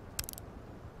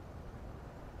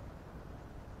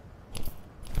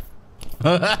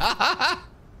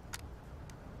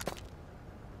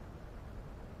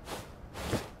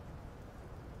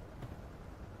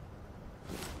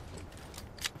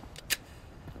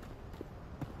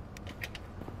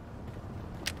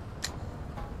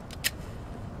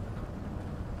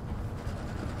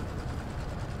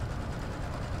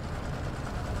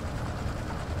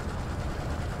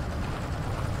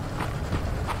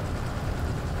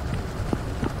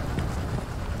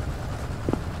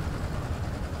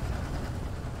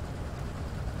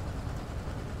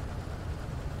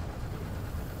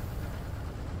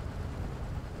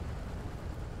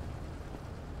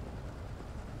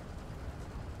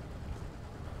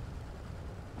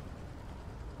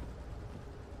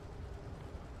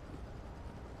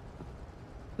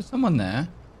 There's someone there.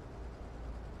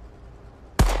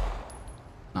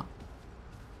 No.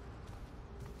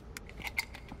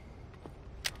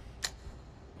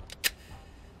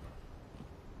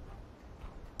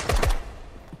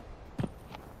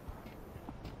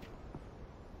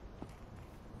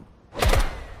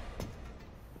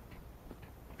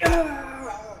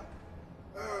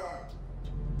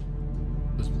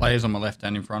 There's players on my left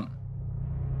and in front.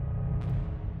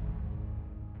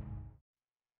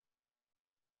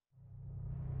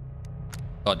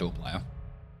 Oh, dual player.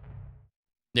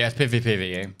 Yeah, it's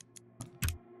PvPvE.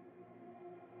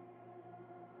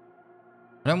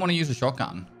 I don't want to use a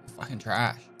shotgun. It's fucking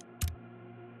trash.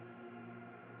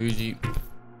 Uzi.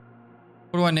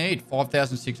 What do I need?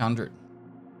 5,600.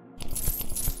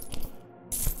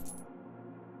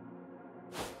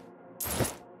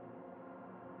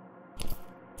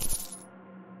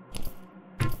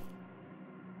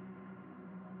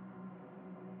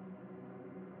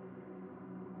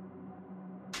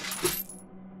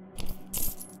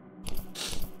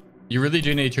 You really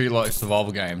do need to treat like a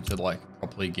survival game to like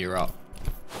properly gear up.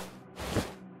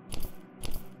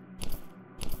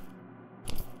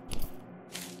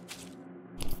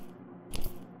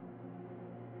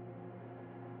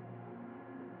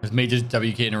 It's me just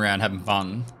WKing around having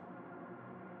fun.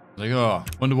 Like, oh,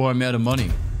 wonder why I'm out of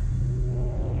money.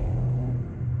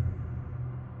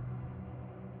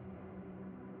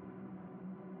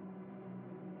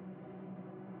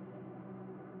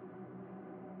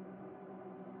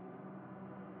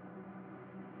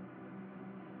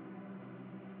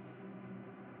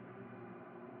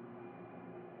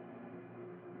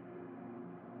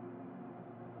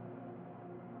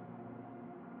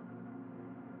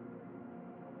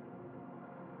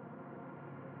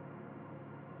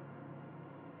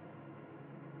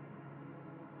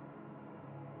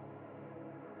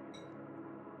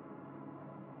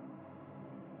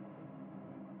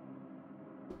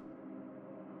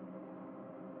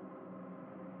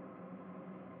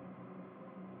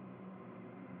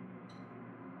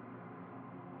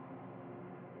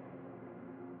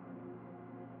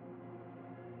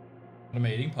 What am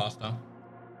I eating? Pasta.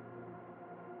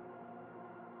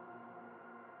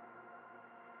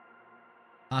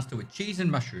 Pasta with cheese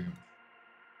and mushrooms.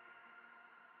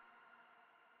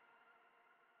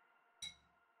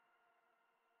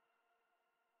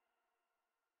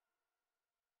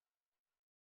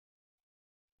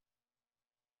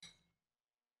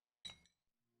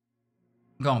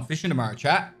 I'm going fishing tomorrow,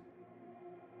 chat.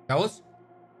 Fellas?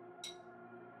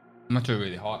 I'm not too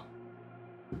really hot.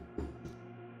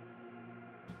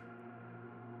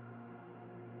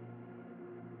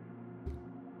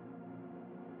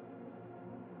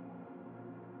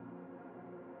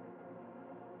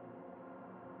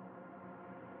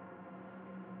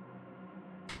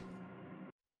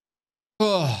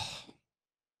 Oh.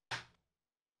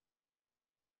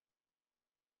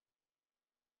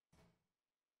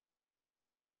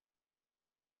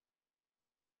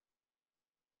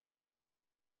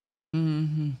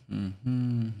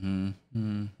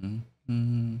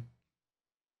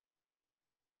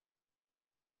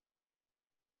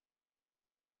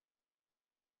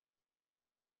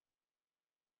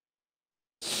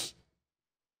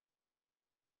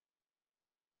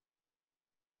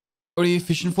 What are you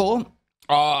fishing for?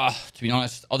 To be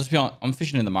honest, I'll just be honest. I'm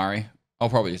fishing in the Murray. I'll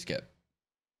probably just get.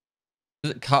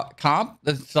 Is it carp?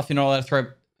 The stuff you're not allowed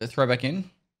to throw back in.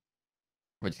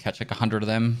 Or just catch like 100 of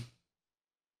them.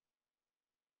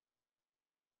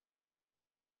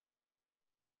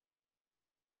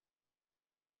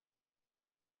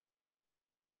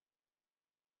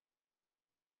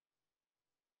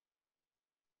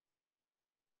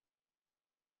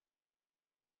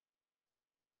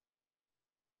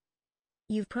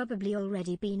 You've probably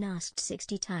already been asked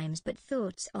 60 times, but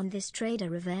thoughts on this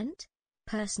trader event?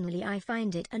 Personally, I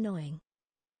find it annoying.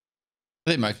 I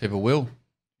think most people will, to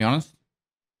be honest.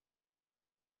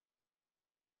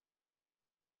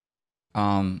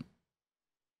 I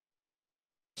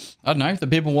don't know. If the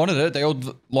people wanted it, they all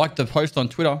liked the post on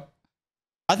Twitter.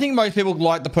 I think most people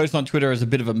like the post on Twitter as a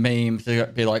bit of a meme to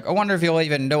be like, I wonder if he'll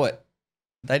even do it.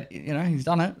 They, you know, he's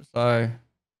done it, so.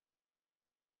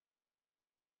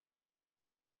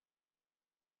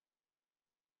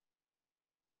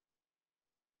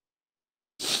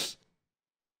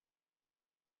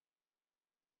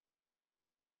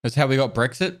 That's how we got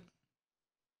Brexit.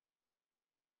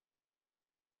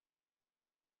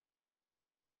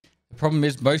 The problem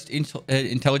is most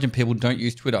intelligent people don't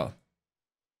use Twitter.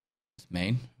 It's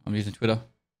mean. I'm using Twitter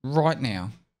right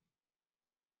now.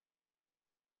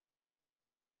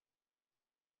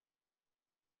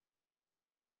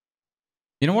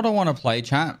 You know what I want to play,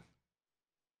 chat?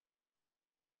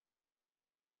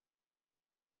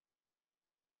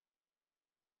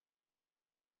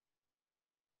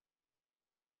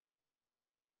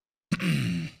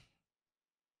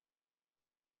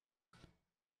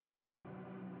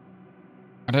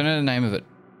 I don't know the name of it.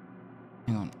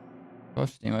 Hang on. Do I have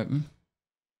Steam open?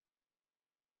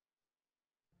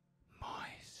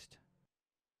 Moist.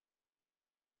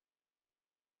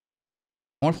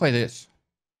 I want to play this.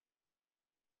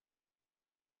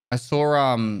 I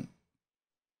saw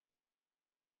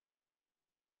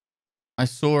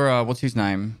what's his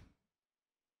name?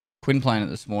 Quinn playing it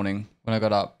this morning when I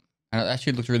got up. And it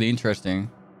actually looked really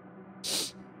interesting.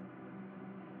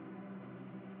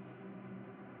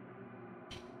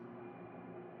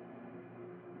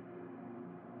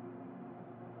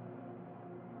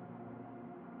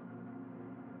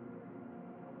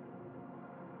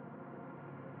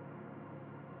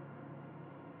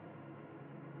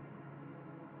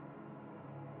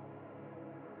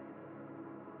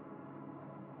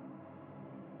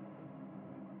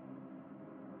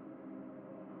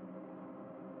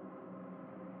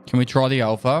 Can we try the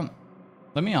alpha?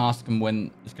 Let me ask him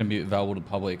when it's going to be available to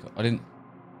public. I didn't...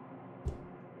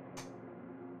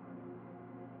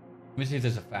 Let me see if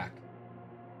there's a FAQ.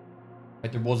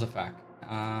 Wait, there was a FAQ.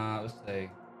 Let's see.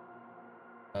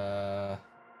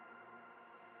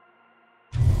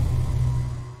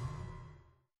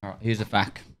 Alright, here's a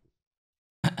FAQ.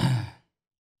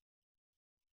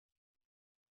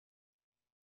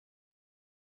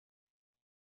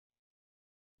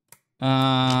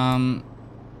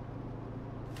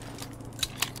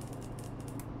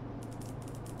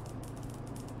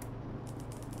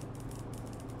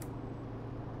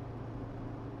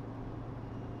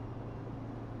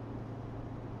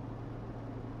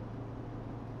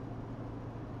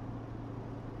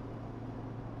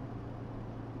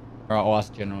 Alright, I'll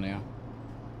ask General now.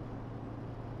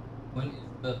 When is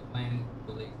the plan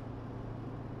released?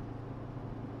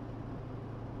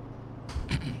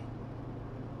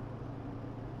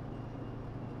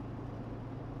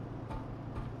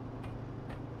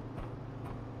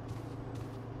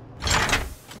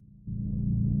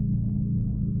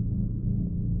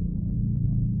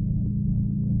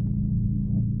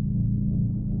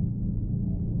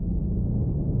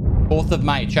 Fourth of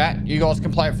May, chat. You guys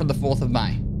can play it from the 4th of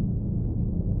May.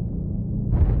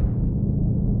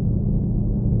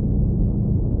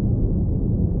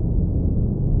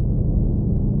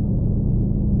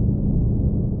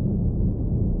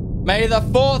 May the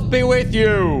 4th be with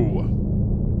you.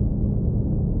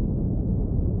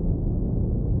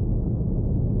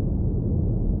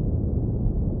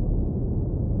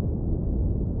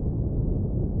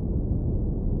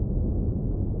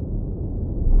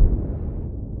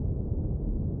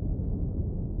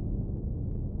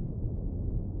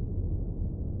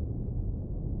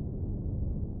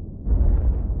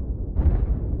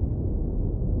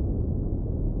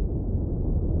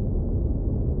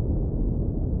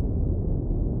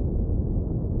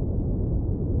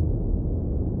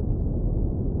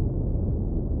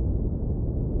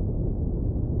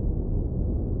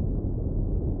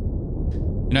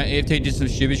 You know, EFT did some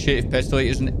stupid shit if Pestily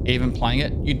isn't even playing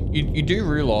it. You do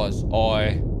realize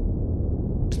I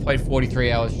just played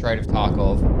 43 hours straight of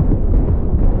Tarkov.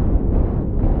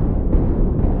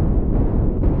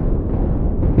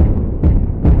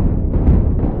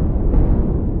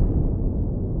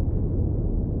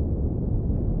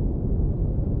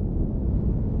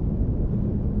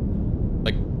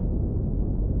 Like,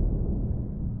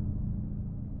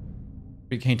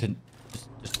 pretty keen to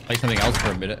just play something else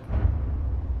for a minute.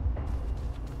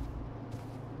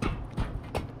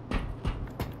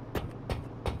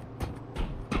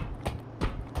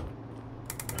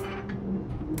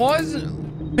 Why is it?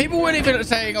 People weren't even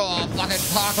saying, oh, fucking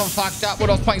Tarkov fucked up when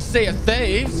I was playing Sea of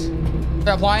Thieves.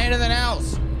 They're playing anything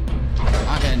else.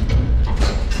 Fucking.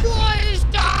 Why is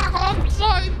Tarkov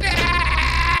so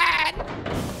bad?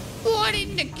 Why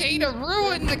didn't Nikita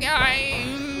ruin the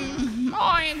game?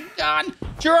 I am done.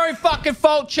 It's your own fucking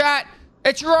fault, chat.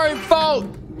 It's your own fault.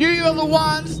 You are the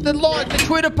ones that like the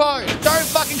Twitter post. Don't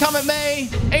fucking come at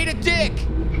me. Eat a dick.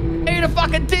 Eat a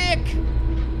fucking dick.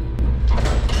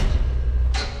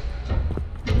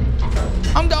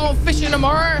 I'm going fishing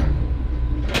tomorrow.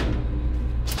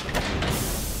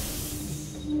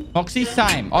 Moxie,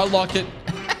 same. I liked it.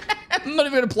 I'm not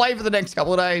even going to play for the next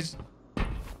couple of days.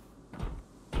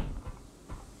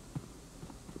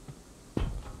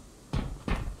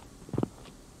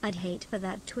 I'd hate for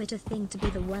that Twitter thing to be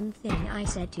the one thing I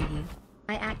said to you.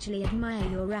 I actually admire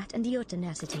your rat and your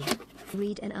tenacity.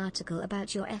 Read an article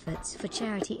about your efforts for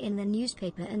charity in the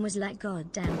newspaper and was like,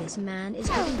 God damn, this man is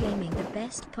giving gaming the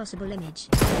best possible image.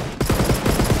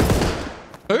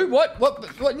 Who?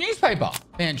 What newspaper?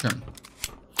 Tantrum.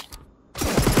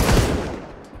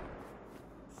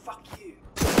 Fuck you.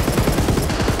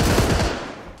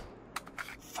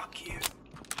 Fuck you.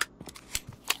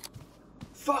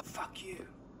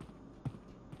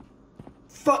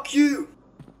 Fuck you!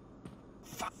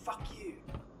 Fuck you.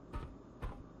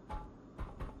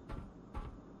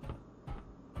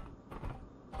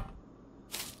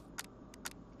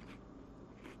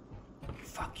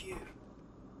 Fuck you.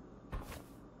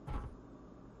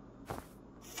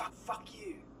 Fuck you.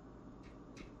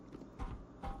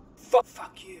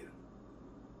 Fuck you.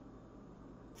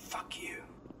 Fuck you.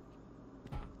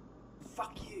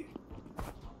 Fuck you.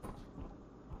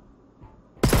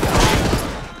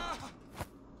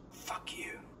 Fuck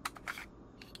you.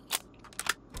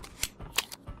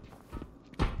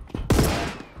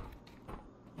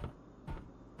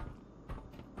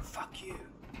 Fuck you.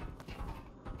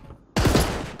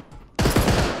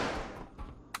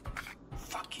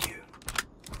 Fuck you.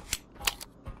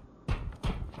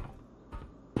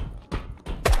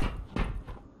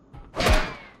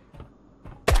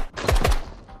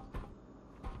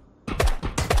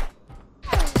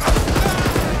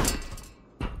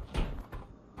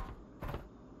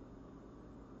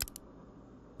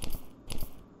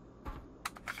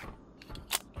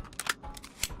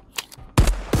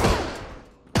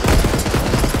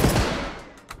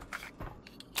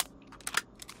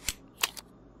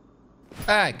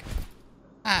 Bag.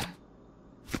 Hat.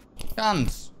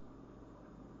 Guns.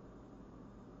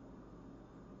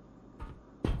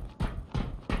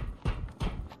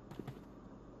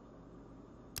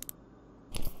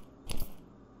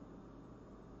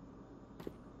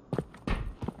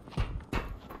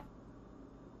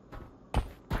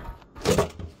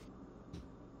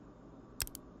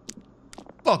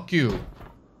 Fuck you.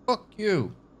 Fuck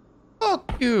you.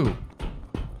 Fuck you.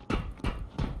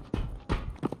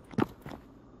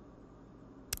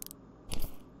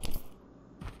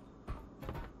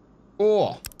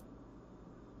 Oh.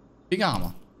 Big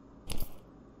armor.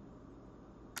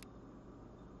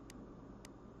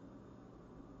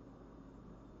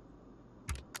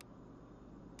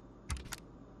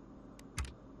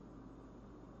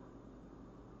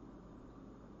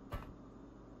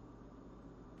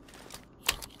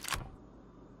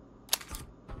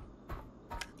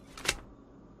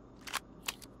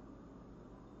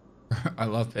 I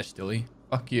love Pestilly.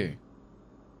 Fuck you.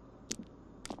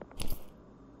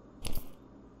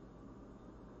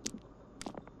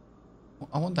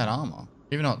 I want that armor,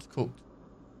 even though it's cooked.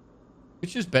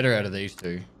 Which is better out of these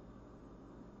two?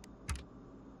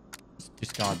 Let's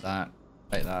discard that.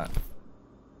 Take that.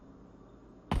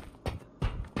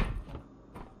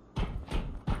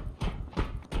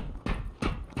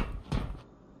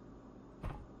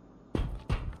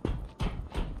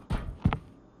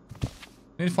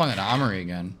 I need to find that armory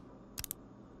again.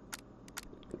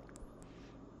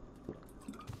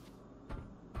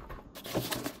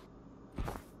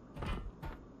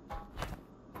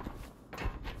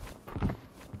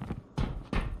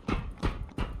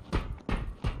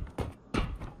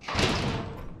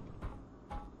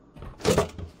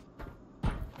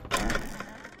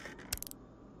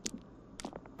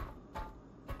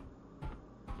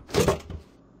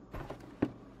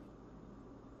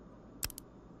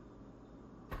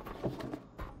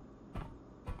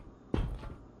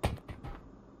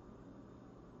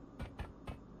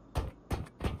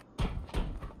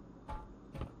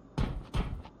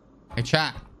 Hey,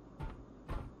 chat.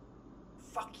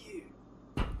 Fuck you.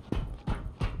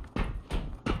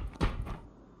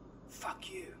 Fuck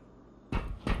you.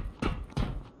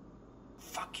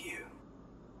 Fuck you.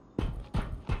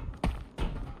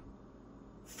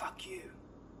 Fuck you.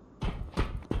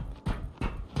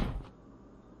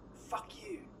 Fuck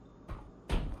you.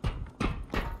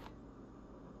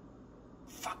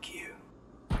 Fuck you.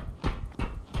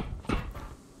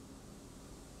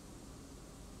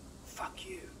 Fuck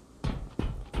you.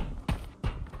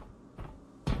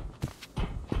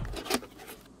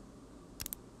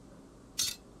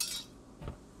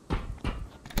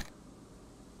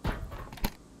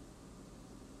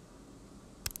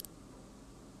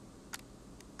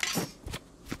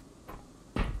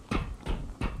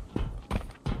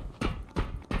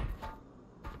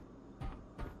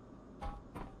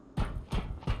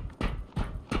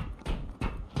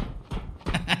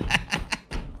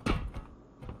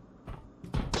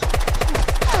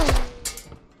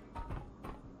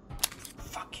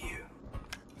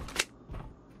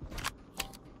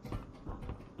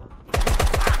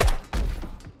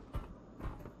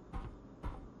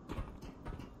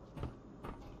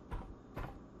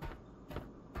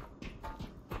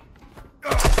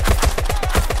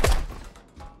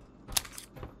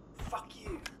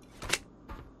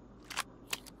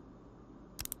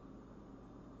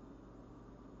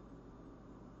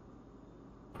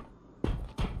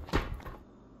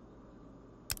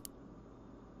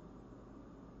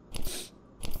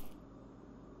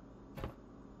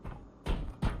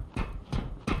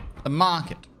 The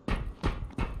market.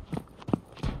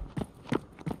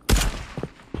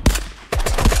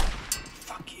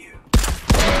 Fuck you.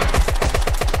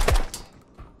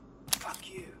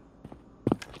 Fuck you.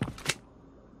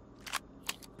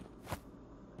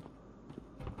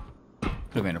 Could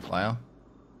have been a player.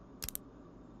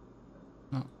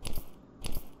 Oh.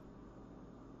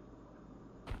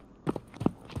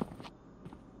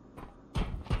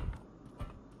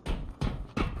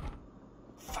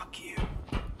 Fuck you.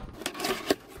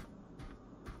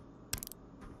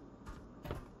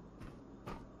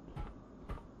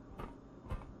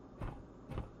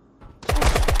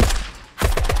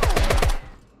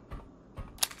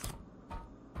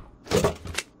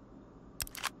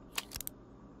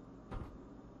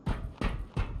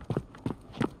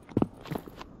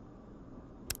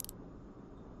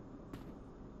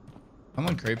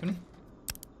 Someone creeping.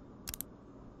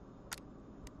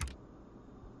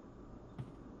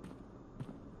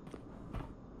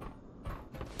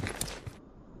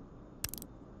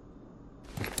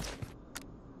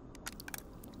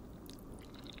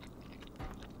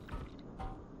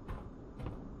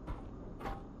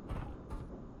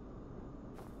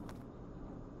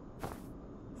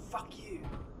 Fuck you.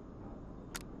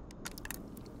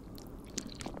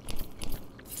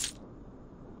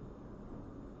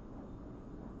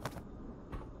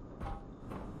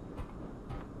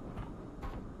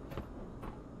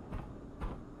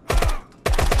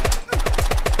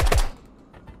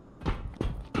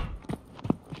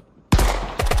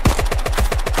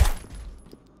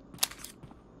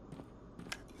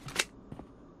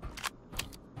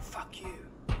 Fuck you.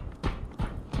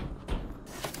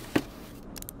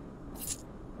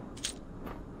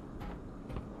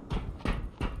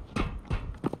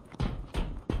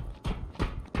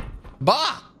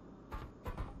 Bah!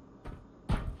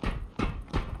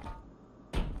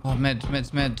 Oh,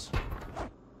 meds.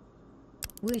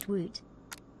 Woot woot.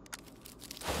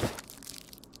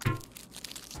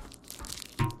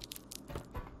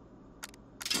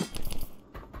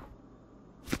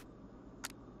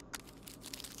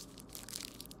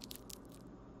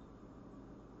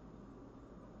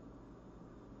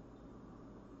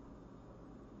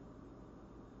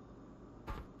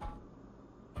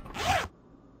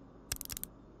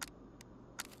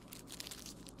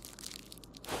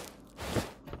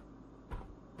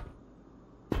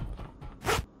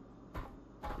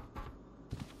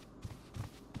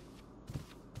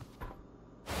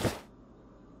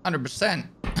 %.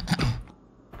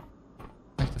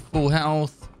 Back to full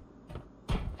health.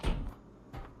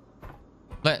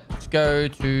 Let's go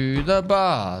to the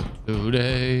bar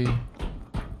today.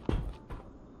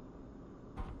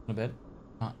 A bit.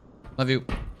 Love you.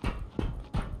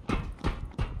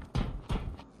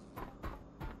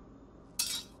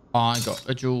 I got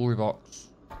a jewelry box.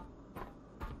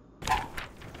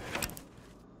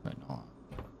 Wait, no.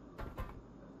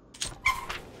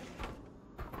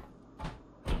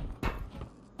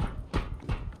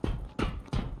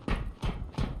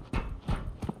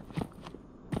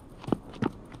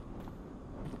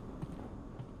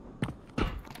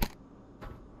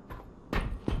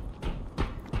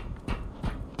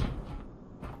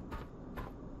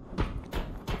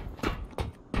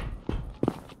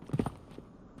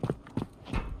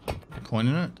 Coin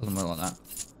in it? Doesn't look like that.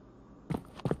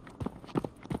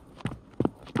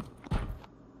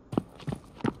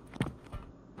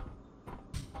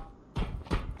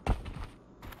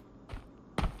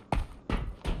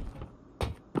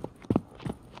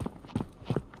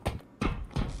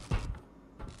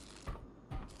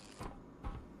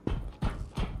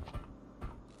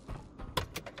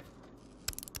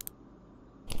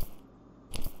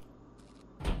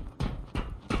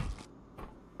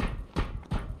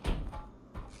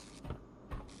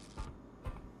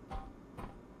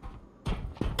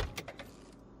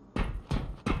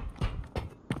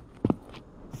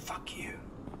 Fuck you.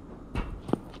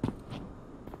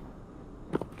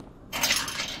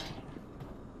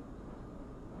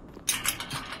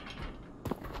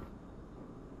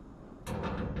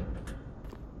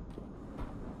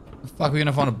 The fuck are we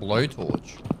gonna find a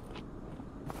blowtorch?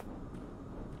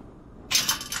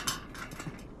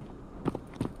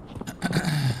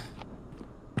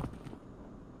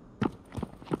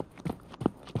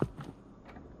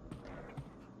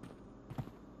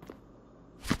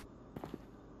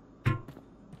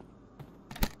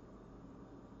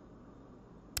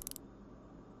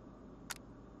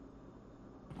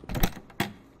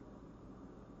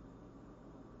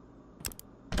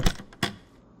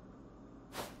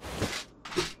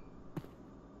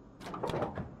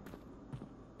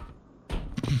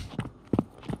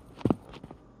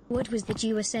 What was that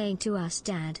you were saying to us,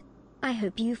 Dad? I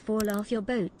hope you fall off your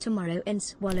boat tomorrow and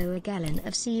swallow a gallon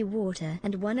of sea water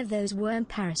and one of those worm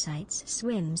parasites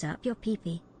swims up your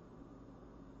pee-pee.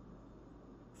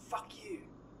 Fuck you.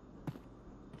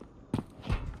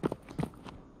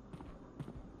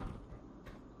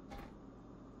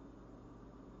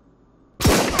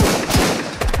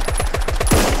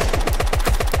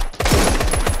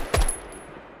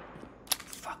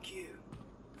 Fuck you.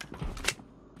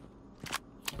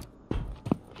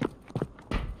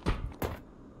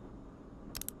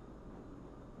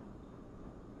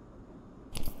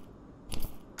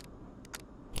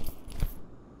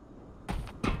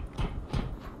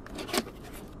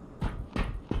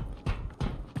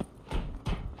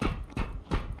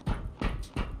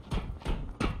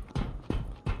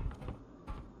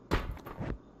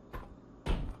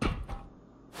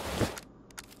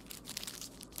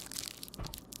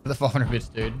 The 500 bits,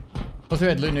 dude. Also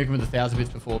had Loot Nukem with 1,000 bits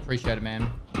before. Appreciate it,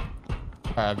 man.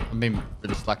 I've been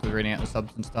really slack with reading out the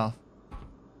subs and stuff.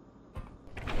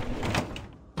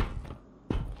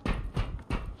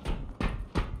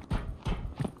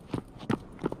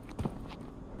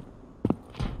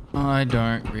 I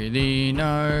don't really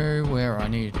know where I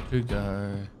need to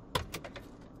go.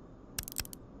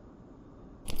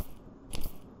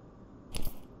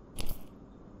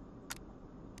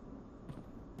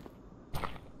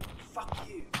 Fuck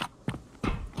you.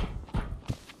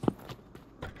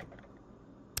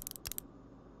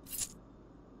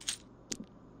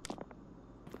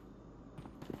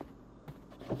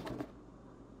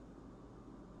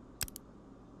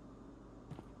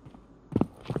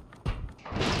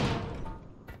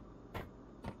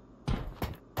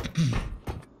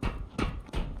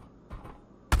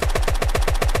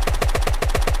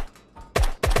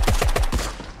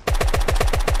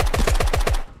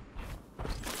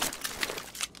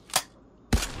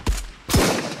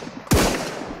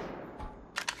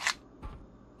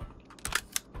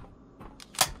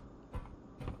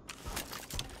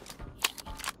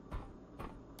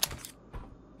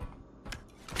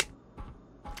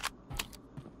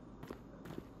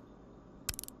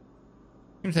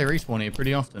 Seems they respawn here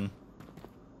pretty often.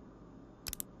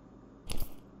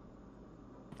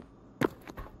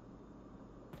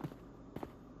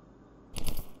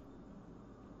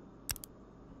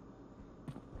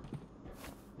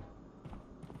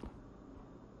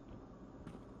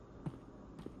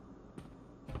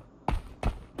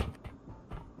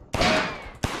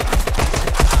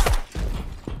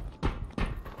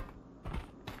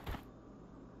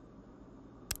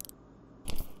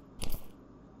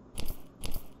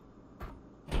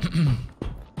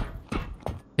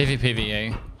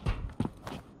 PvPvE.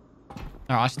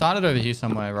 Alright, I started over here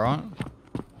somewhere, right?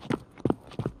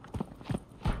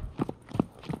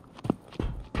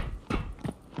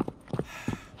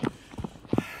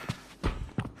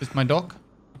 Is this my dock?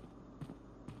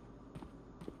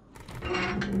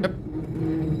 Yep.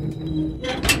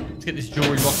 Let's get this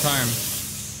jewelry box home.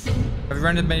 Have you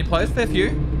rendered many players? Fair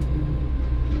few.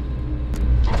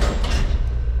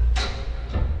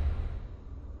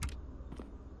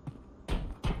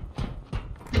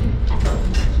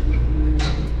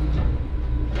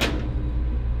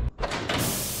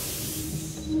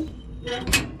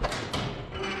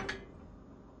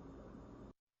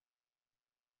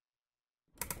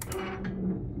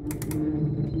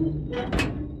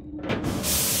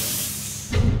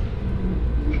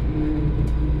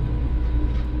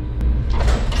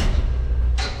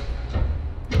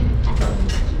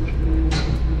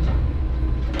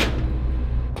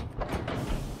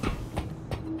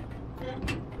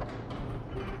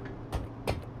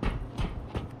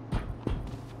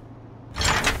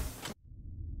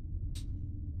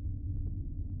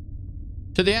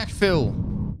 To the act, Phil.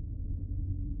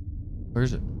 Where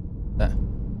is it? There.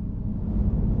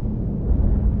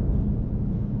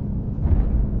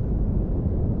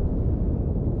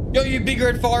 Yo, you big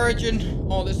red fire engine.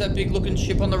 Oh, there's that big looking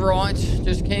ship on the right.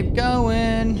 Just keep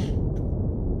going.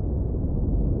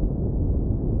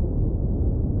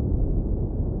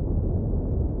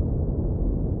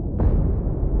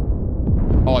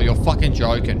 Oh, you're fucking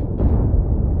joking.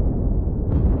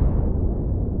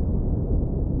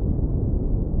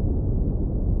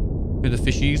 Who are the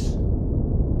fishies?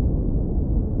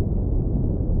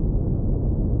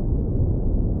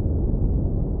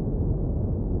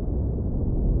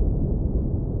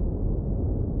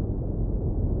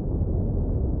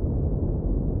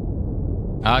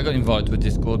 I got invited to a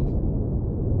Discord.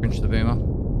 Pinch the Boomer.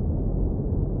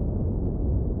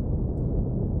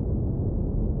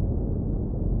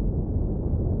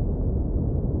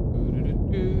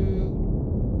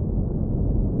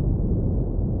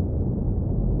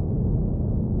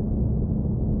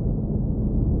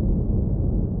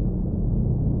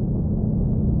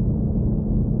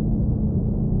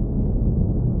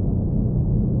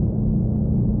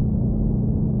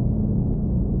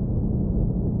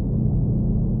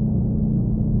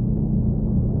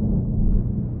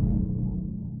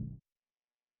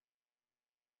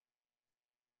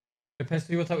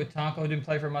 Pesty, what's up with Tark? I didn't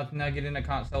play for a month now. Get in, I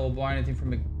can't sell or buy anything from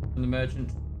the merchant.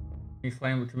 Can you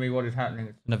explain to me what is happening?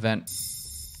 It's an event.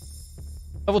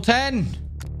 Level 10!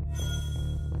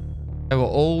 They were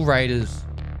all raiders.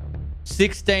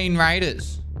 16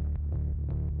 raiders.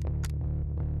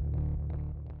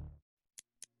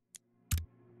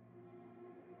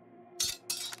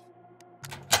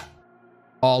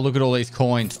 Oh, look at all these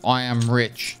coins. I am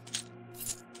rich.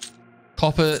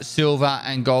 Copper, silver,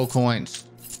 and gold coins.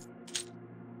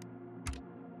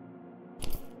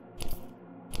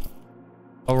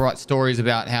 I'll write stories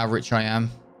about how rich I am.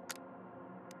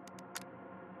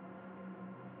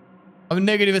 I'm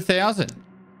negative 1,000.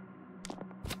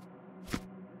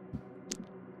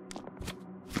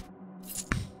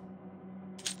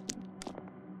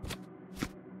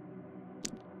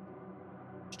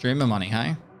 Streamer money,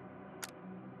 hey?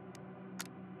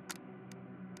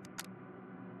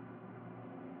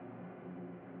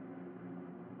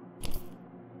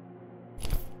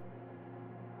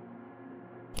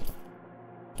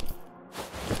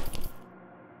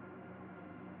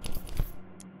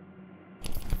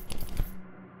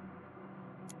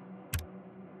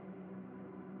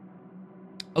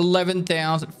 $11,000,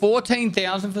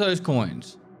 $14,000 for those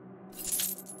coins.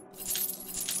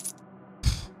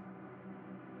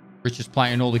 Richest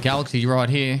player in all the galaxy right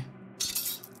here.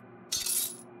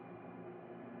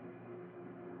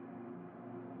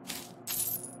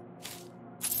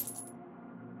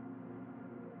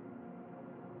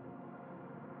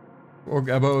 Or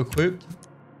Gabo equipped.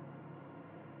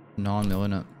 9 mil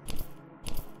in it.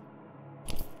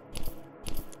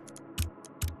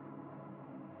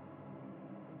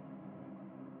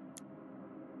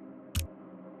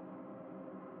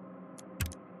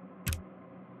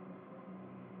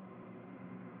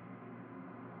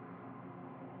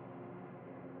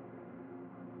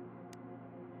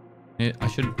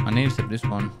 I need to set this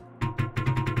one.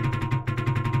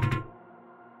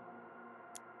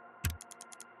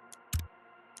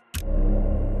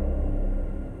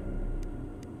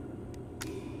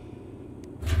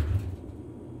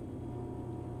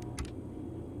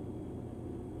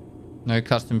 No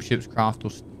custom ships, craft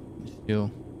or steal.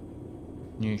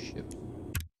 New ships.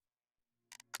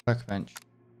 Workbench.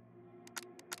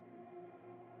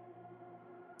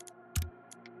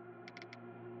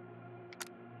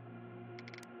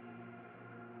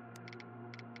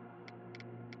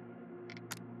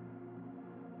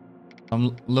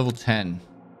 I'm level 10.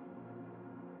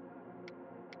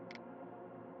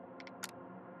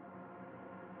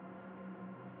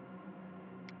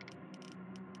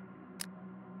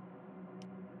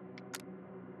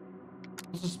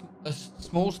 A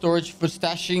small storage for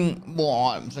stashing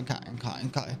more items. Okay.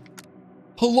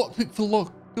 A lockpick for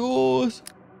locked doors.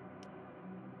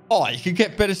 Oh, you could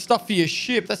get better stuff for your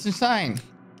ship. That's insane.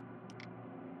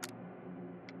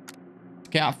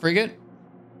 Scout frigate.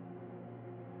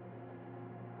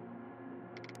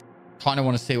 Kind of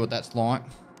want to see what that's like.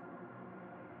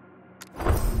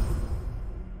 What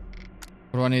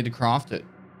do I need to craft it?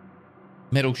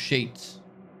 Metal sheets.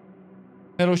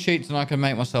 Metal sheets and I can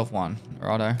make myself one.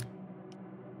 Righto.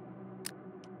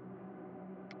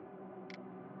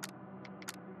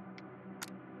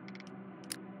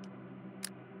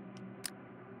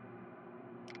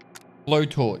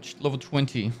 Blowtorch, level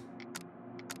 20.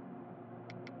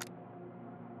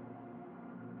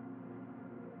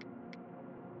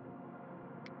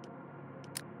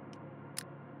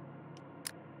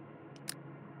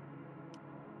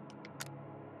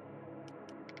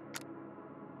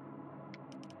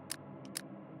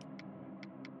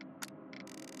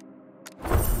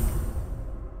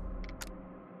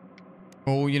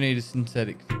 All you need is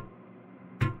synthetic.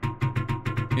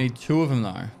 You need 2 of them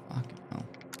though. Fucking hell.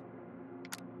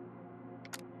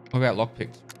 What about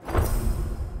lockpicks?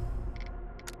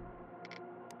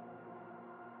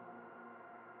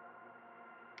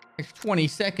 Next 20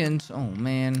 seconds. Oh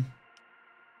man.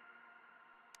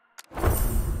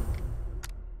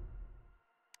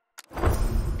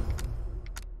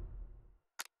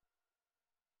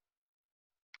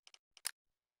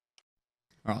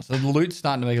 Alright, so the loot's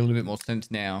starting to make a little bit more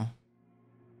sense now.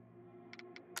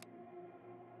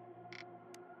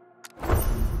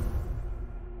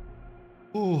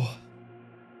 Ooh.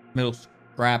 Metal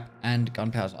scrap and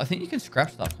gunpowder. I think you can scrap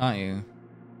stuff, can't you?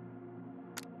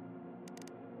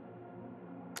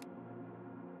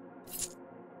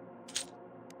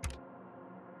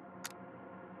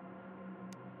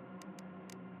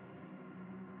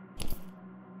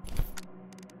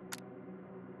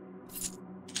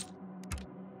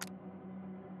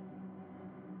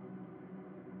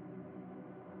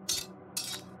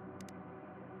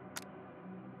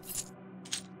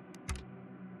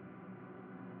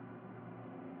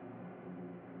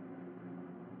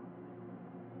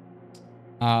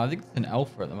 I think it's an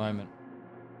alpha at the moment.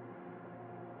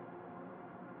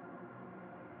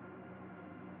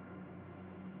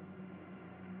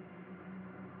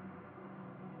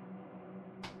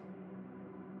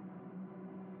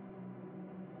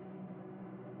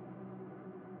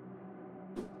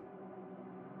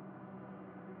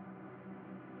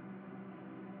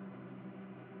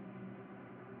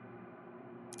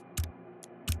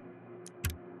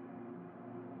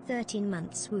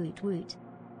 $13 woot woot.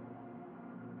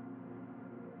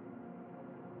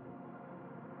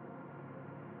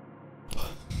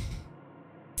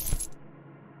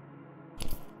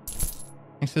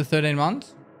 Thanks for the 13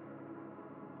 months.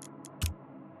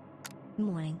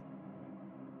 Morning.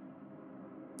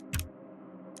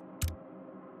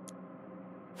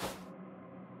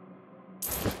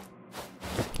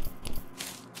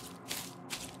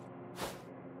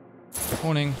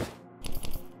 Morning.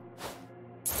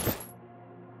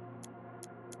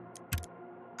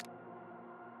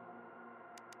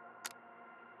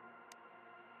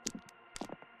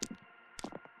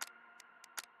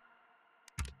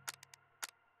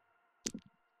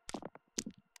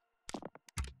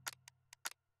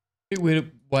 Bit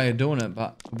weird way of doing it,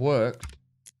 but it works.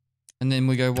 And then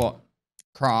we go what?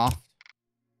 Craft.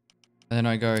 And then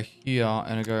I go here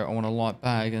and I go, I want a light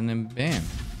bag, and then bam.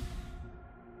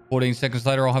 14 seconds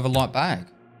later, I'll have a light bag.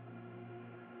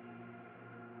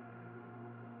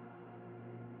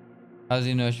 How's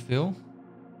the inertia feel?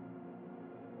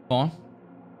 Fine.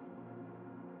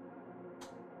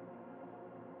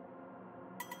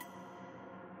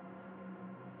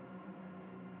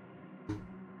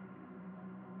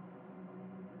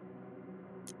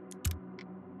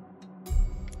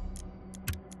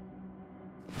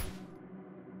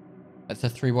 That's a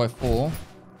 3x4.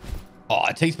 Oh,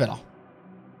 it tastes better.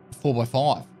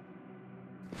 4x5.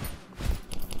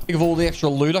 Think of all the extra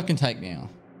loot I can take now.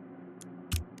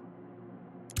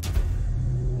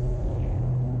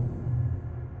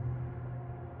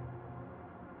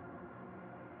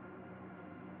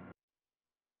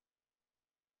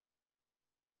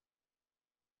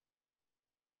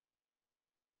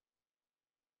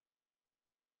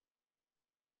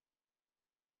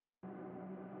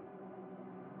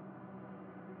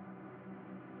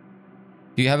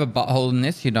 Do you have a butthole in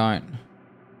this? You don't.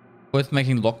 Worth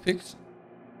making lockpicks?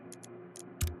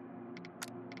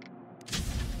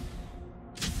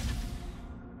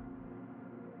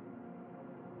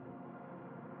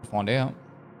 Find out.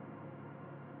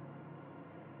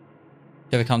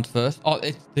 Whichever comes first. Oh,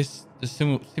 it's this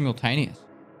simultaneous.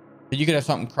 But you could have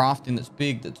something crafting that's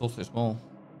big that's also small.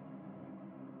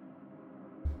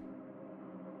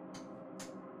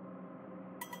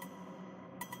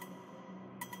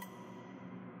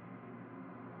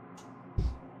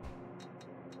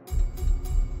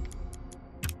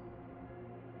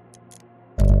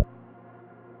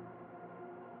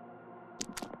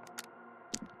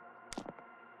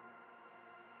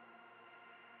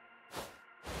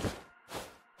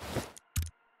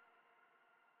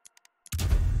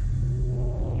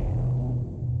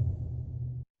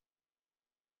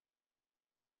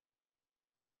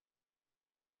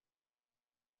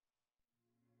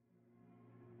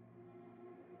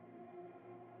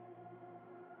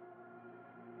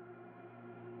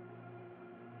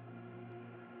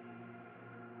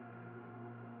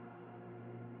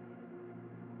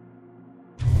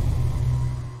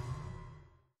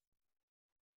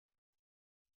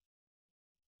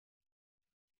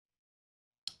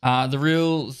 The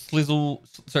real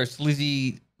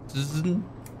Slizzy.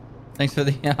 Thanks for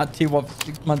the T1 for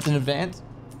 6 months in advance.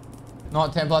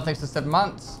 Night Templar, thanks for 7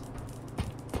 months.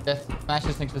 Death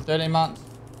Smashers, thanks for 13 months.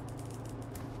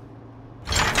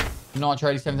 Nitro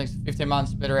 87, thanks for 15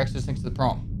 months. Better Extras, thanks for the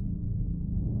prompt.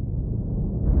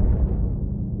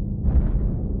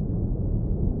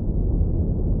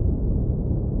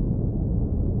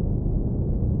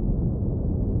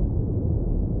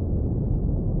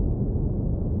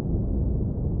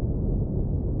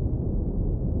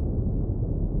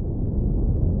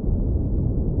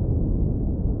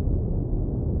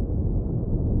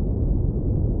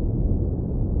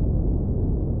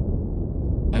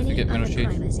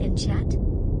 In chat.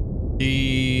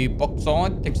 The box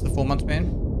side, thanks for the 4 months, man.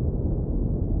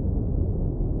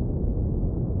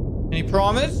 Any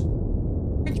primers?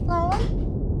 Which prime?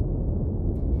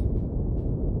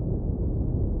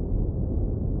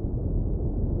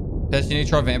 Tess, you need to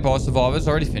try Vampire Survivors.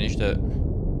 I already finished it.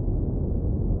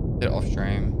 Did it off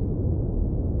stream.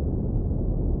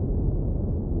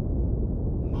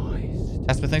 Nice.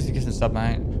 Tasper, thanks for kissing sub,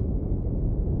 mate.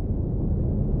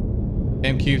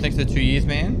 MQ, thanks for the 2 years,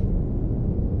 man.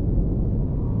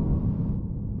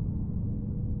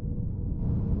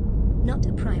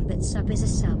 that sub is a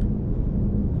sub.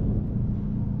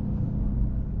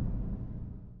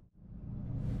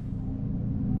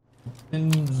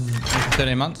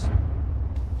 13 months.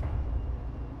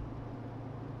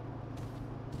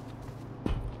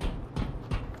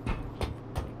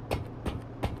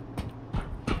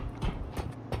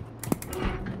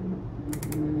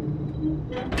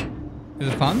 Is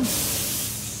it fun?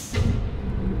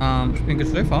 It's been good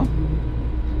so far.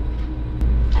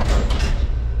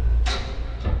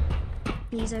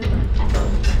 He's over.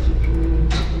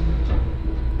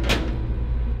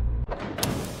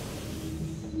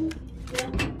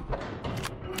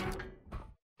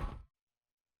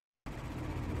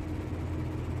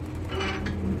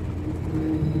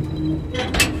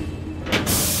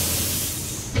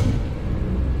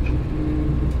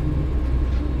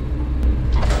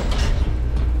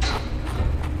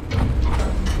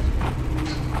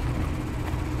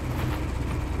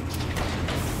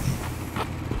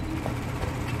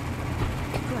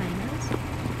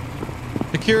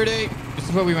 Security. This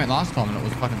is where we went last time and it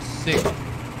was fucking sick.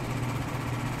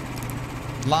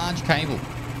 Large cable.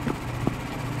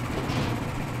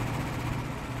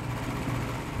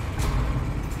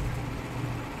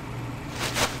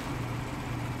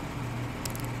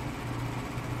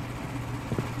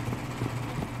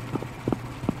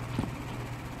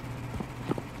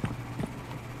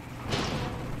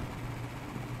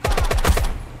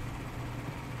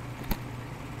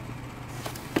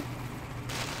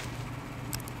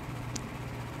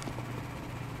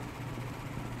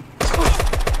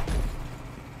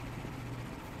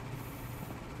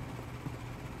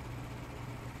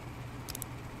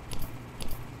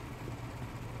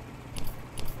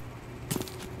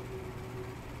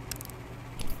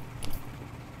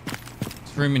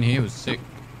 This room in here was sick.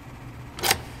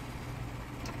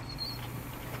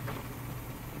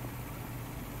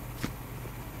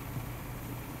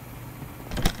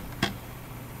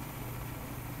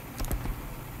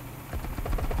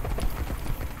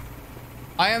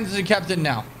 I am the captain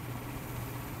now.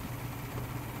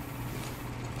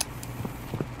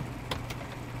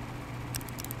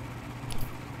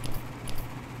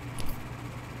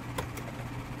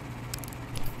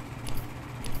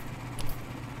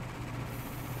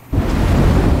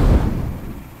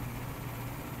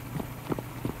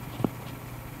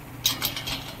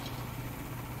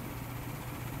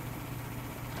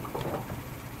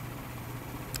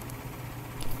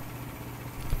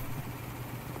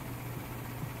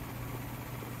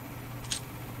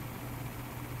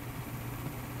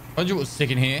 Told you it was sick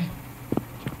in here.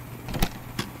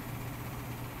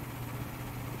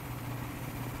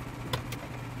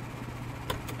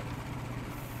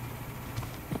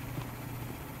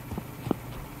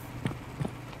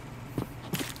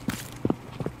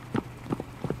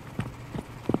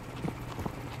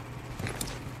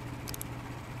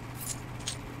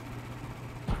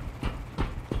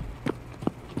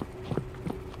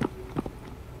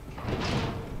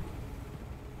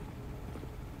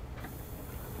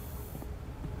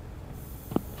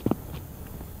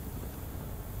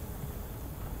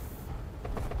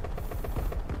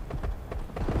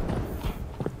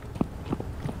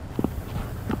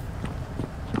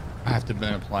 I have to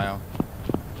burn a player.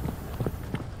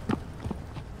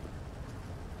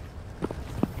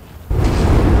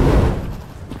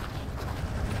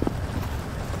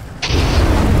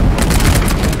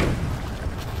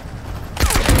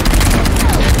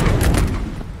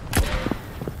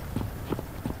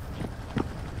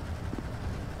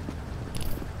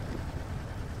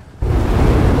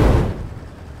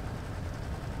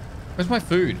 Where's my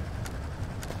food?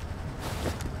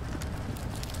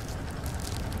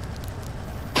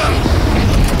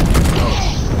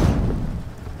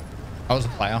 I was a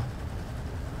player.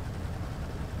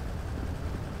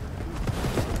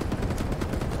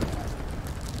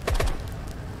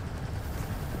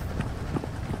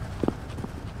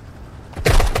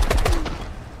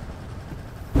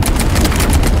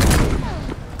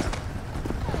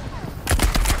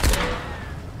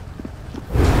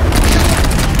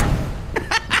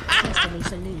 Hastily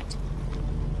salute.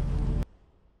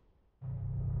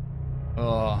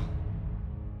 Oh.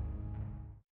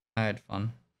 I had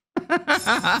fun.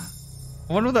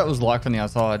 I wonder what that was like from the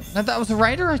outside. No, that was a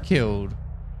raider I killed.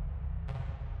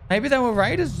 Maybe they were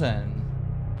raiders then.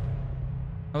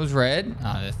 That was red.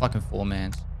 Oh, they're fucking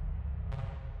 4-mans.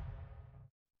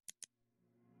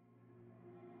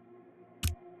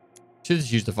 Should have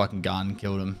just used the fucking gun and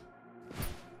killed him.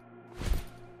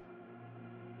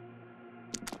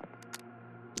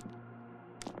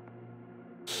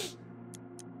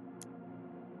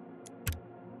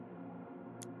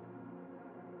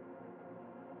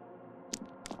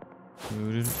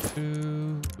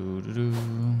 Doo-doo-doo, doo-doo-doo.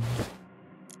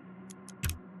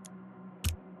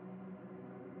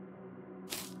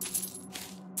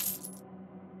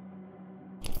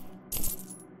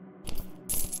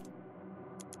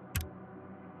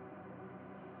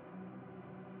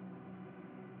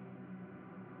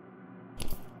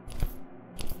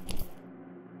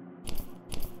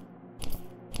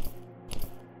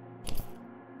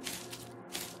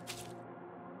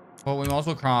 Well, we might as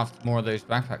well craft more of those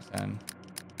backpacks then.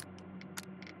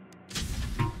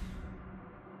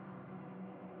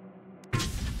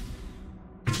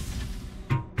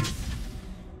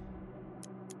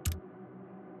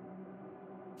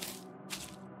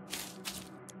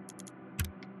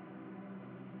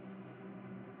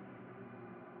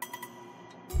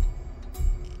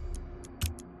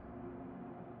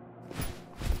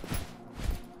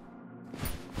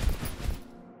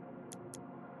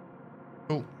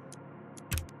 Cool.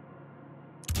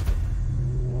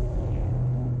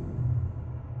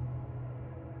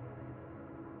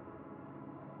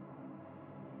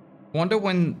 I wonder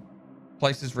when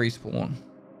places respawn.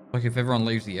 Like if everyone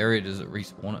leaves the area, does it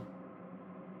respawn it?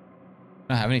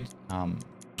 I don't have any how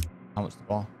much to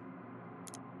buy.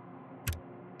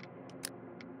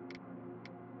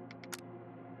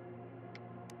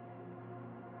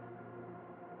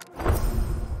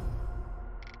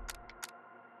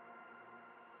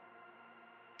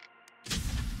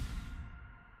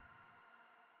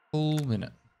 Full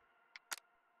minute.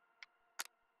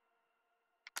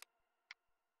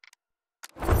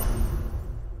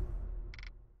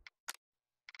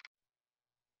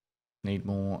 Need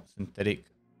more synthetic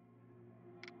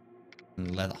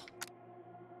and leather.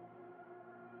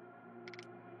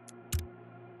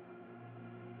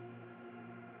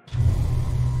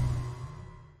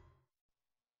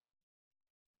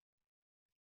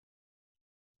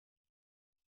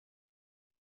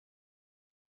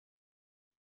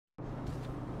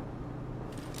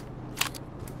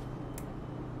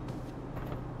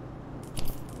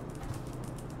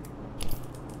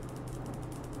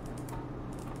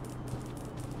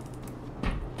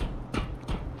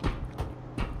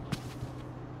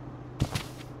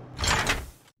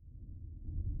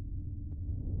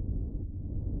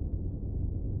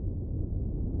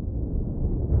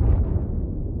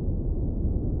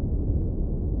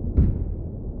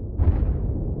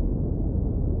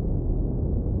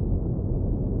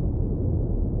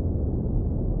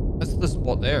 That's the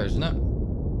spot there, isn't it?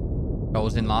 I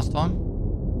was in last time.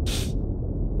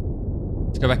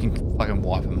 Let's go back and fucking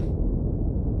wipe them.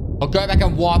 I'll go back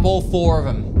and wipe all 4 of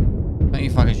them. Don't you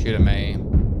fucking shoot at me.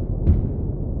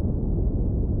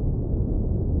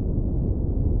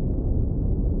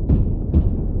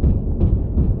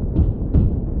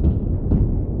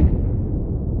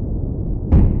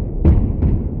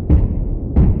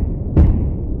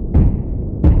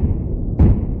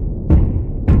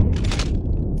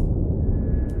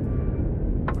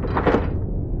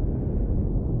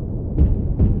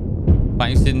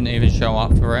 Planes didn't even show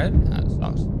up for red. That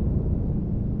sucks.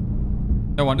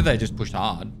 No wonder they just pushed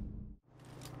hard.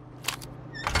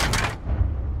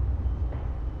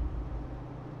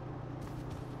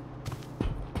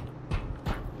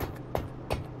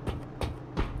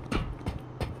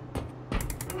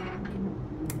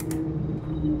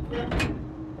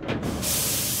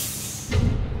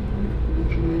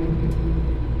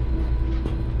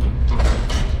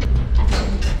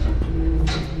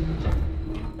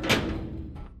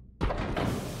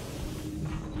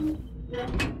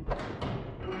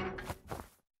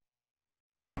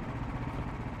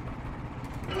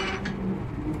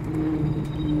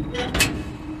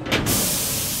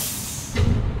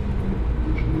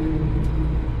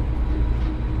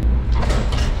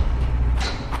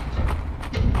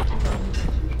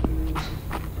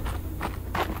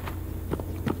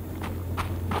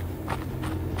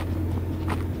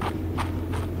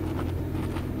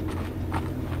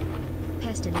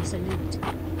 Pestily salute.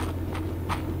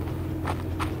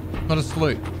 Not a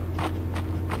salute.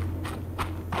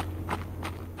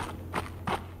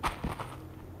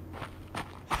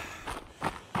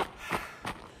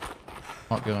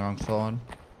 Might be on the wrong side.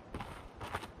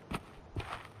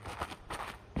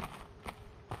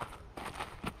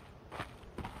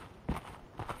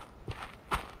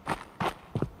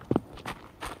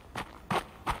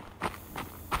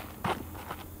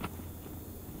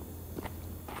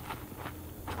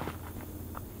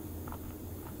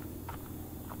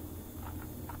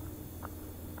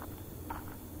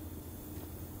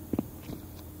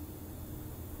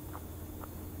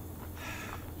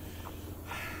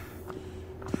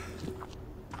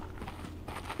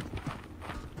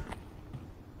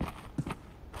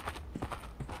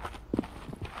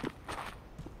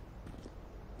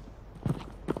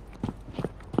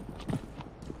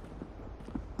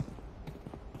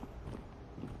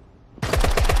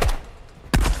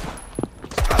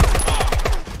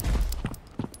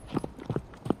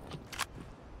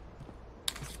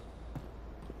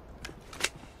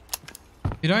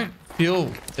 You don't feel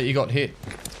that you got hit.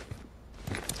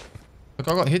 Like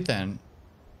I got hit then.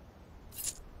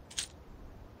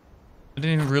 I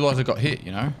didn't even realize I got hit,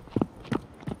 you know?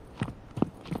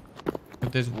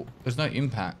 Like there's no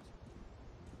impact.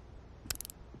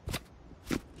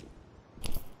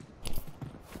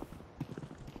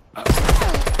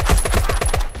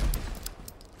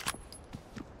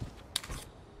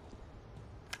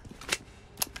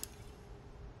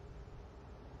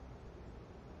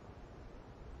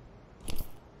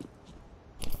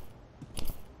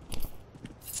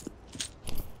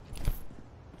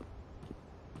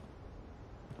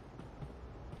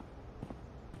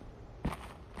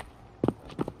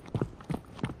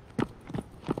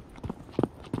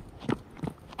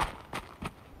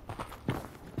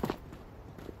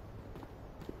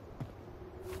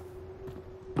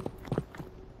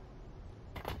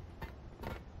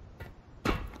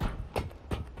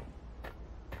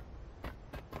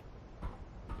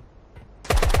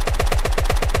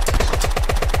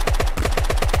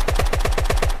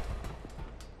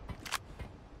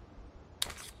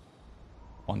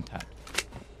 One tap.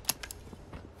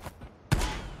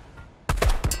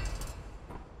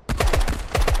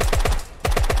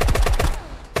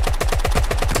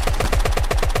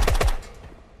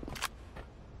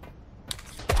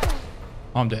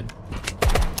 I'm dead.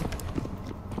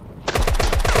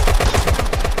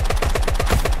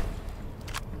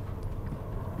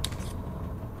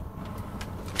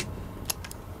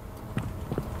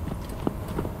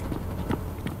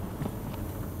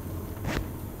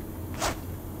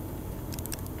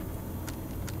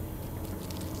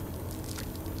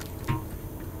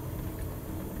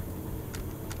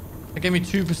 It gave me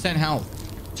 2% health.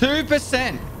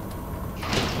 2%!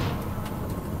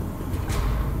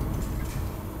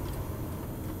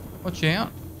 Watch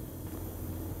out.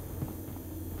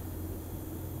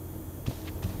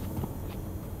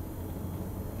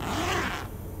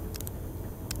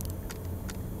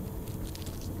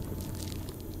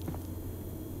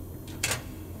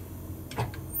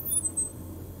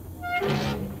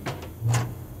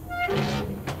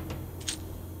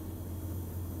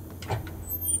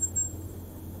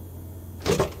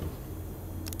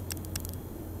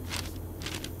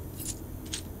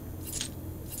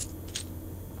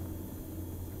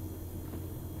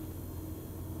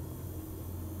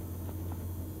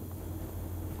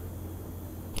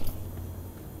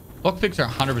 Lockpicks are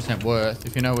 100% worth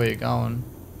if you know where you're going.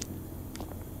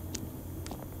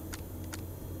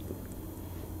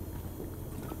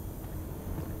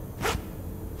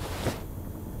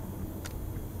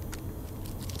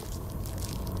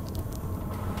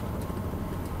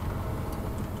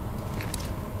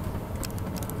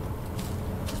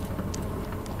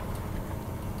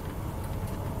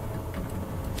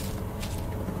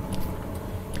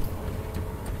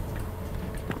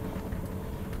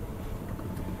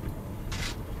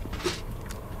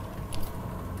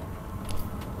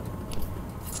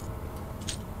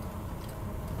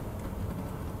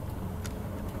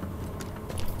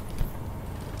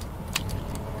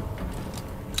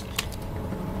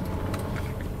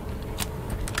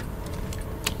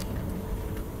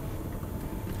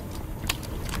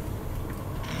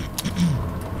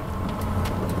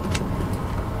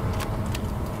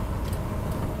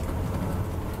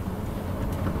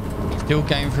 Still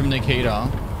came from Nikita.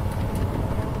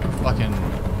 Fucking,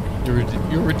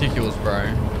 you're ridiculous,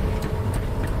 bro.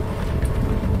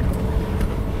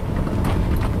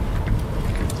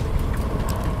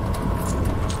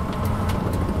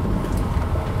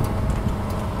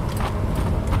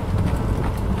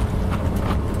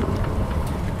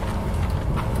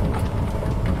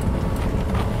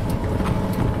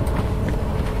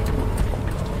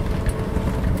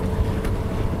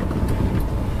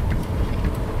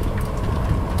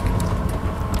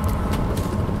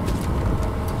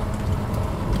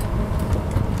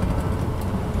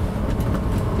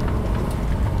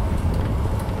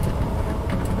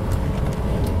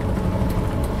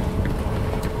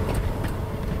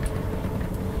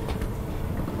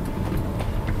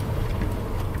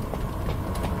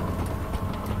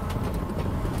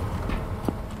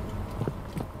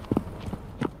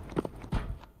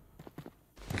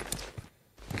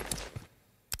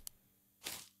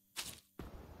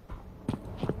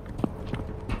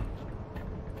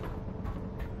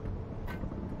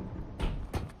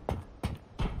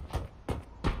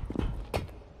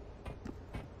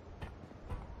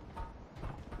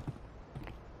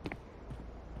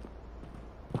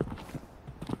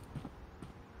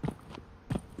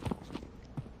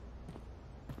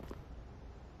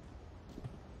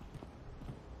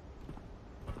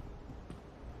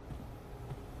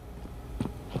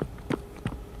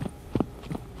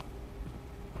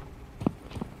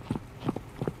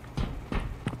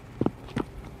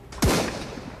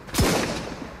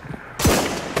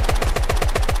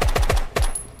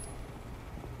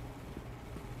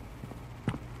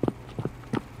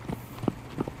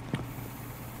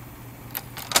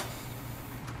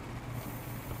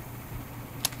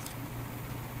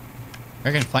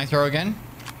 Reckon flamethrower again?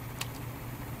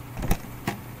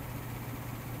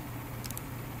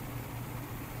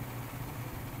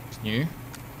 It's new.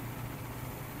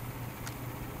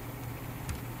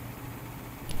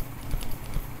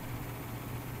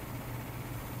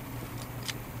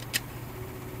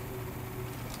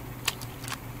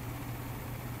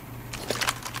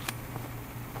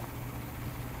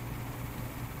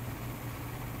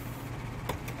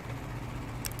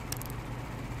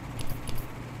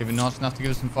 Even nice enough to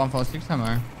give us some 5.56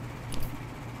 ammo.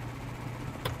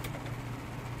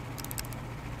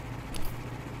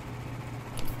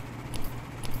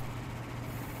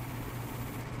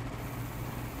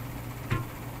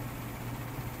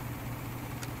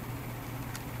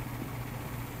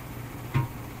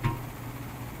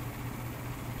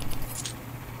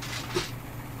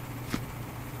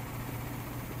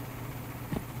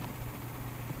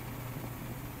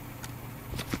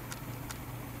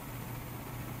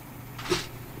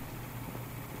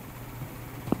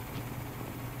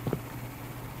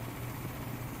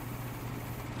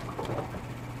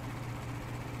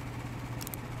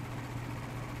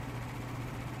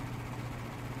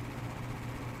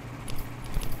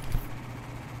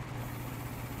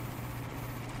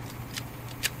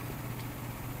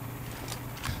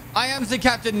 I am the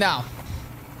captain now.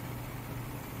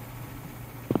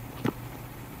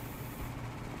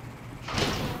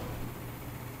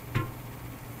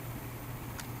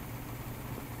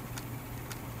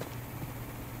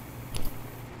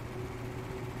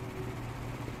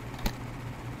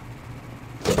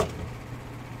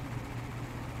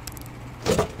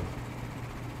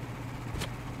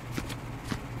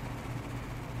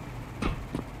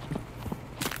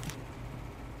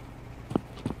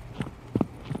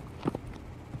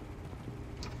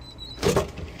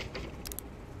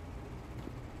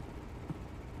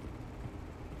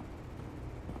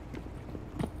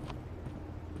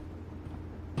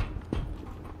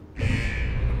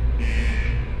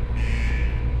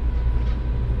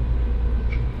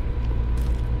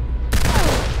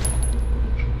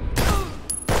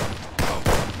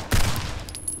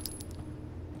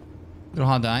 Little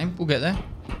hard to aim. We'll get there.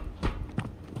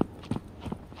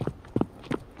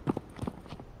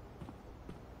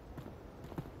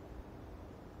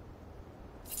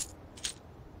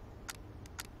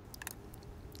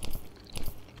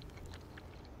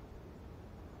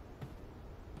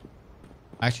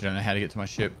 I actually don't know how to get to my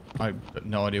ship. I've got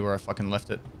no idea where I fucking left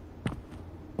it.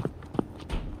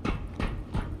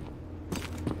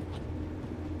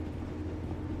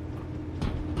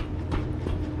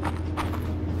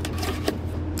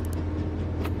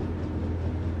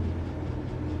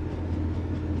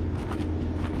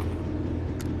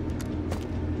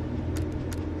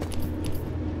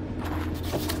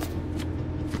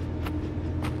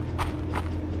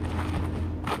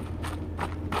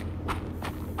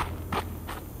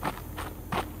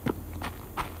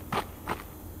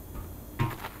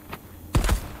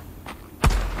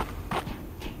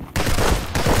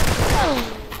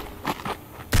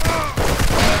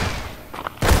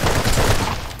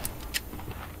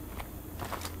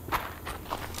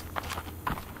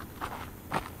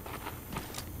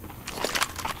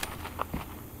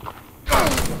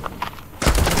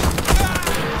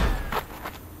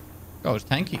 Oh, it's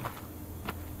tanky.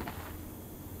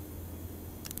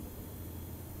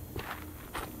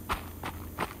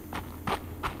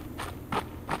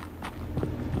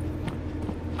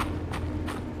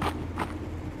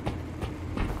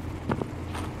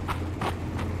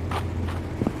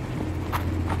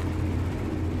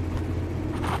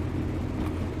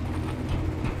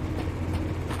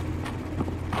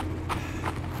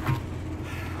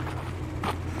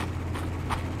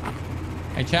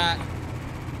 Hey, chat.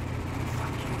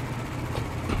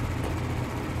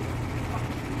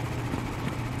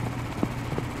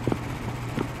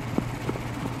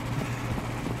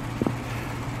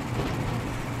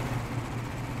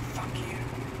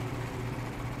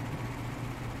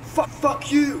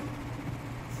 Fuck you!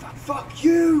 Fuck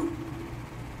you!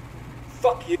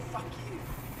 Fuck you! Fuck you!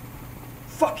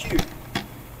 Fuck you!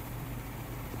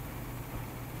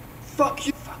 Fuck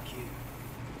you! Fuck you!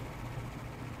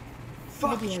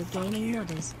 Fuck Video you! gaming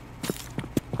modders.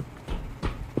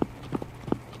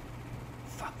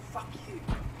 Fuck you!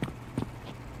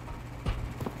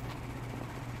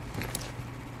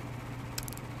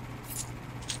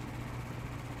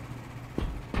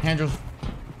 Handles.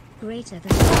 Greater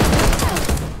than.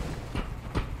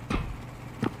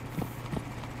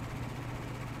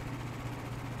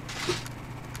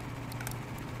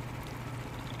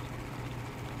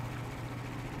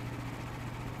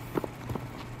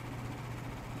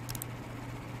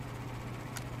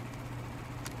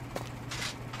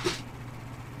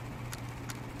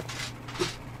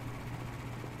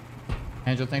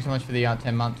 Angel, thanks so much for the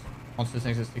 10 months. Monsters,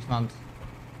 thanks for 6 months.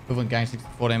 Equivalent Game 6 to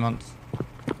 14 months.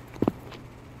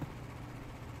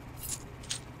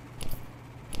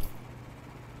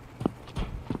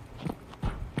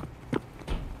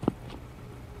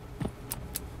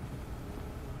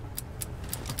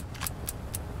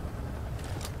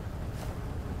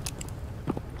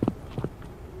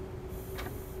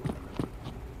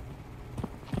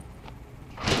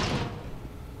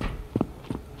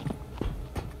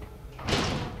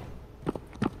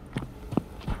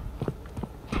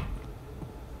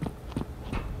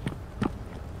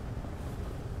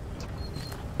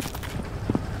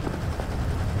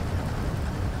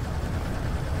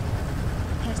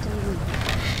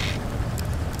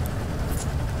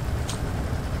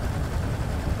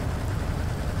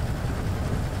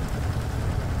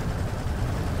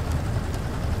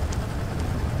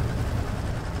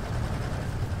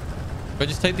 Do I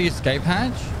just take the escape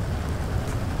hatch?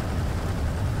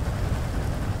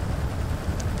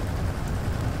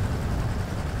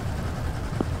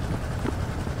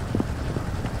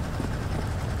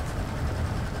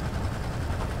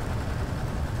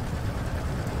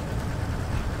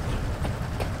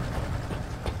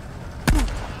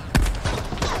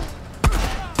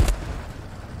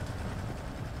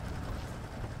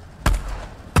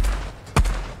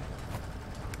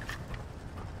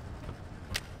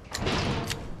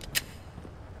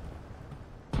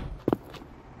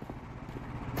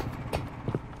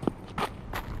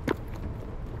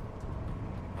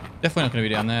 Definitely not going to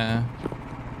be down there.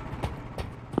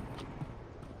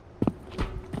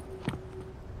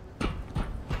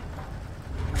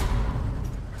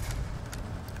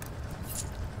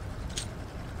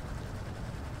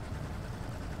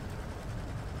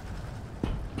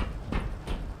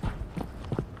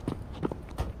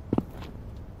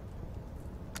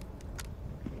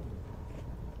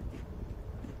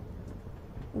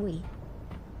 We.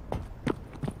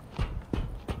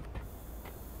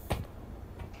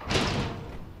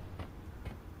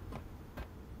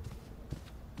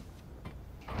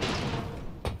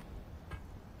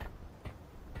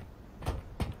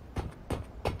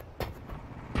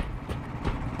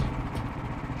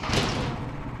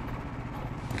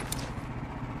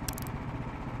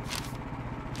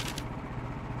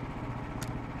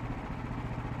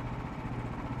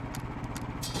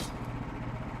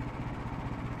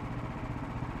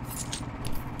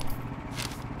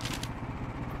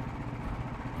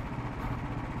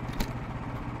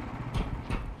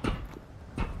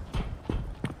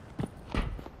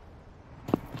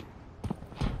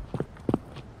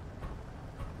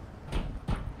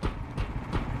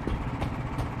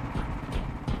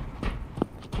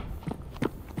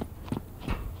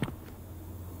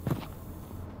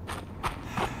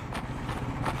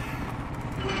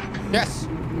 Yes.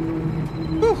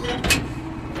 Whew.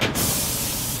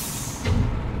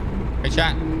 Hey,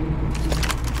 chat.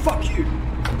 Fuck you!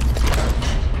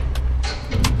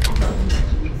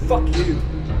 Fuck you!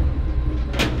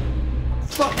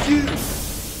 Fuck you!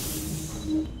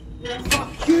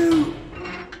 Fuck you!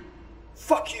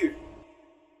 Fuck you!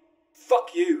 Fuck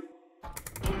you!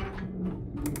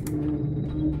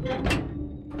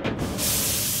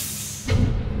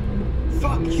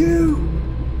 Fuck you!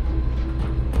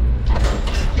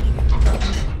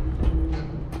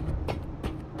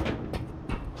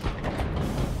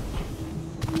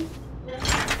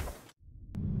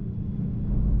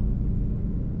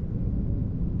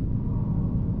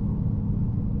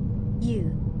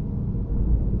 You.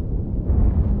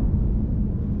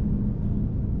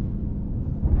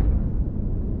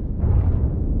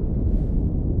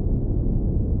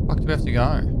 Fuck do we have to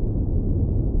go?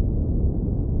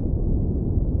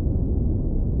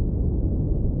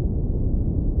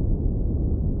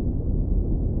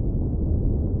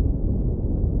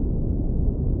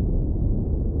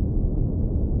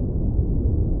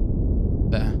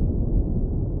 There.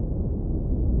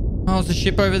 Oh, there's a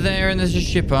ship over there and there's a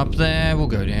ship up there. We'll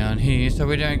go down here so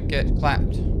we don't get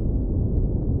clapped.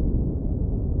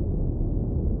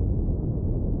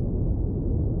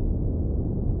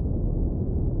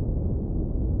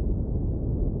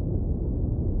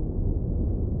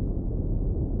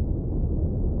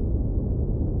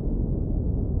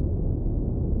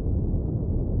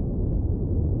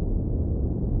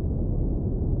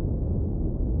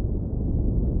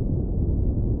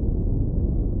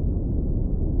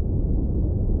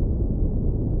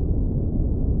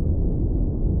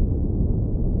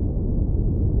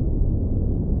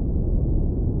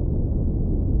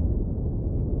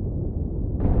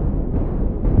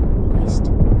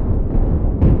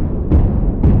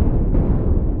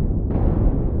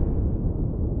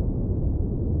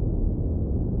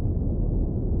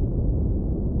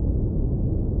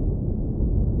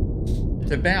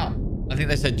 It's about, I think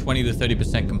they said 20 to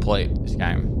 30% complete this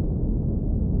game.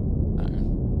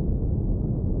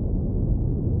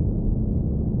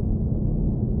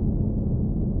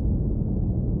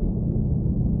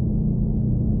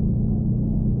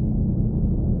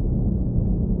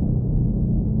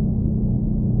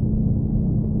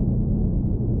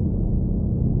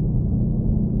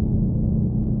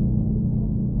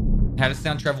 How does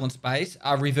sound travel in space?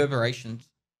 Reverberations.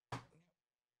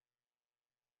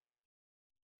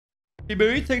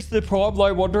 Ibu takes the Prime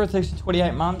Low Wanderer, takes the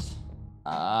 28 months.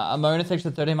 Amona takes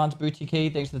the 13 months. Boutique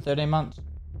takes the 13 months.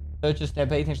 Searcher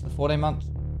Stampede takes the 14 months.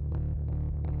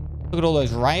 Look at all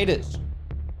those raiders.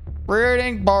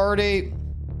 Raiding party.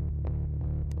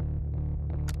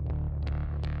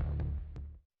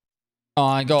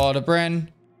 I got a Bren.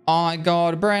 I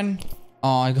got a Bren.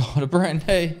 I got a Bren.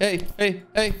 Hey, hey, hey,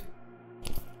 hey.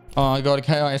 I got a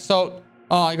KI assault.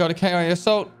 I got a KI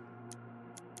assault.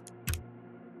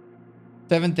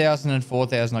 7,000 and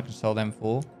 4,000 I can sell them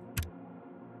for.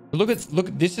 But look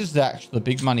at this is actually the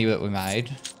big money that we made.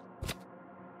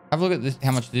 Have a look at this,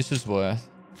 how much this is worth.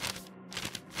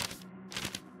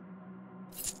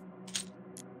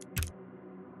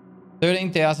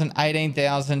 $13,000, $18,000,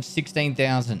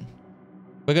 $16,000.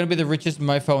 We're gonna be the richest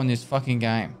mofo in this fucking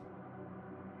game.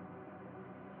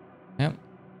 Yep.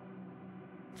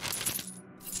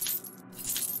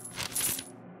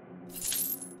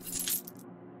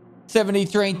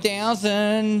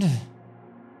 $73,000.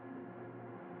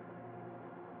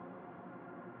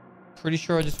 Pretty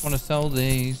sure I just want to sell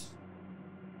these.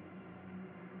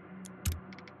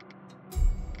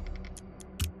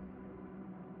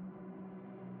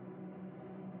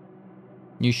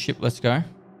 New ship, let's go.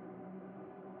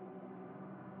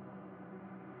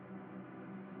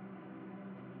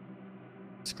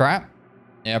 Scrap?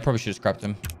 Yeah, I probably should have scrapped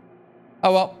them.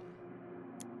 Oh well.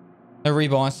 No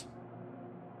rebuys.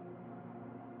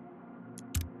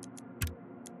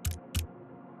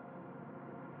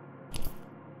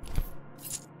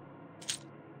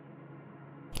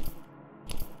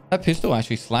 That pistol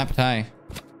actually slapped, hey.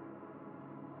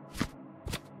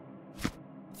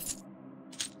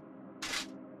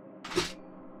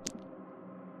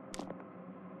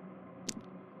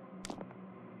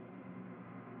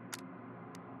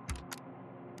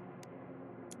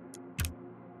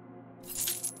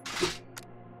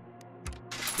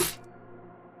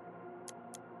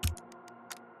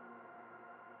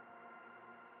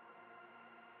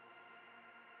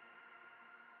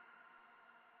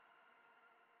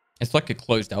 It's like a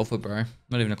closed alpha, bro.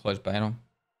 Not even a closed beta.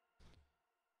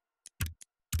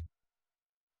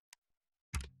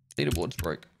 Leaderboard's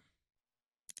broke.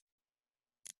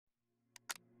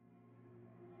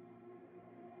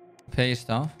 Pay your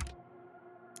stuff.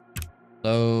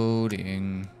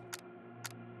 Loading.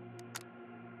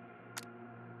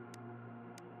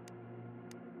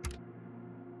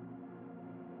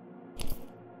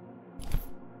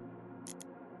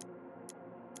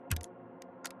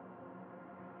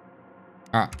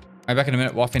 Alright. I'll be back in a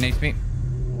minute. Wifey needs me.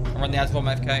 I'm running the outside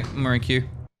AFK. We're in queue.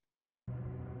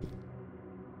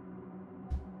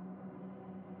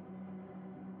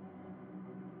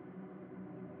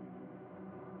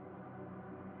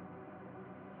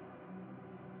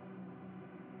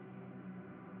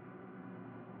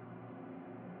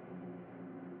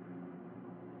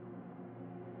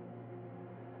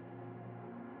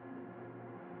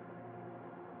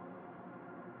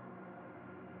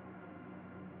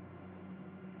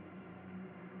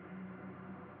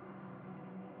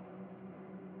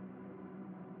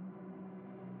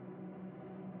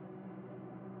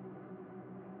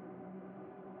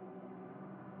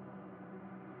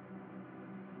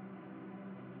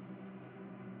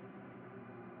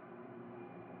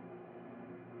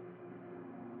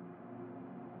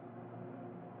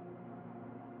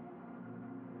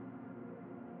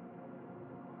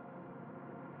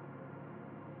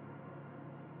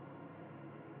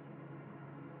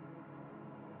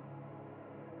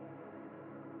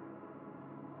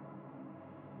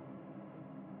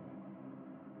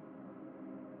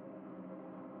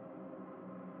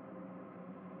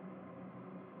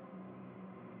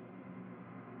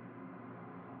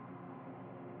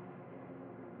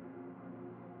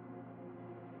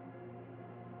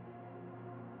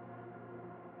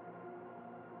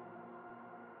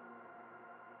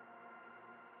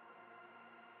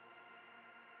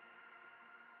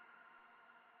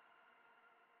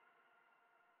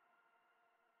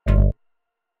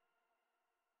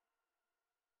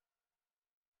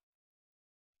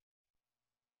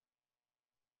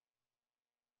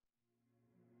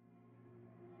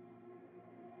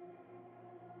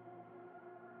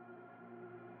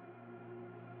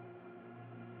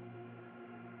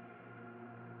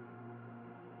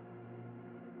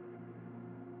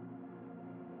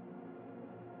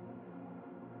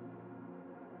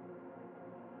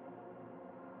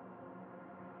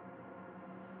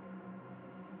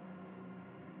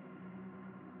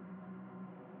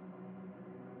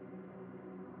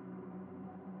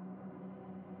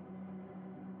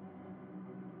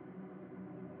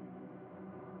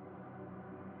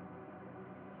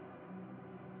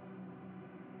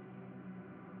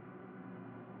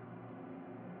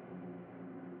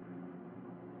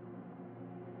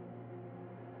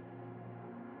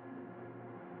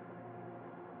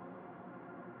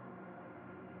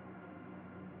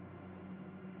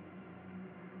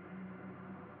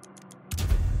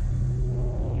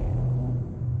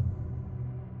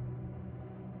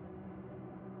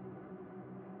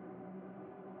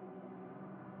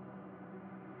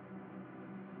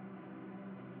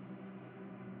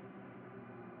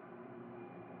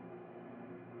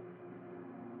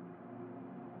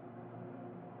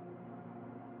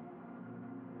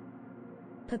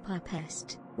 Papa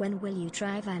Pest, when will you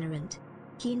try Valorant?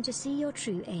 Keen to see your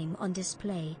true aim on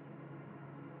display.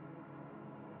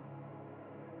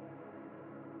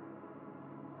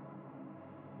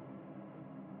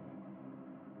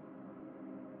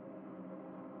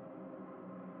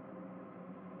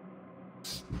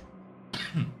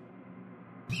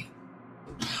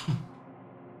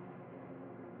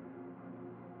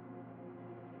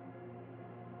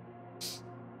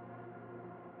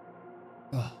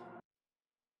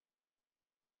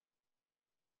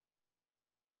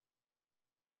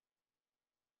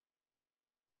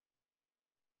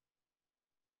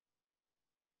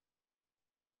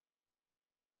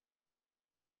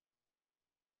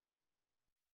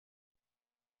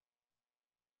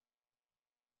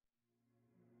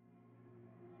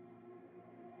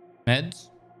 Meds.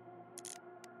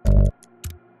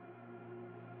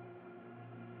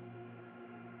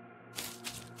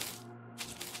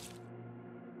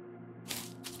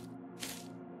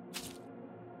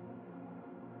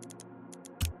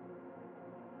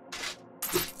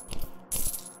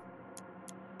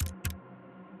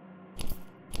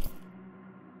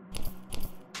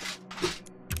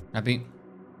 Happy.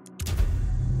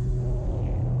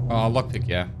 Oh, lockpick,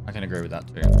 yeah. I can agree with that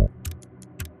too.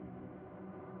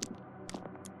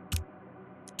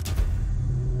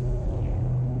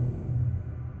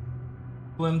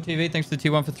 Bloom TV, thanks for the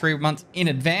T1 for 3 months in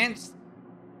advance.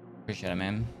 Appreciate it,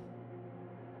 man.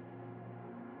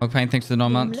 Pain, thanks for the 9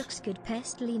 Game months. looks good,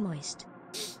 pestily moist.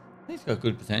 He's got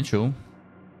good potential.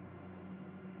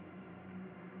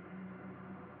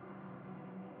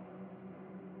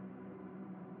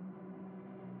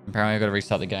 Apparently, I got to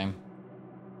restart the game.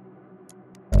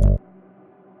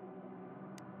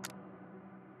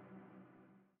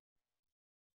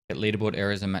 Get leaderboard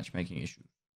errors and matchmaking issues.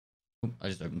 Oop, I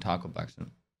just opened Tarkov by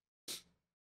accident.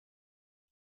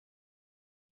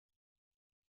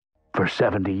 For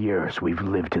 70 years, we've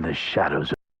lived in the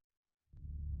shadows.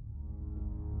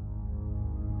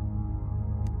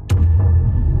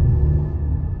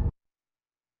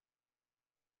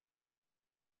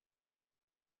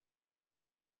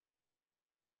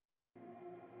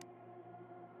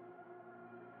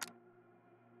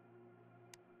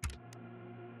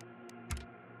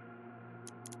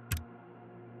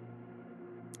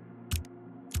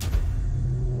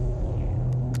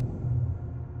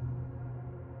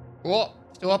 What?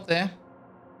 Still up there.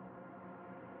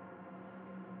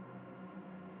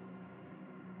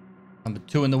 Number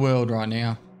 2 in the world right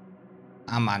now.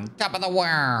 I'm on top of the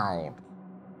world.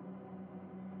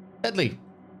 Deadly.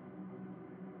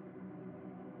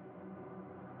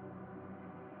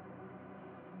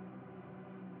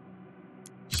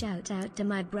 Shout out to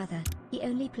my brother. He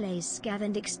only plays scav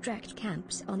and extract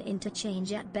camps on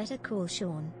interchange at Better Call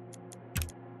Sean.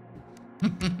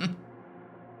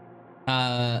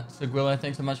 Seguilla,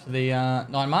 thanks so much for the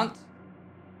 9 months.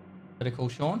 Better call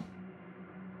Sean.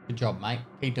 Good job, mate.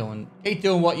 Keep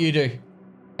doing what you do.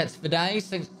 That's for days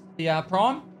since the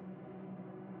Prime.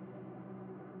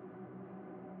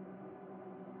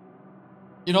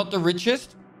 You're not the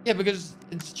richest? Yeah, because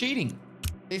it's cheating.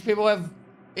 These people have...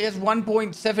 He has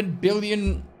 1.7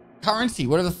 billion currency,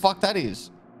 whatever the fuck that is.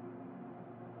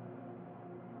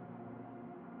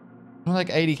 I'm like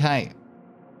 80k.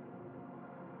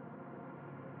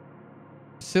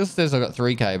 Still says I got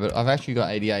 3k, but I've actually got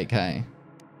 88k.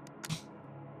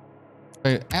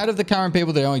 So out of the current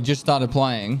people that only just started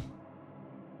playing,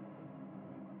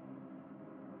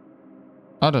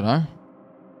 I don't know.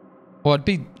 Well, I'd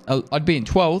be in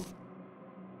 12th.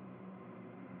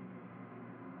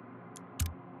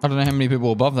 I don't know how many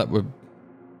people above that were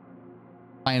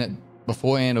playing it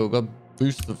beforehand or got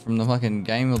boosted from the fucking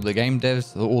game or the game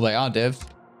devs, or they are devs.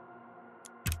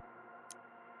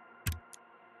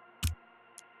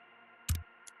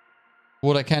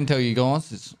 What I can tell you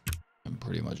guys is I'm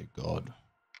pretty much a god.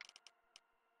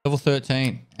 Level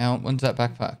 13. When's that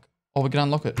backpack? Oh, we can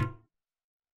unlock it.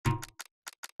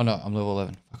 Oh no, I'm level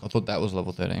 11. Fuck, I thought that was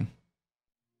level 13.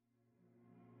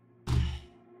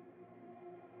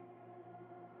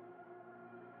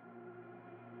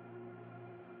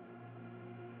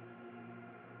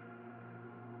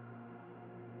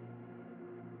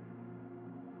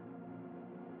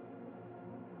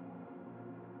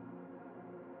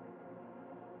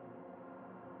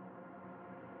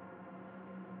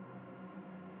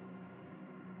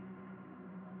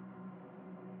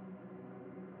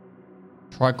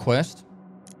 Try quest.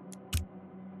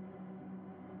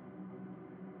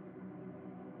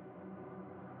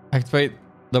 Activate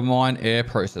the mine air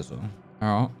processor.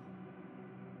 All right.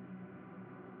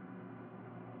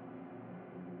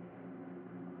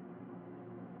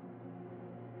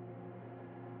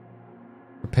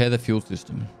 Repair the fuel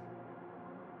system.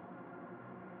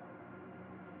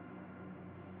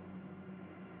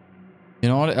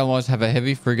 United Allies have a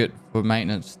heavy frigate for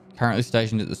maintenance currently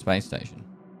stationed at the space station.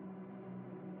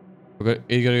 You got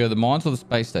to go to the mines or the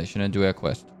space station and do our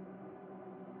quest.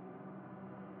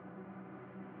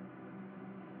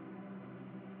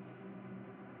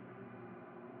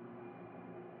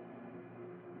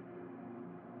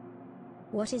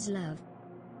 What is love?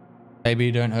 Baby,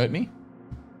 don't hurt me.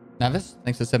 Navis,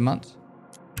 thanks for 7 months.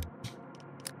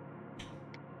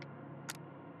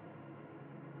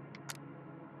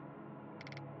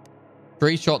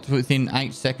 Three shots within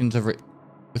 8 seconds of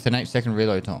with an 8-second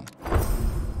reload time.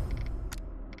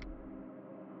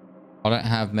 I don't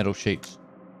have metal sheets.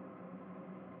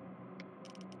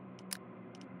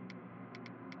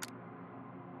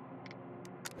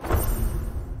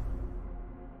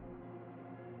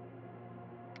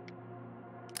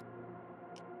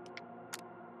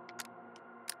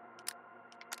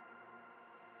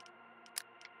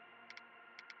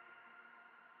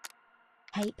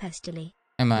 Hey Pestily.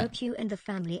 Hey mate. Hope you and the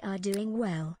family are doing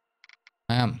well.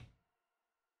 I am.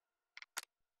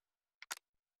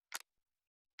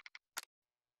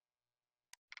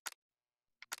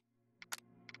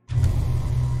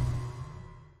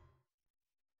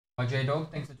 Hi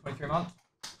J-Dog, thanks for 23 months.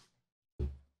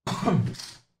 I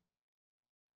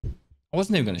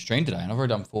wasn't even going to stream today and I've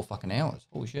already done 4 fucking hours.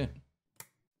 Holy shit.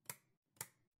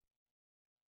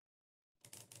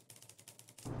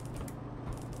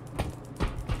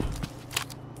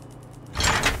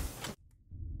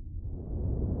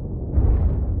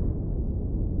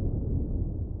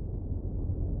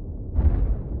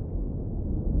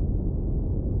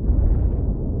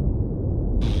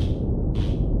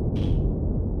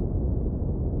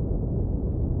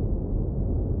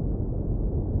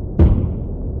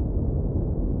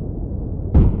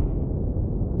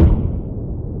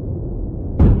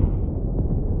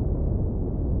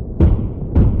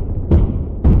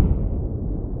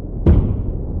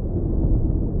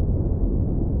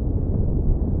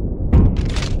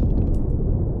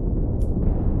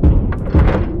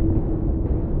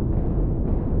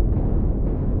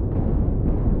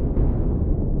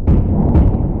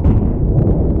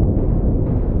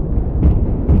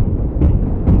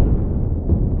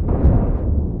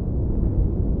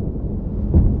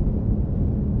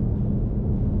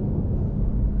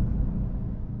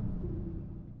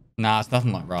 Nah, it's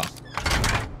nothing like Rust.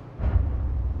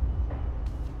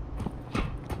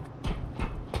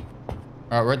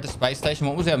 Alright, we're at the space station.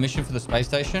 What was our mission for the space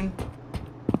station?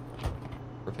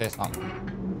 Repair something.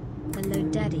 Hello,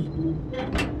 Daddy.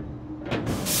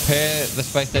 Repair the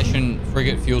space station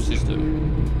frigate fuel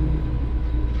system.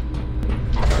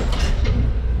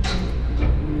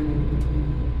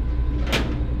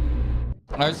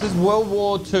 No, this is World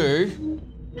War II.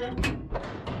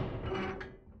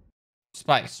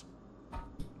 Space.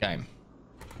 Game.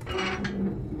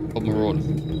 Called Marauders.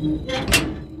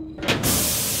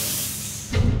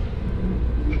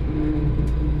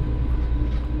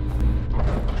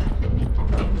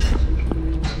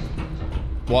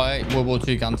 Why World War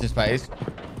II guns in space?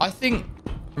 I think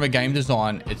from a game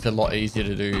design, it's a lot easier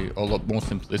to do, or a lot more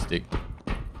simplistic.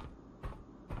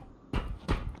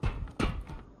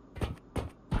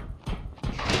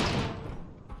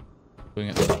 Doing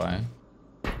it this way.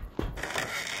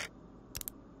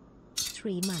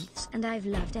 3 months and I've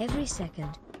loved every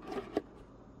second.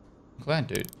 Glad,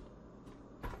 dude.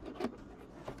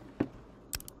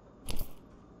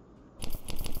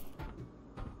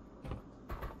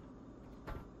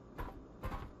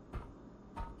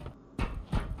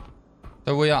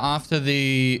 So we are after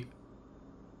the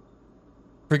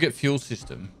frigate fuel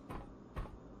system.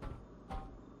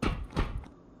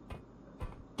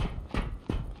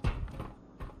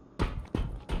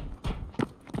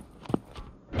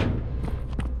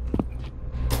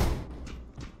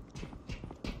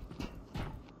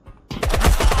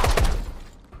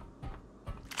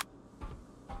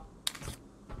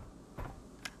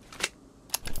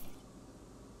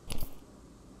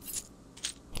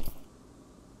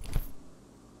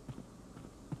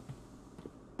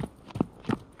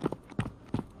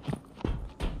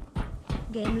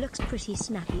 Game looks pretty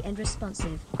snappy and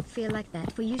responsive. Feel like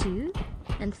that for you too?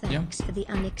 And thanks for the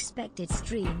unexpected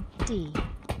stream, D. No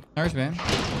worries, man.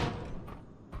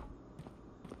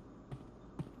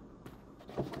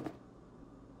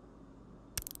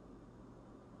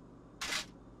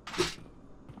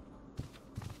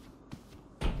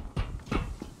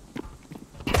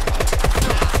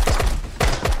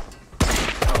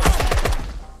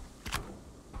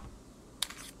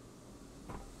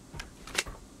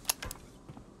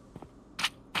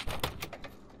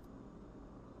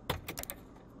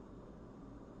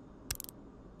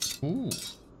 Ooh.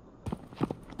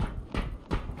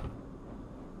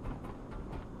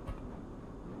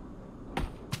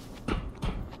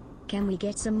 Can we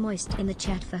get some moist in the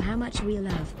chat for how much we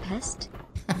love Pest?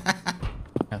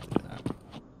 Have to do that.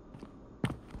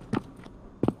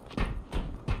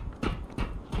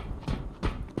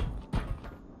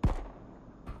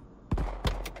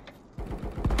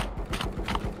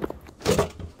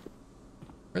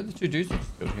 Where are the two dudes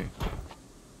still here?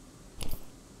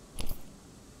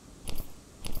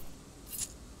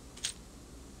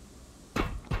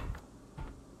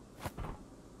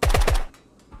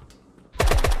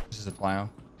 This is a player.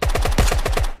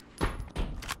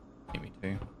 Hit me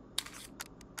too.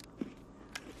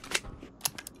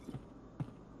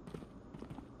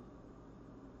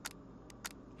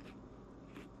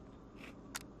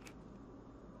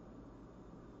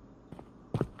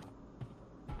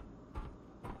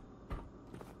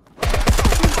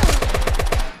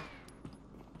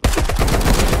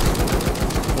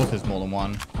 Of course there's more than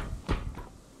one.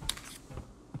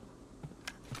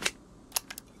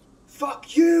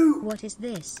 Fuck you! What is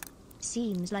this?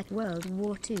 Seems like World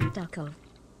War II Duckov.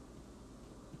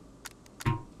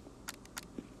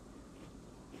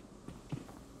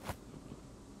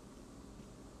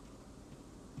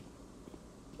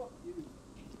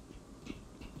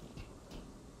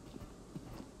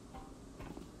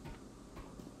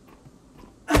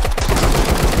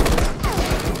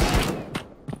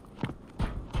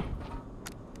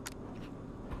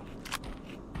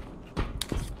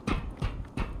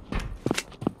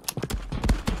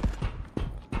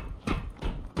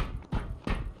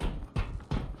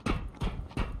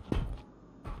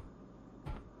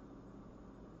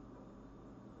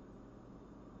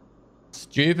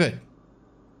 Stupid.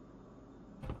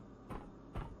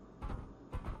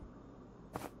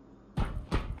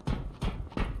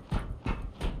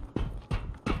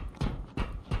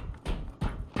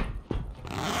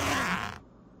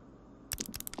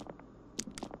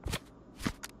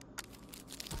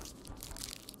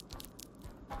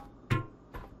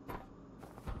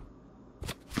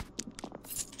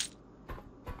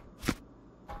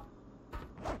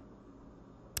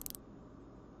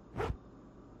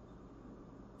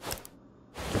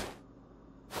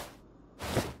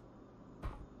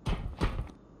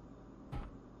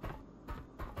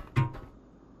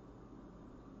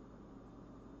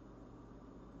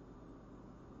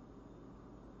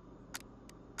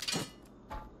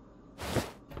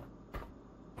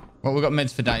 Well, we've got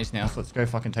meds for days now, so let's go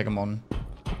fucking take them on.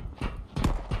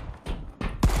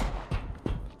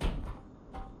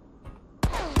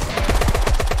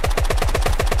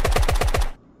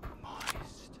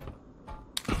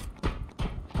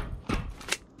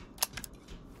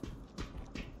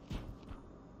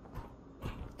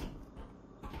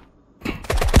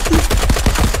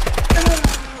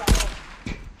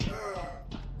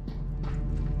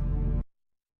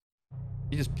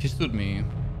 He just pistoled me.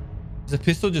 Is the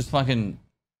pistol just fucking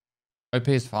OP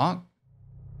as fuck?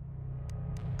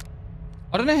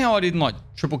 I don't know how I didn't like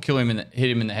triple kill him and hit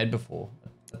him in the head before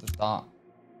at the start.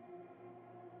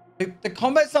 The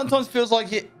combat sometimes feels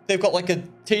like they've got like a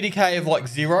TDK of like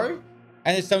 0,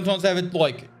 and then sometimes they have it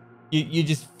like you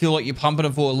just feel like you're pumping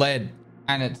it full of lead,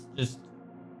 and it's just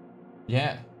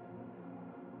yeah.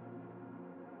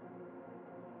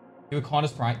 You were kind of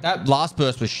spraying. That last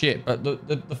burst was shit, but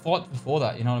the fight before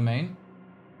that, you know what I mean?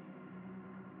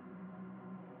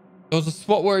 There was a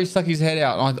spot where he stuck his head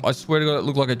out, and I swear to God, it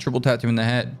looked like a triple tattoo in the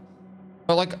head.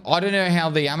 But like, I don't know how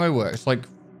the ammo works. Like,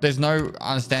 there's no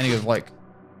understanding of like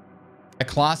a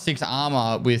class 6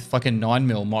 armor with fucking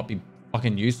 9mm might be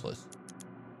fucking useless.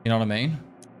 You know what I mean?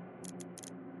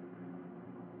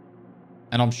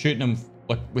 And I'm shooting them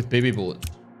like with BB bullets.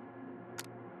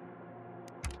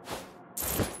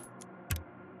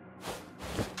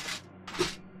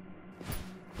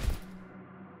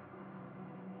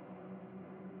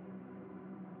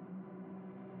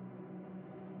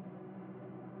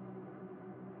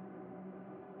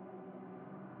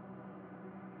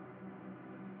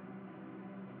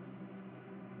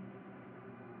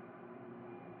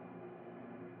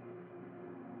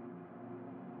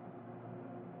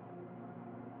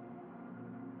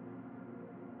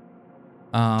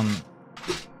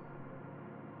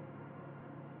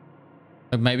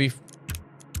 Like maybe I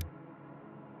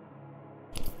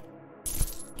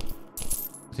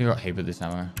think I got a heap of this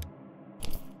ammo.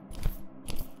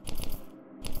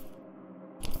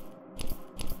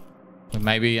 Like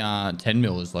maybe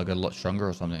 10mm is like a lot stronger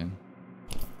or something.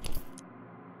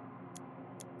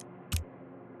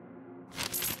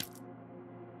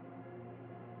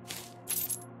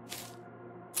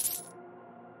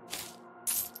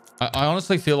 I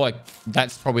honestly feel like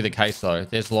That's probably the case though.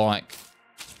 There's like,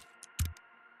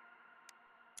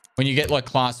 when you get like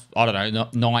class, I don't know,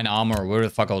 9 armor or whatever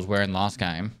the fuck I was wearing last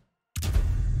game,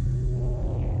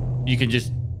 you can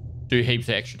just do heaps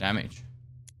of extra damage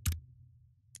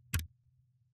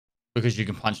because you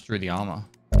can punch through the armor.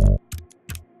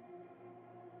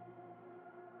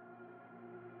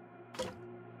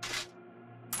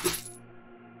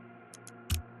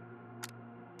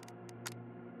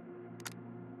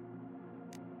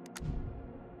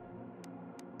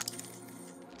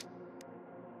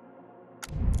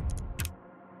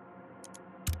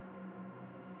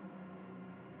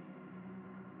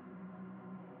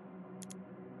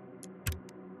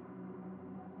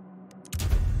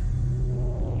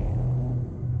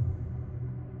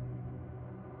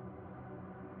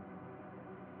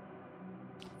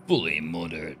 Fully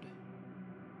modded.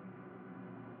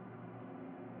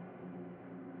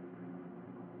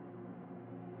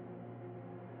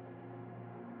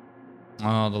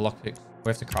 Oh, the lockpicks. We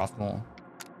have to craft more.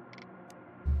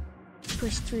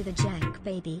 Push through the jank,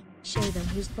 baby. Show them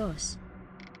who's boss.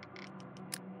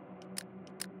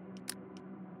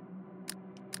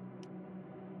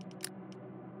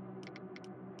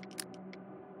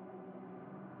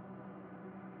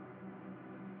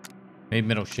 Need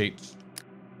metal sheets.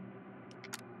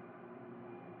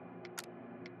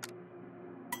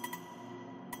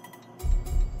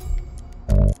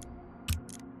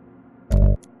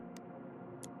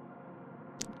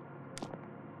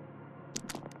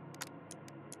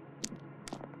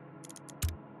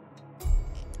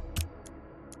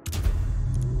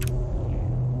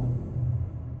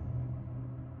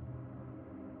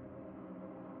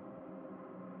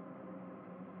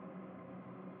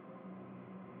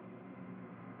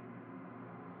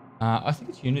 I think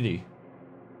it's Unity.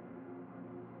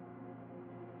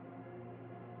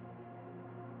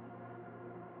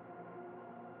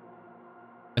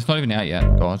 It's not even out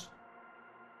yet, guys.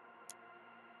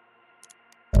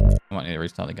 I might need to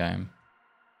restart the game.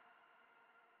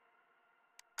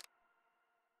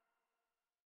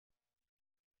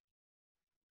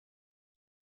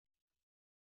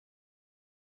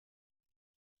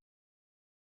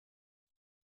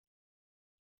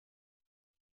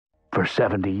 For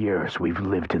 70 years, we've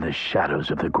lived in the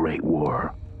shadows of the Great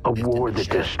War. A war that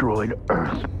destroyed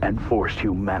Earth and forced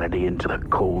humanity into the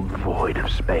cold void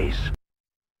of space.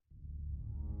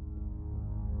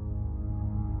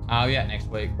 Oh yeah, next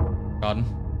week. Garden.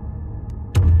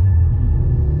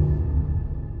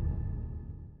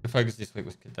 The focus this week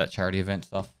was get that charity event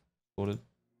stuff sorted.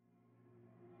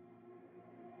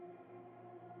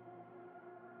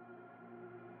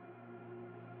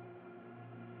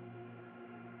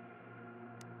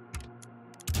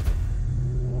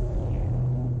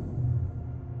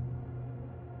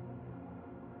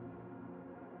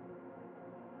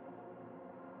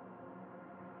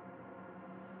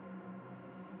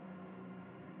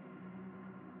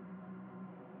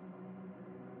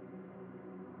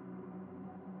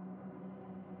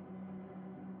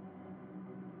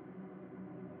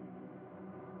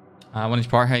 When is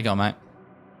Par? How you going, mate?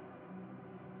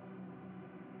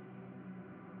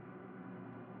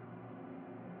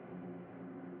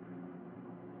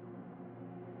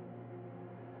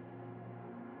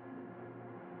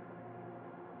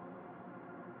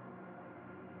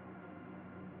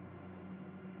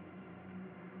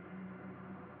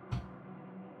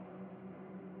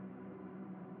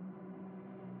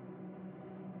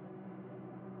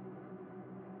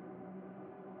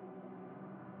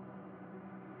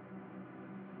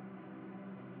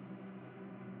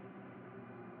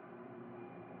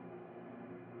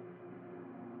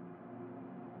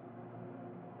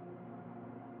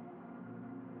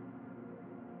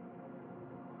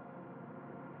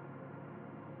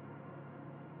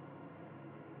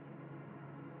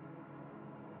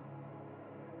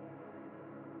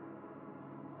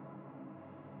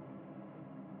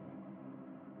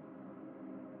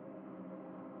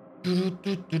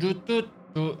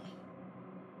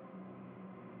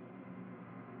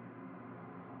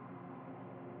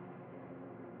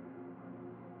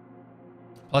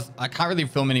 Plus, I can't really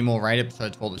film any more raid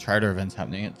episodes for all the trader events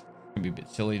happening. It's gonna be a bit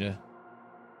silly to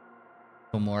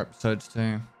film more episodes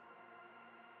too.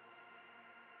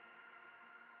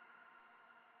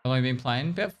 How long have you been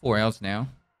playing? About 4 hours now.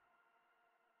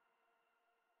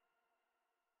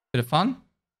 Bit of fun.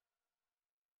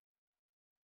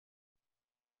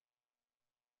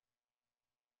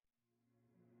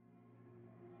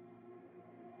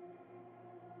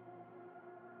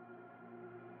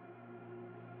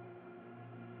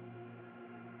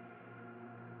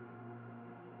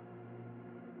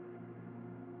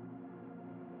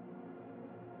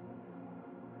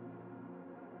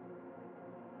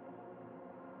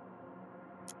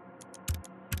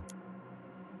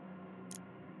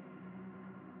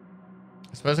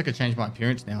 I suppose I could change my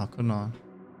appearance now, couldn't I?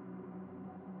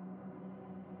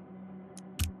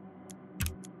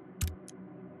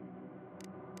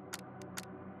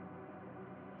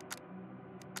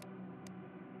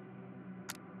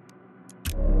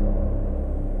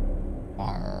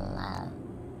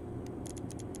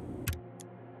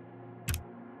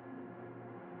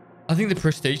 I think the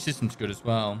prestige system's good as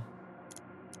well.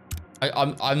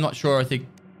 I'm not sure. I think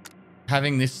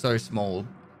having this so small would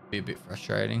be a bit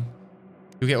frustrating.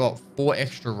 You'll get what, 4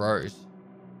 extra rows.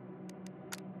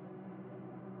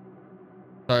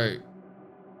 So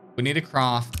we need to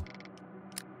craft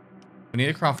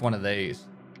one of these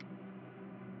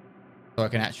so I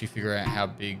can actually figure out how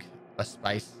big a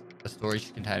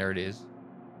storage container it is.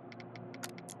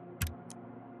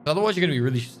 Otherwise you're going to be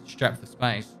really strapped for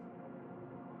space.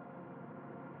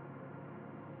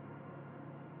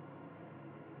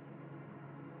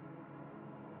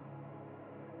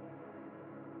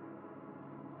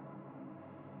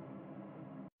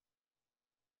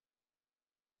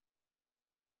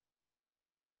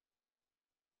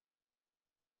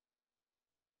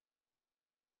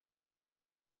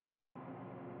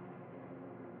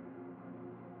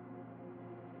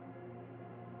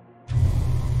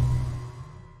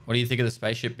 What do you think of the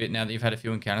spaceship bit now that you've had a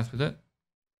few encounters with it?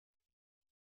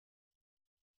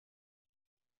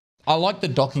 I like the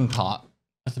docking part.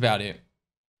 That's about it.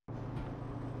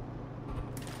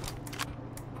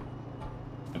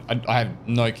 I have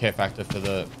no care factor for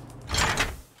the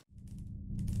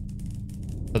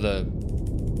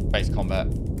base combat.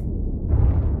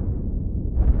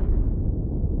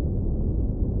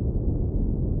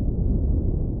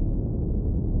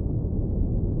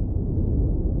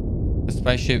 The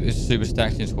spaceship is super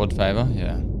stacked in squad favor.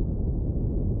 Yeah.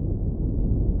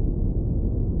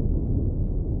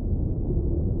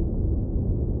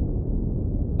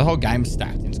 The whole game's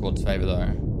stacked in squad's favor though.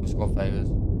 In squad favors.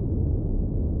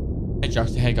 Hey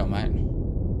Juxta, how you going, mate?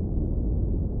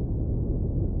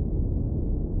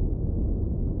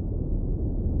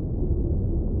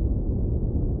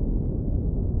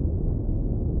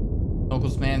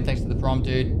 Knuckles man, thanks for the prom,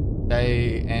 dude.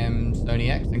 JM Sony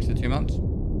X, thanks for the 2 months.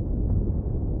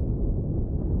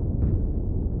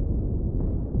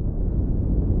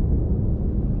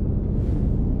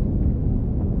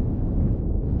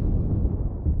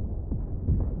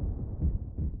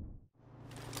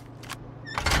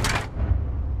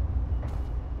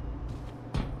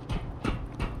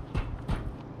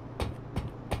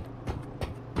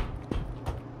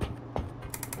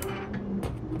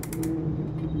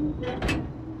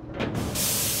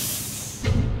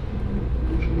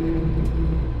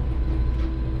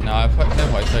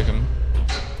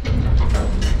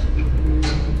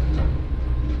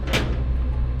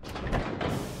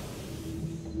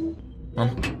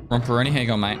 Romperoni, how you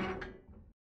going, mate?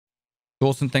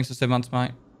 Dawson, thanks for 7 months,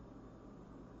 mate.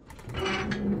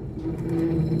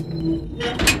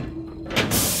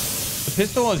 The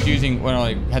pistol I was using when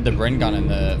I had the Bren gun and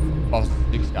the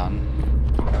 5.6 gun.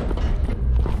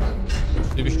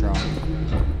 Super strong.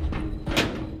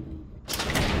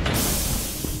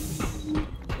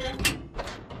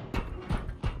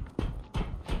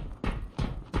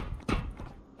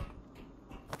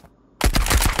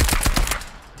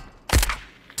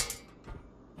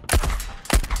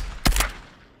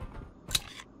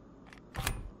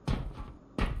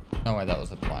 No way that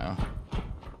was a player.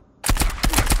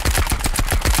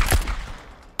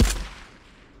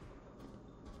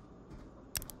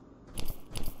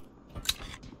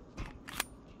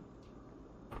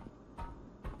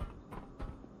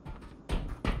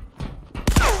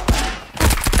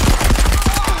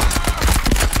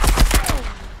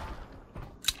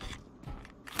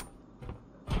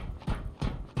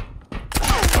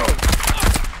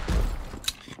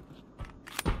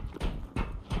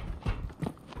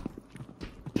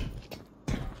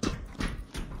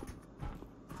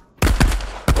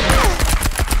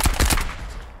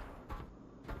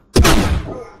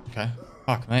 Okay.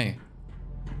 Fuck me.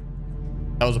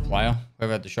 That was a player.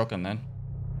 Whoever had the shotgun then.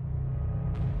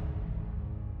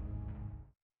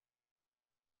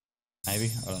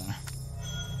 Maybe. I don't know.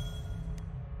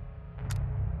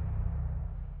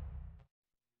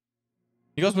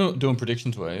 You guys were doing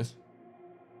predictions, were you?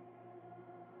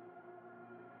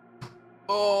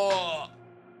 Oh.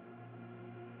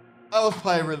 I was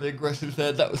playing really aggressive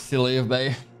there. That was silly of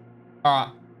me.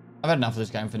 Alright. I've had enough of this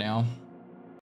game for now.